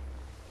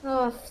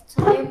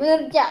طيب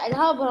نرجع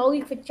الها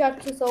براويك في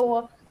الشات شو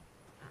سوى.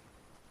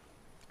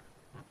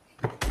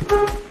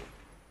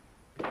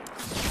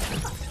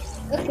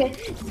 اوكي.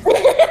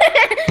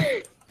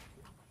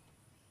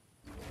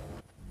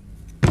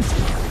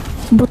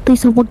 بطي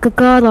سوى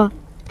كاكارا.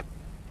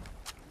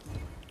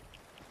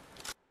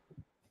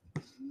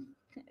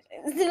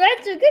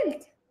 سمعت شو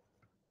قلت؟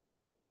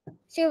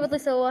 شو بطي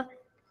سوى؟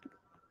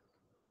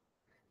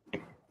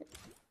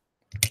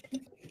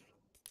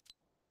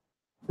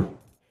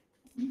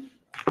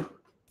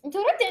 انت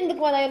ردي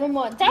عندك ولا يا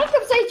رمان. تعرف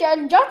كيف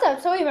بسوي جاتا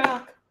بسوي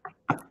معاك.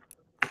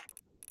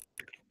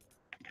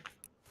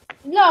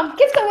 لا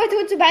كيف سويت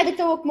وانت بعدك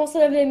توك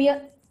موصله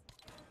ب100؟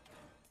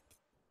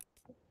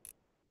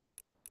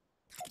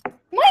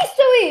 ما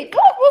يستوي.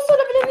 توك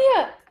موصله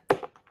ب100.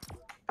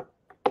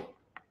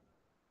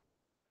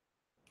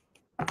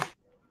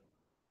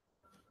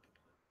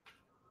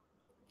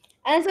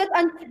 انا سويت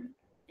انت.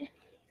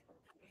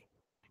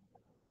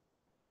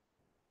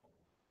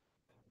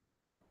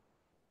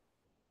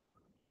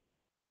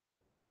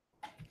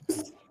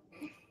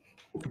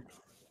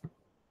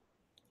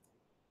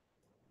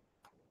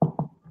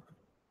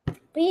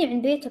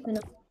 عند بيتك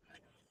هنا.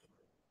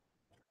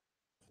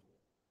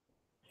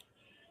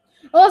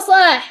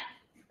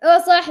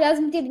 صح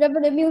لازم تجيب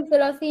ليفل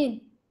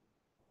 130.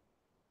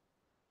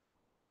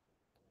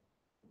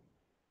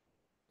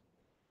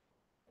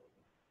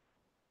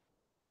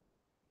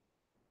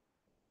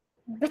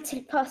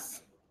 باتل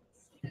باس.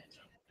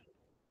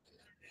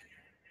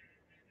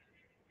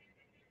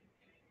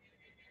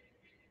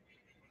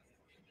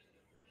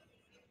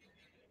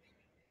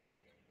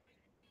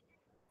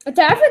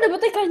 تعرف اذا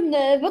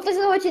بطي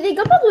سوى كذي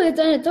قبل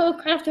ولا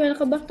توك عرفت وين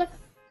خبرتك؟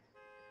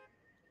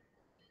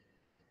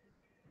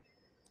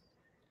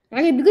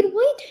 يعني بيقول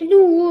وايد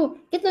حلو.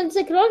 قلت له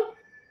تذكرون؟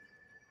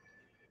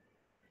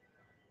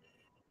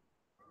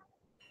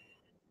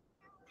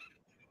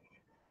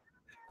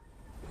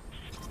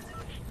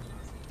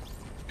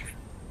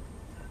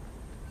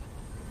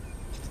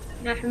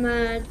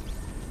 أحمد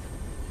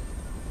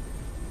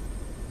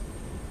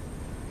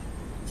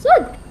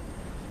صدق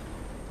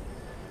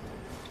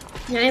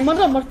يعني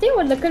مرة مرتين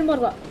ولا كل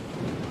مرة؟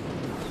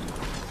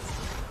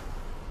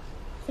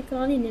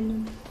 سكرانين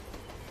إنهم.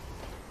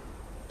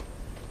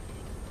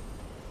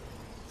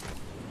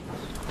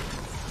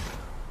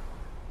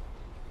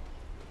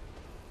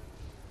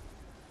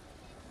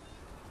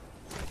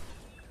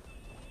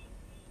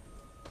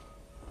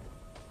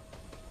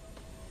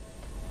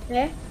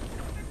 إيه؟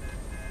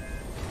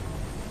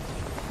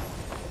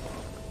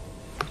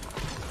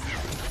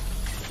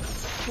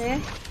 إيه؟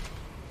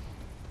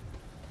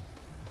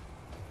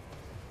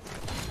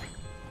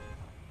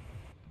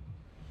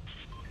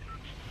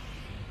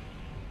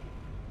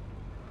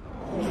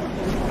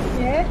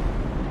 إيه؟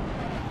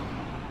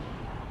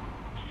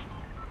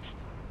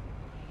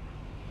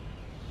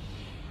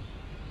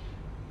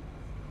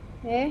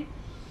 إيه؟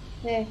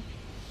 إيه؟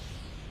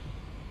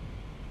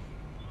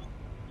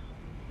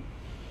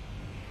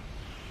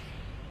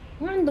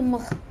 ما عندهم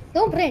مخ.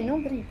 نو برين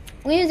نو برين.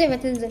 وين زي ما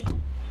تنزل.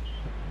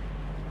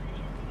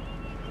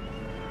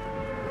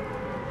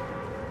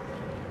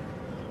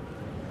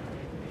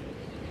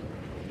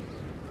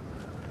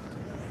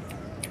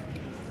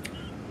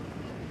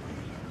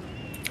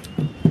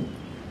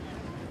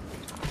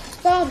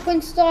 ستار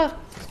كوين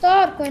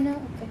ستار كوين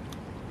اوكي.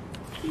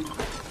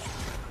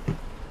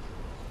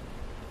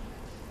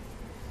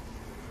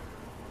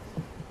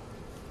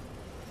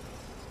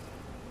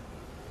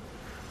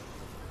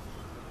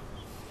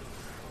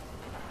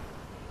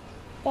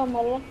 تمام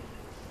والله.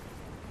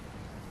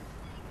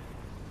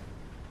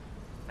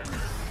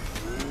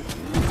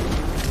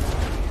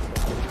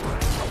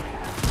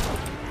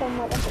 تمام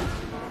والله.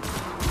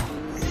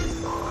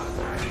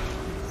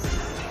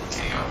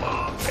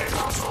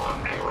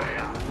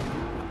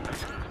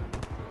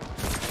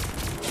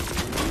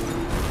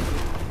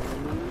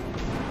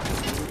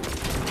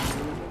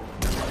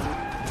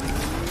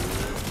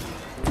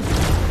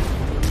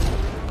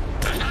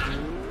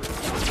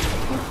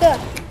 مفتاح.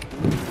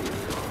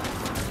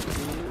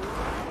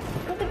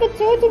 انت قد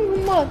سويت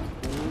المهمات.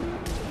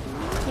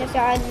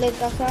 يسعد لك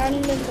اسعد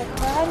لك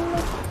اسعد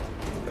لك.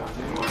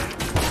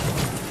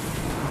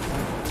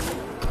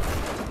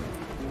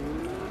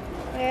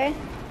 ايه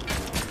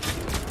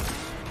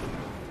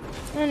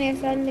انا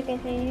يسعد لك يا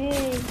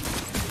سيدي.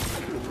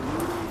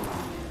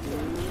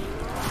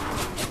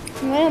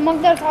 انا ما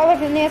اقدر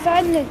اتحرك اني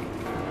اسعد لك.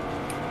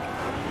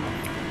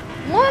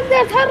 ما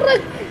اقدر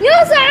اتحرك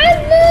يا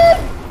سعد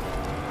لك.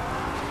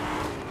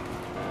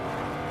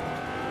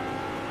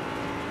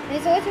 هي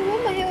سويت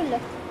المهمة هي ولا؟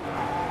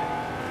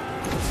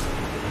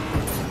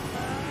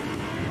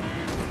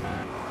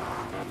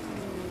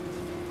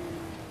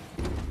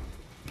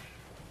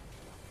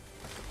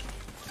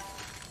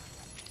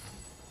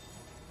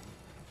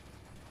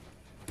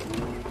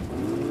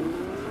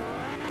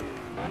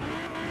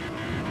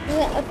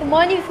 لا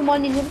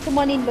 88 مو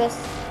 80 بس.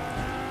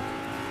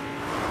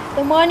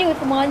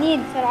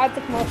 88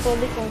 سرعتك مع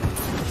التليفون.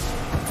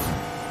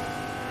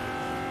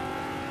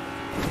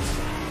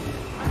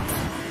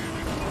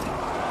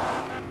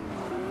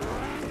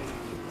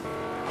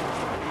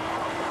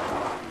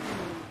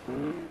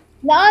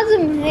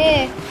 لازم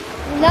هيك.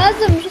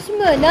 لازم شو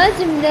اسمه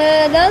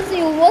لازم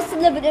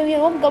يوصل ليفل 100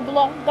 مو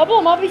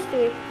قبله ما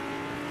بيستوي.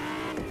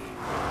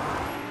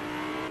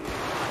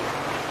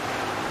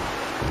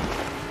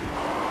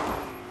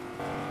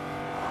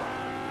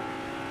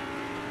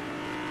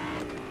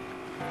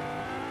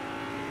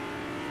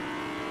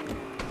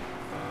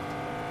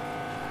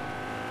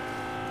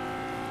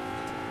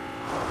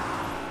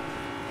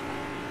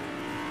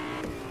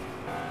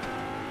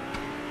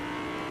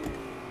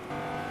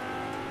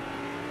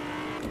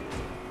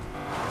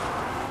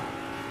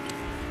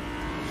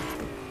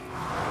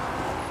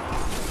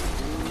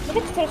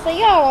 بتكسر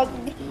سيارة.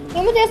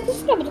 يوم بدي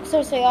تسرق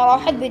بتكسر سيارة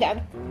وحد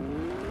بيدعمك.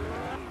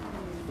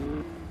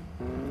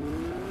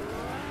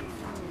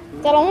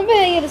 ترى مو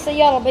بيهيل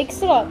السيارة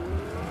بيكسرها.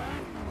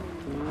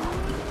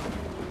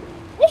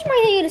 ليش ما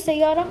يهيل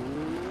السيارة؟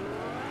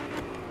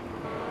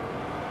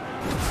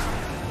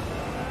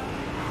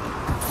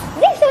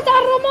 ليش سويت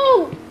على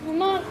الرمل؟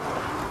 ما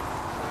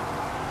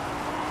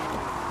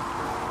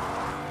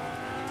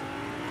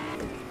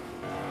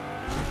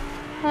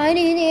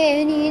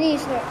هني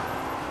اسرع.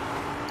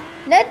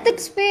 لا ادك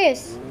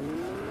سبيس.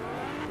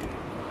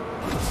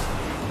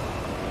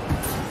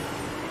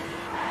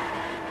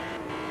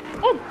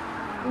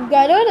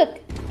 قالوا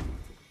لك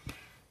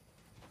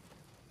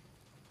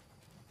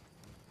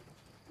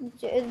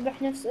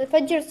اذبح نفس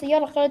فجر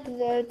السيارة خلت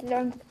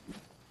تدعمك.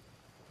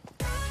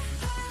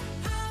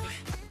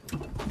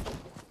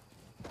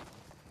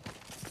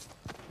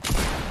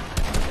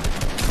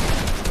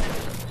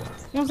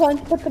 مثلا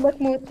انت كنت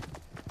بتموت.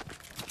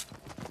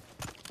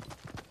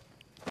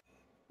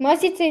 ما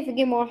نسيت تسوي في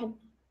جيم واحد.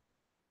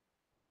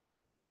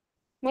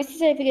 ما نسيت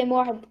تسوي في جيم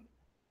واحد.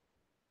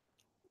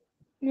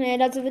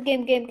 لازم في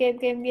جيم.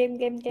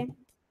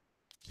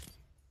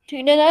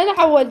 لان انا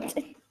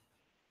حولت.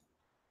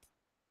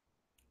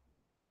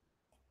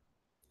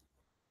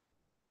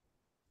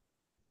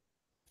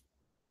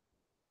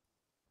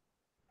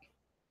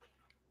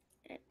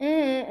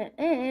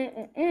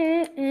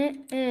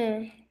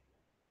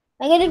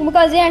 اقول لك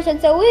مكان زين عشان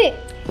تسويه.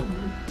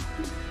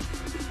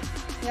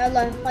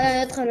 يلا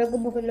خلينا ندخل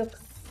عقب اقول لك.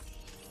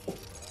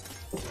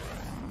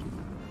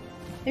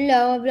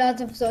 لا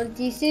لازم في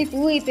سولتي يصير في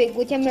ويبنج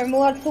وتجمع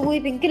موارد في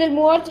ويبنج، كل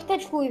الموارد تحتاج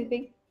في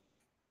ويبنج.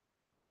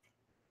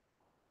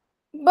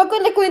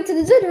 بقول لك وين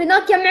تنزل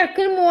هناك يجمع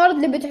كل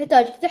الموارد اللي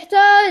بتحتاج.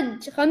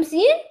 تحتاج 50،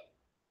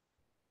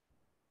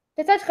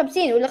 تحتاج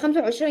 50 ولا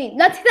 25،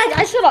 لا تحتاج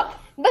 10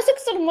 بس.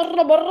 اكسر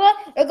مرة مرة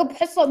عقب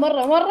حصة،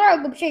 مرة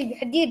عقب شيء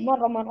حديد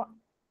مرة.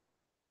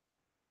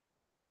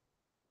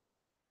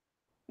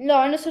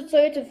 لا انا صرت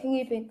سويته في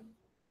ويبنج.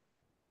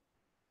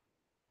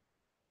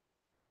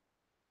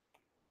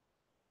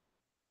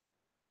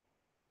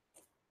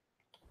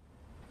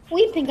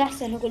 ويبنج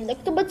احسن اقول لك.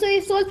 تبى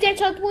تسوي سولتي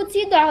عشان تموت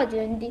سيدا عادي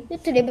عندي،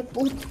 انت اللي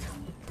بتموت.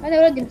 انا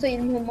اوريدي مسوي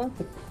المهمة.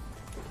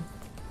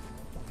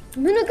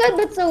 منو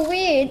قاعد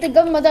بتسويه انت؟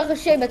 قبل ما داخل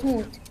شيء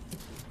بتموت.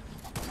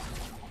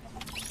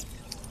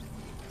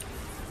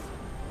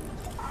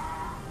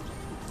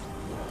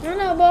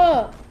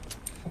 انا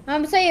انا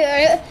مسوي.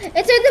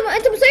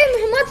 انت مسوي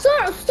مهمات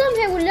ستورم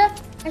هي ولا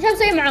عشان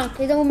مسوي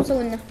معاك؟ اذا مو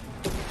مسوينا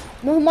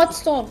مهمات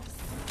ستورم.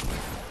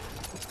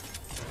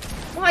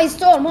 هاي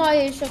ستورم،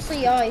 هاي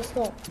الشخصية هاي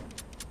ستورم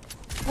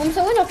مو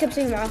مسوينا. اوكي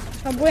بسوي معاك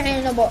عشان بروح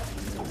يعني انا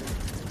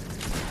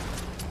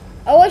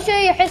اول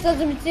شيء احس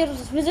لازم تصير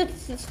فيزيت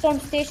ستورم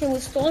ستيشن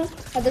وستورم،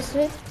 هذا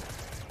سهل.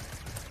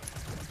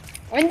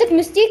 عندك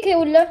مستيكي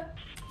ولا؟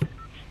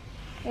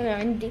 انا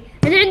عندي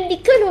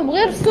كلهم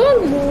غير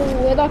ستورم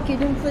وذاك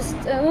دوم فيست.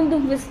 مو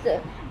دوم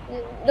فيست،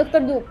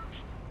 دكتور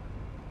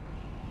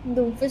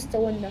دوم فيست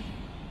ولا.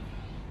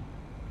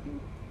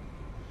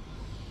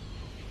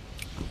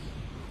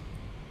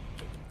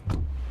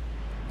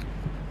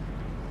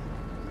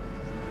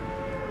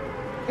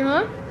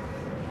 ها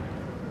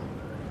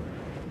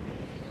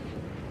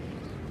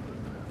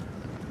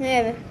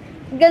ايه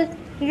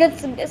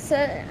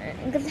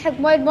قلت حق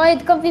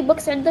مايد كم في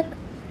بوكس عندك؟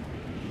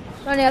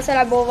 انا جالس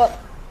العب اوفر.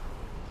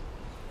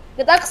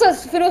 قلت اقصد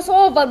فلوس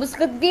اوفر بس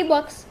قلت دي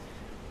بوكس.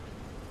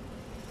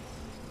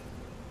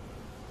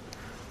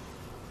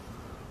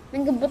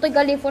 من قبل بطي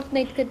قال لي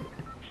فورتنايت كد.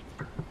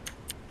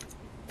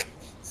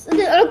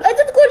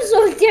 انت تقول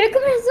سولتي يعني كم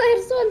صاير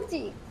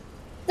سولتي؟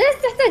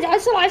 بس تحتاج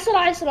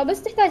 10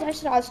 بس تحتاج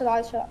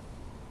 10.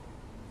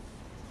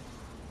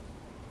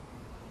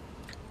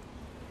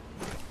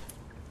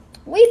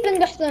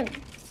 ويبنج احسن.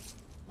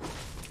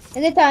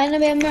 اذا تعال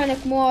انا بجمع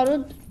لك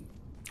موارد.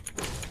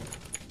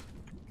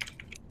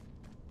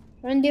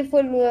 عندي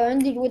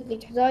عندي الود اللي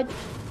تحتاج،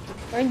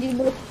 وعندي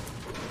البلوك.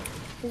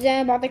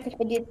 زين بعطيك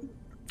الحديد.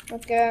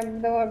 اوكي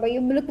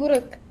بجيب لك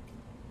بلوك.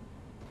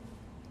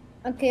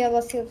 اوكي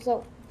يلا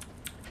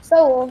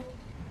سووا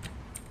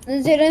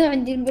انزل. انا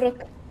عندي البلوك.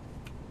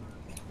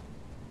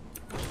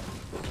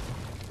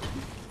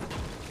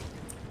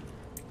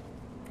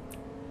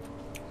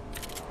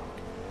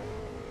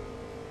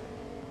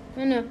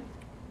 هنا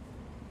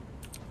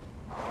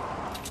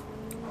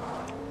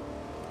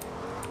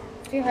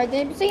في حد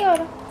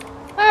بسيارة.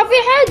 في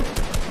حد.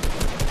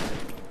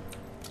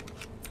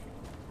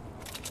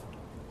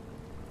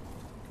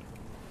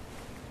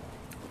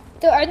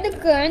 تو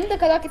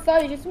عندك هذاك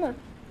الثاني شو اسمه؟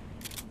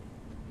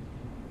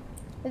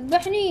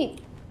 اذبحني.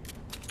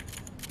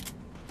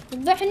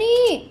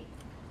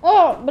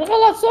 اوه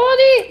بالغلط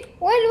سوري.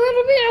 وين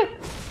ربيعك؟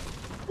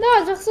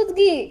 لا شخص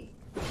صدقي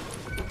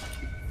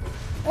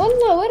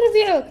والله. وين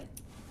ربيعك؟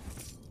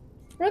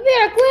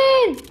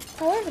 وين؟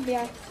 وين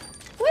ربيعك؟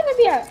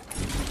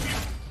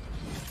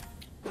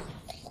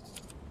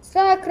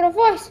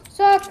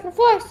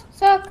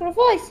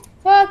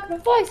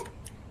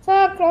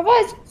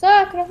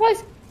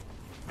 sacrifice.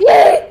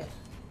 ياي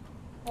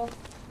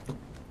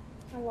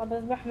الله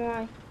بذبح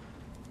معي.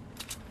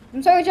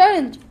 مسوي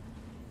تشالنج.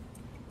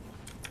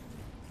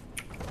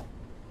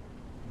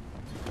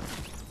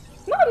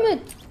 ما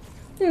مت.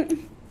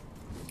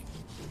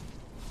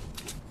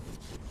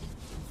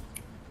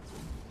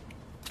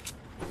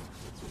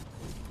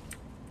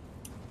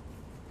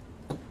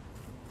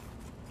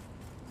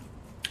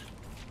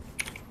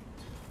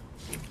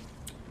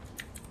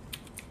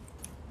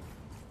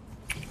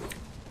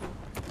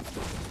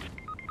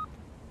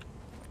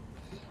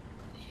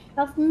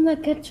 أصلا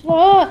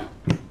كتفا.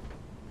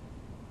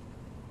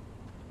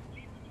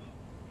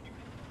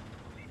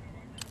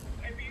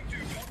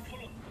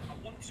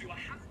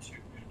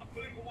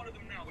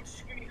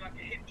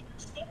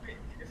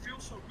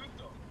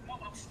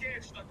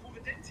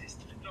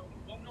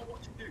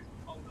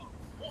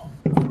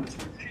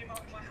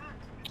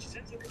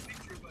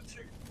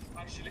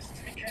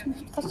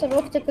 خسر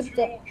وقتك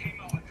ابدأ.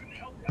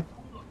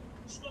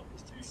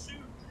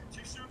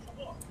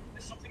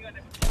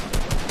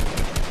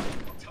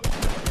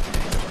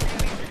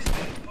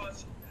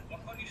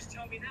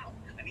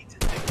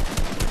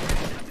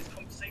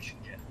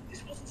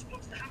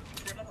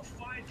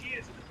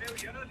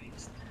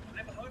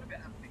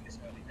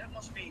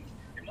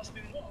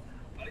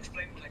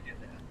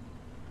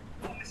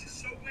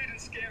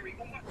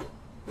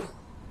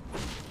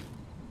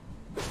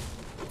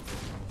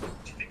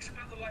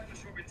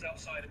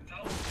 outside and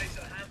thousands place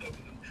a hand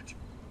over them.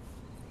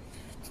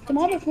 انت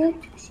ما بفوت.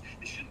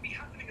 This shouldn't be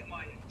happening at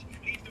my age.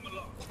 Leave them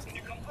alone. When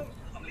you come home,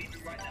 I'm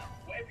leaving right now.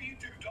 Whatever you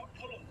do, don't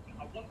pull on them.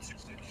 I want to.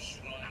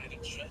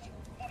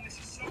 Mom, this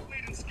is so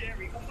weird and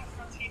scary. All my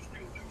front teeth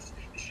feel loose.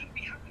 This shouldn't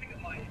be happening at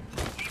my age.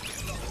 Leave them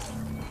alone.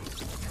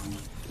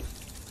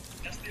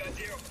 That's the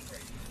idea, I'm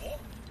afraid. What?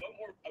 Don't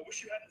worry. I wish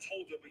you hadn't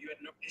told her, but you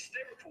had no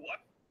hysterical.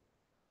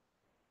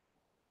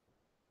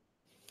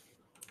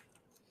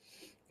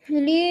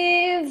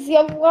 ليف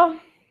يلا.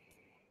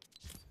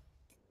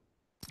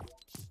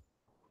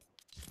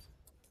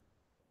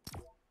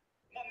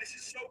 Mom, this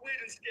is so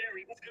weird and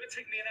scary. It's gonna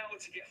take me an hour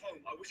to get home.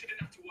 I wish I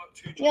didn't have to work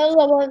 2 jobs.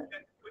 يلا بقى.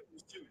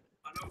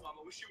 I know, Mom.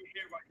 I wish you were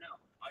here right now.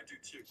 I do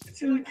too.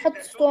 Until I get حط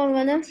there, ستون don't pull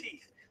هنا. my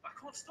teeth. I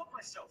can't stop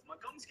myself. My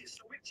gums get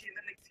so itchy and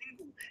then they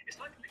tingle. It's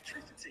like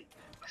electricity.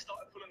 I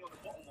started pulling on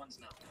the bottom ones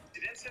now.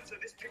 Did then censor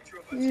this picture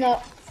of her teeth? لا.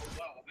 Oh,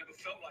 wow, I've never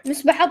felt like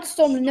بس بحط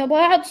ستون لأنه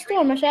أبغى أحط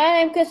ستون عشان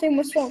أنا يمكن أسوي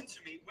مستون. Listen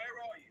to me. Where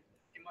are you?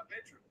 In my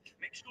bedroom.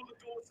 Make sure the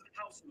doors to the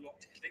house are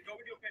locked. Then go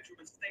in your bedroom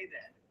and stay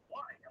there.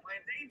 Why? Am I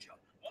in danger?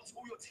 Once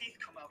all your teeth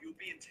come out,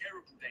 you'll be in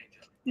terrible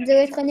danger.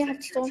 زي خليني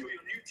أحط ستون. Until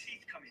your new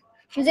teeth come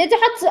in. زي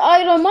تحط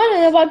ايرون مان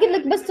انا بقول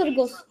لك بس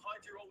ترقص.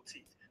 Hide your old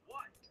teeth.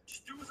 Why?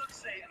 Just do as I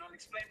say and I'll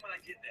explain when I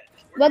get there.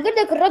 بقول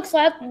لك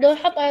الرقصة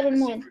حط ايرون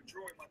مان. Secret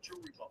drawer in my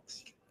jewelry box.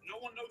 No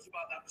one knows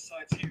about that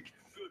besides you.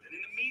 Good. And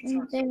in the meantime,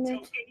 don't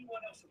tell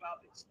anyone else about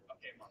this.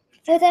 Okay, Mom.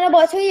 قلت انا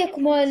ابغى اسويك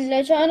مال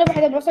عشان انا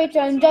بحب اسوي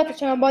تشالنجات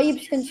عشان ابغى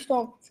اجيب سكن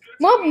ستون.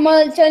 ما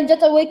مال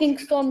تشالنجات اويكينج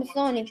ستون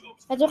الثاني.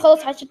 هذول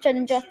خلص 10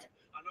 تشالنجات.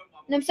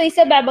 انا مسوي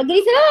 7 باقي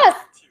لي 3.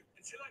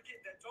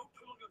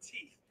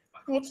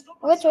 ويت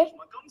ويت ويت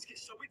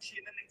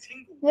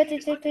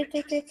ويت ويت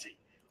ويت ويت.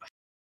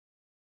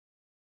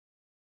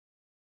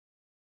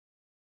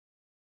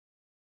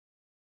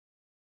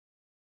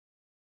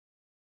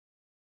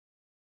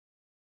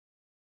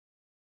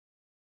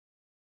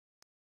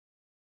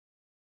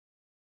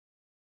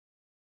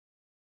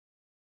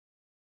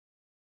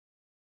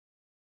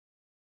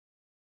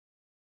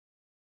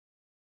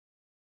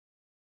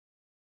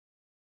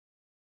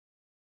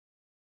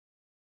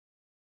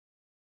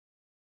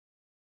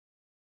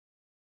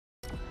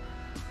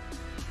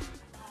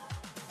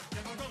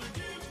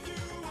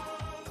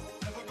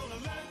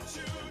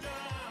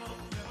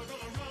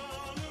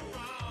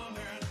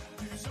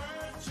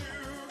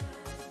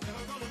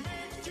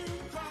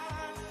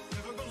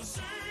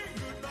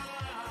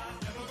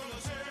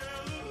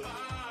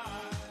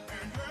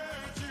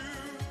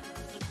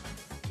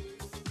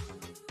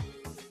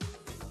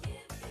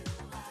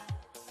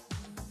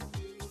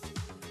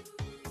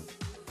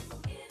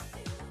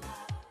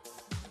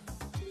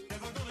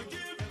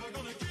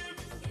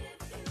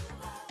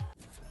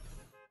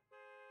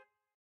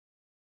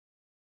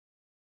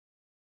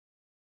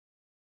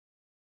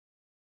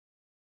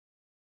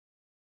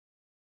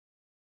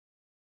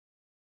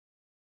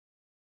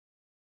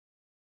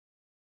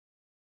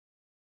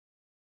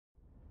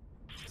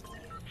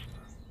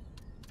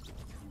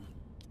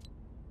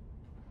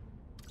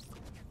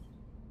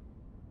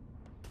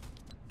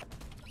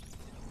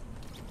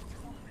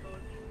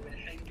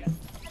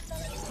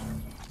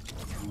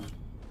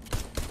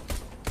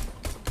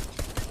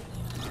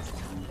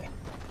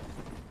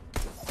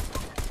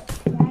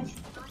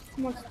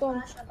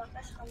 مقطوع.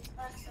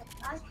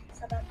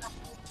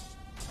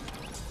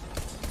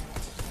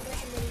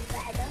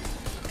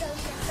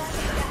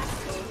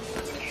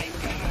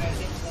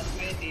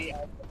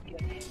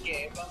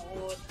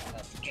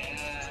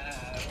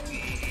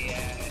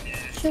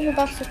 شوفوا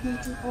قصة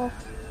ممكن. اوه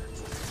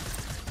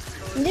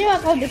ليه ما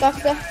تحب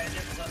قصة؟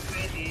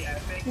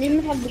 ليه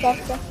ما تحب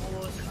قصة؟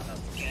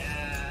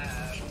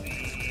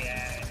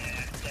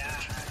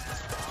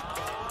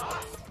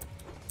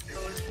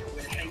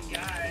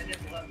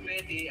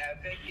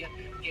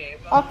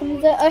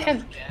 اكل ذا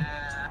احب.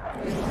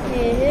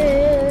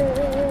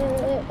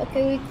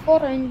 اوكي ويك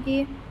 4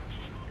 عندي.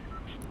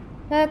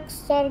 هاك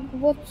ستارك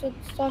بوتس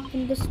ستارك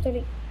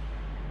اندستري.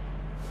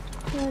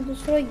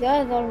 destroy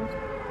gathered.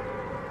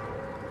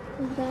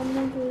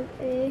 damage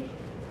ايه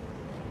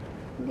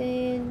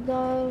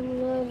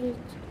gathered.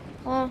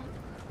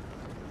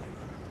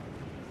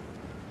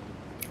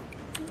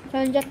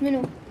 كان جات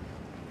منو؟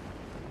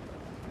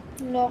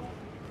 لا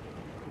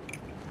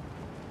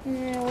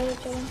ولا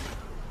كلام.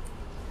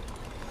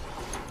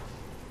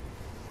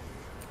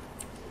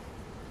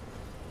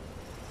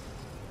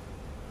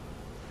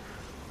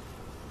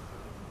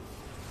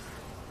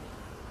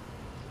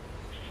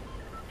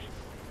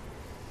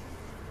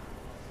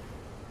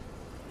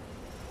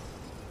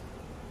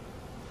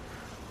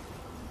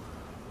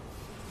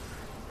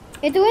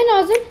 انت وين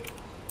نازل؟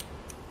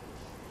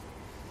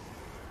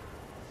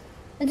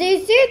 انت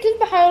يصير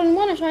تذبح ايرون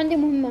مان عشان عندي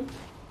مهمة.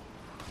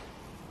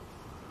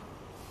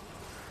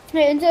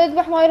 هي انت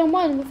تذبح ايرون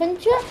مان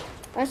بفنشة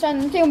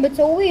عشان انت يوم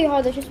بتسويه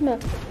هذا شو اسمه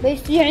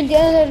بيستي عندي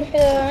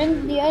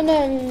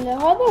انا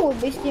هذا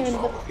وبيستي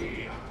عندك.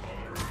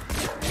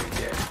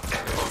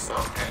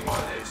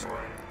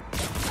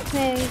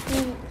 هي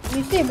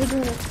يصير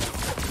بدونه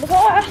بس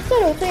احسن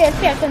وسوي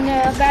فيه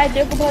عشان بعد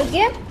عقب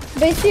هالجيم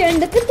بيصير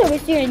عندك انت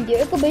وبيصير عندي،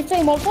 عقب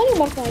بيصير مرة ثانية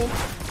ومرة ثانية.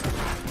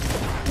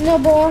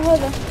 نبغى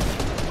هذا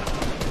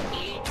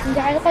عندي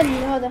على الأقل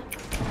هذا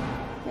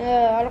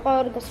على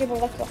الأقل قصيب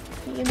الغثة.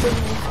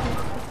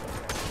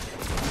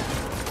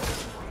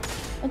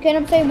 اوكي انا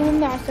بسوي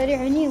مهمة على السريع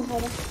هني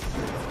وهذا.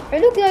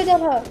 حلو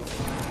قادرها.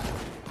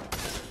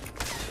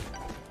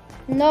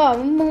 لا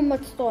مو مهمة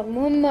ستور،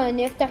 مهمة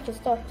اني افتح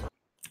ستور.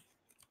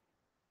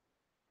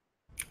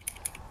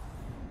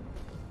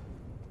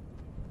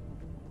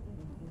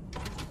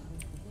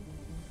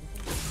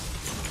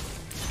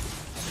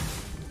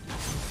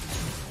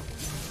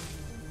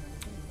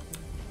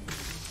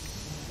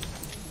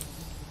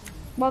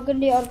 باقي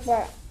لي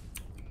 4.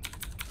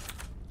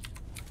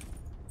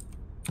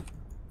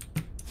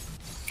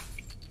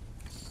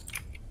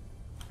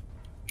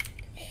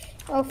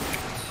 اوف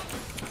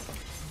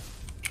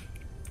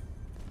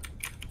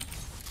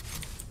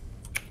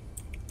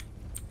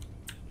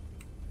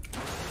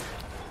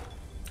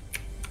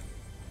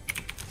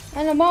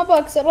انا ما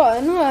بكسرها،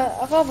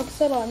 انا اخاف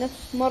اكسرها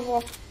نفس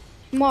مرة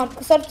حمار.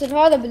 كسرت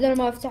هذا بدل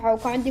ما افتحه،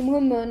 وكان عندي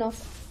مهمة هناك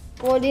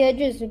ولي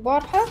اجز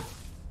البارحة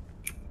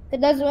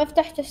كان لازم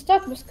افتح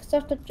تستات، بس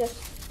كسرت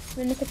الجس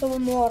لانه كتب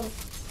الموارد.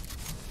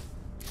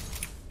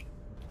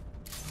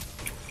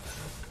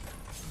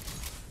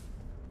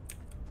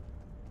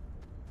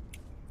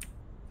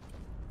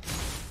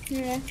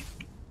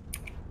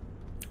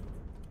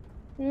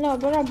 لا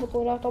بلعب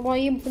بطولات، ابغى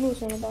اجيب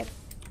فلوس انا بعد.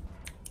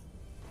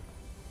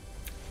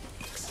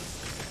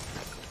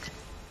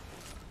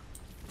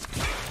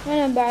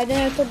 انا بعد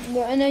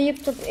انا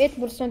يكتب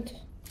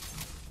 8%.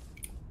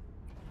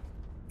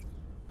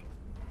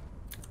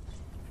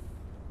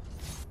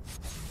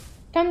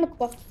 كم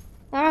نقطة؟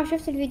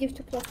 شفت الفيديو في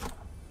تيك توك.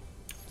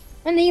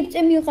 انا جبت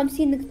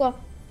 150 نقطة،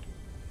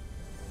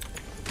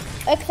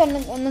 اكثر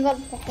نقط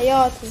في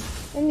حياتي.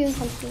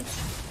 150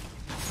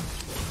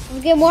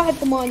 الجيم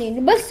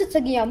 81 بس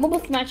 6 ايام، مو ب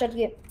 12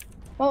 جيم.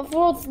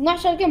 المفروض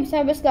 12 جيم بس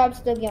انا بس لعب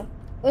 6 ايام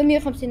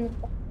و150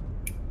 نقطة.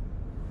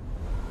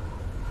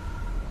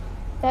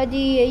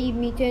 هذه اي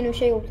 200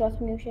 وشي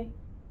و300 وشي.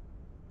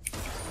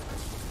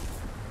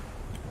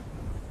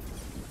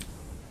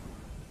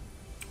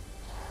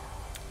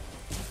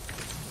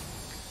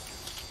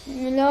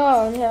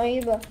 لا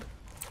لعيبة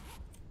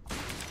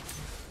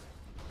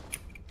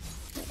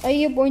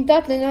اي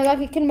بوينتات، لان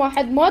هذاك كل ما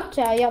حد مات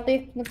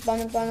يعطيك نقطة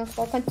نقطة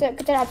نقطة.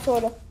 كنت العب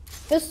سولو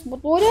بس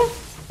بطولة،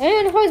 يعني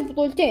انا فايز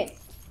بطولتين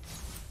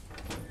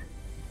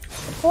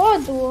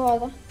سكواد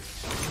وهذا.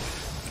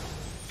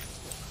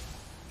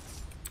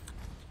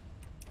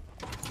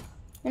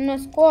 انه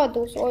سكواد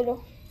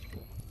وسولو،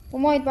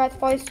 ومايد بعد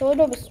فايز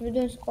سولو بس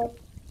بدون سكواد.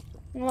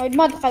 مايد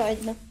ما دخل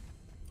عندنا.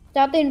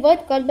 تعطيني فايت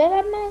قال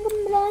بلعب معكم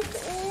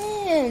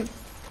ابراهيم،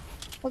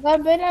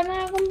 فقال بلعب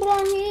معكم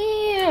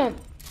ابراهيم.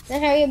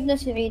 الحين جبنا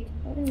سعيد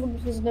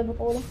نفوز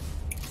بالبطولة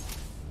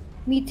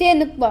 200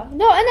 نقطة.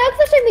 لا انا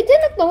اكثر شيء 200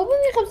 نقطة مو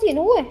 150.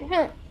 هو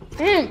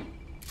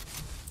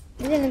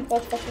 200 نقطة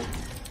اكثر شيء.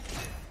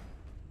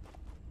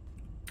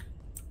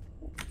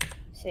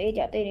 سعيد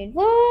يعطيني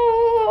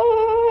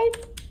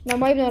الفايت. لا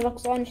ما يبنى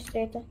الرقص، انا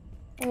اشتريته،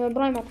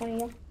 ابراهيم اعطاني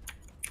اياه.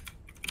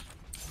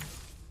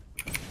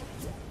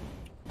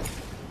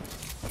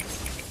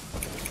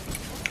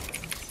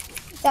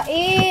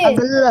 سعيد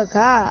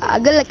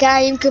اقول لك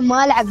يمكن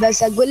ما العب،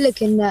 بس اقول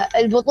لك ان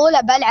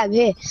البطولة بلعب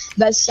هي،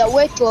 بس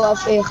سويت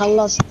وفي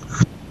خلصت.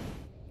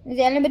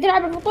 زين انا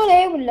بتلعب البطولة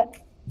هي ولا؟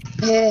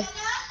 هي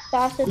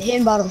الساعة 6.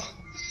 الحين بروح،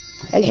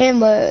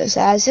 الحين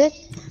الساعة 6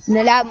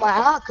 بنلعب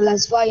معاك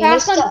كلاس الساعة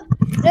 5. فاينستا.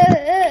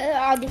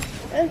 عادي.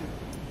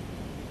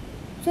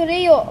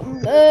 سوريو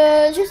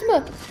شو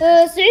اسمه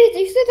سعيد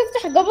يصير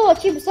تفتح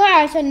قبل شي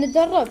بساعة عشان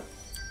نتدرب.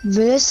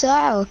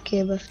 بساعة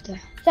اوكي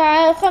بفتح.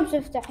 الساعة 5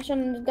 افتح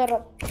عشان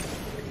نتدرب.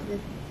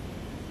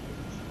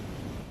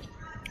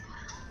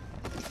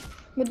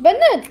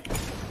 متبند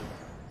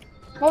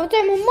ما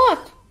بتعمل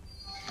مهمات.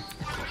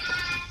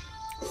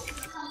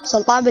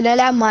 سلطان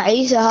بنلعب مع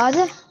عيسى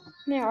هذا.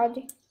 ما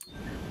عادي.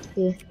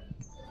 إيه.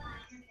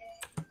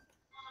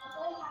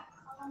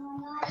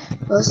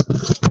 بس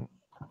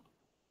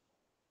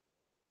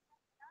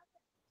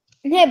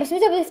هي بس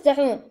متى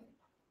بتفتحون؟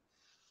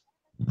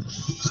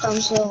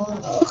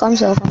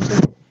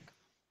 55.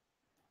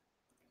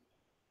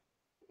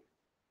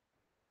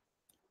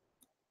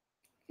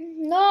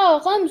 لا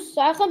 5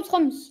 الساعة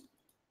 5.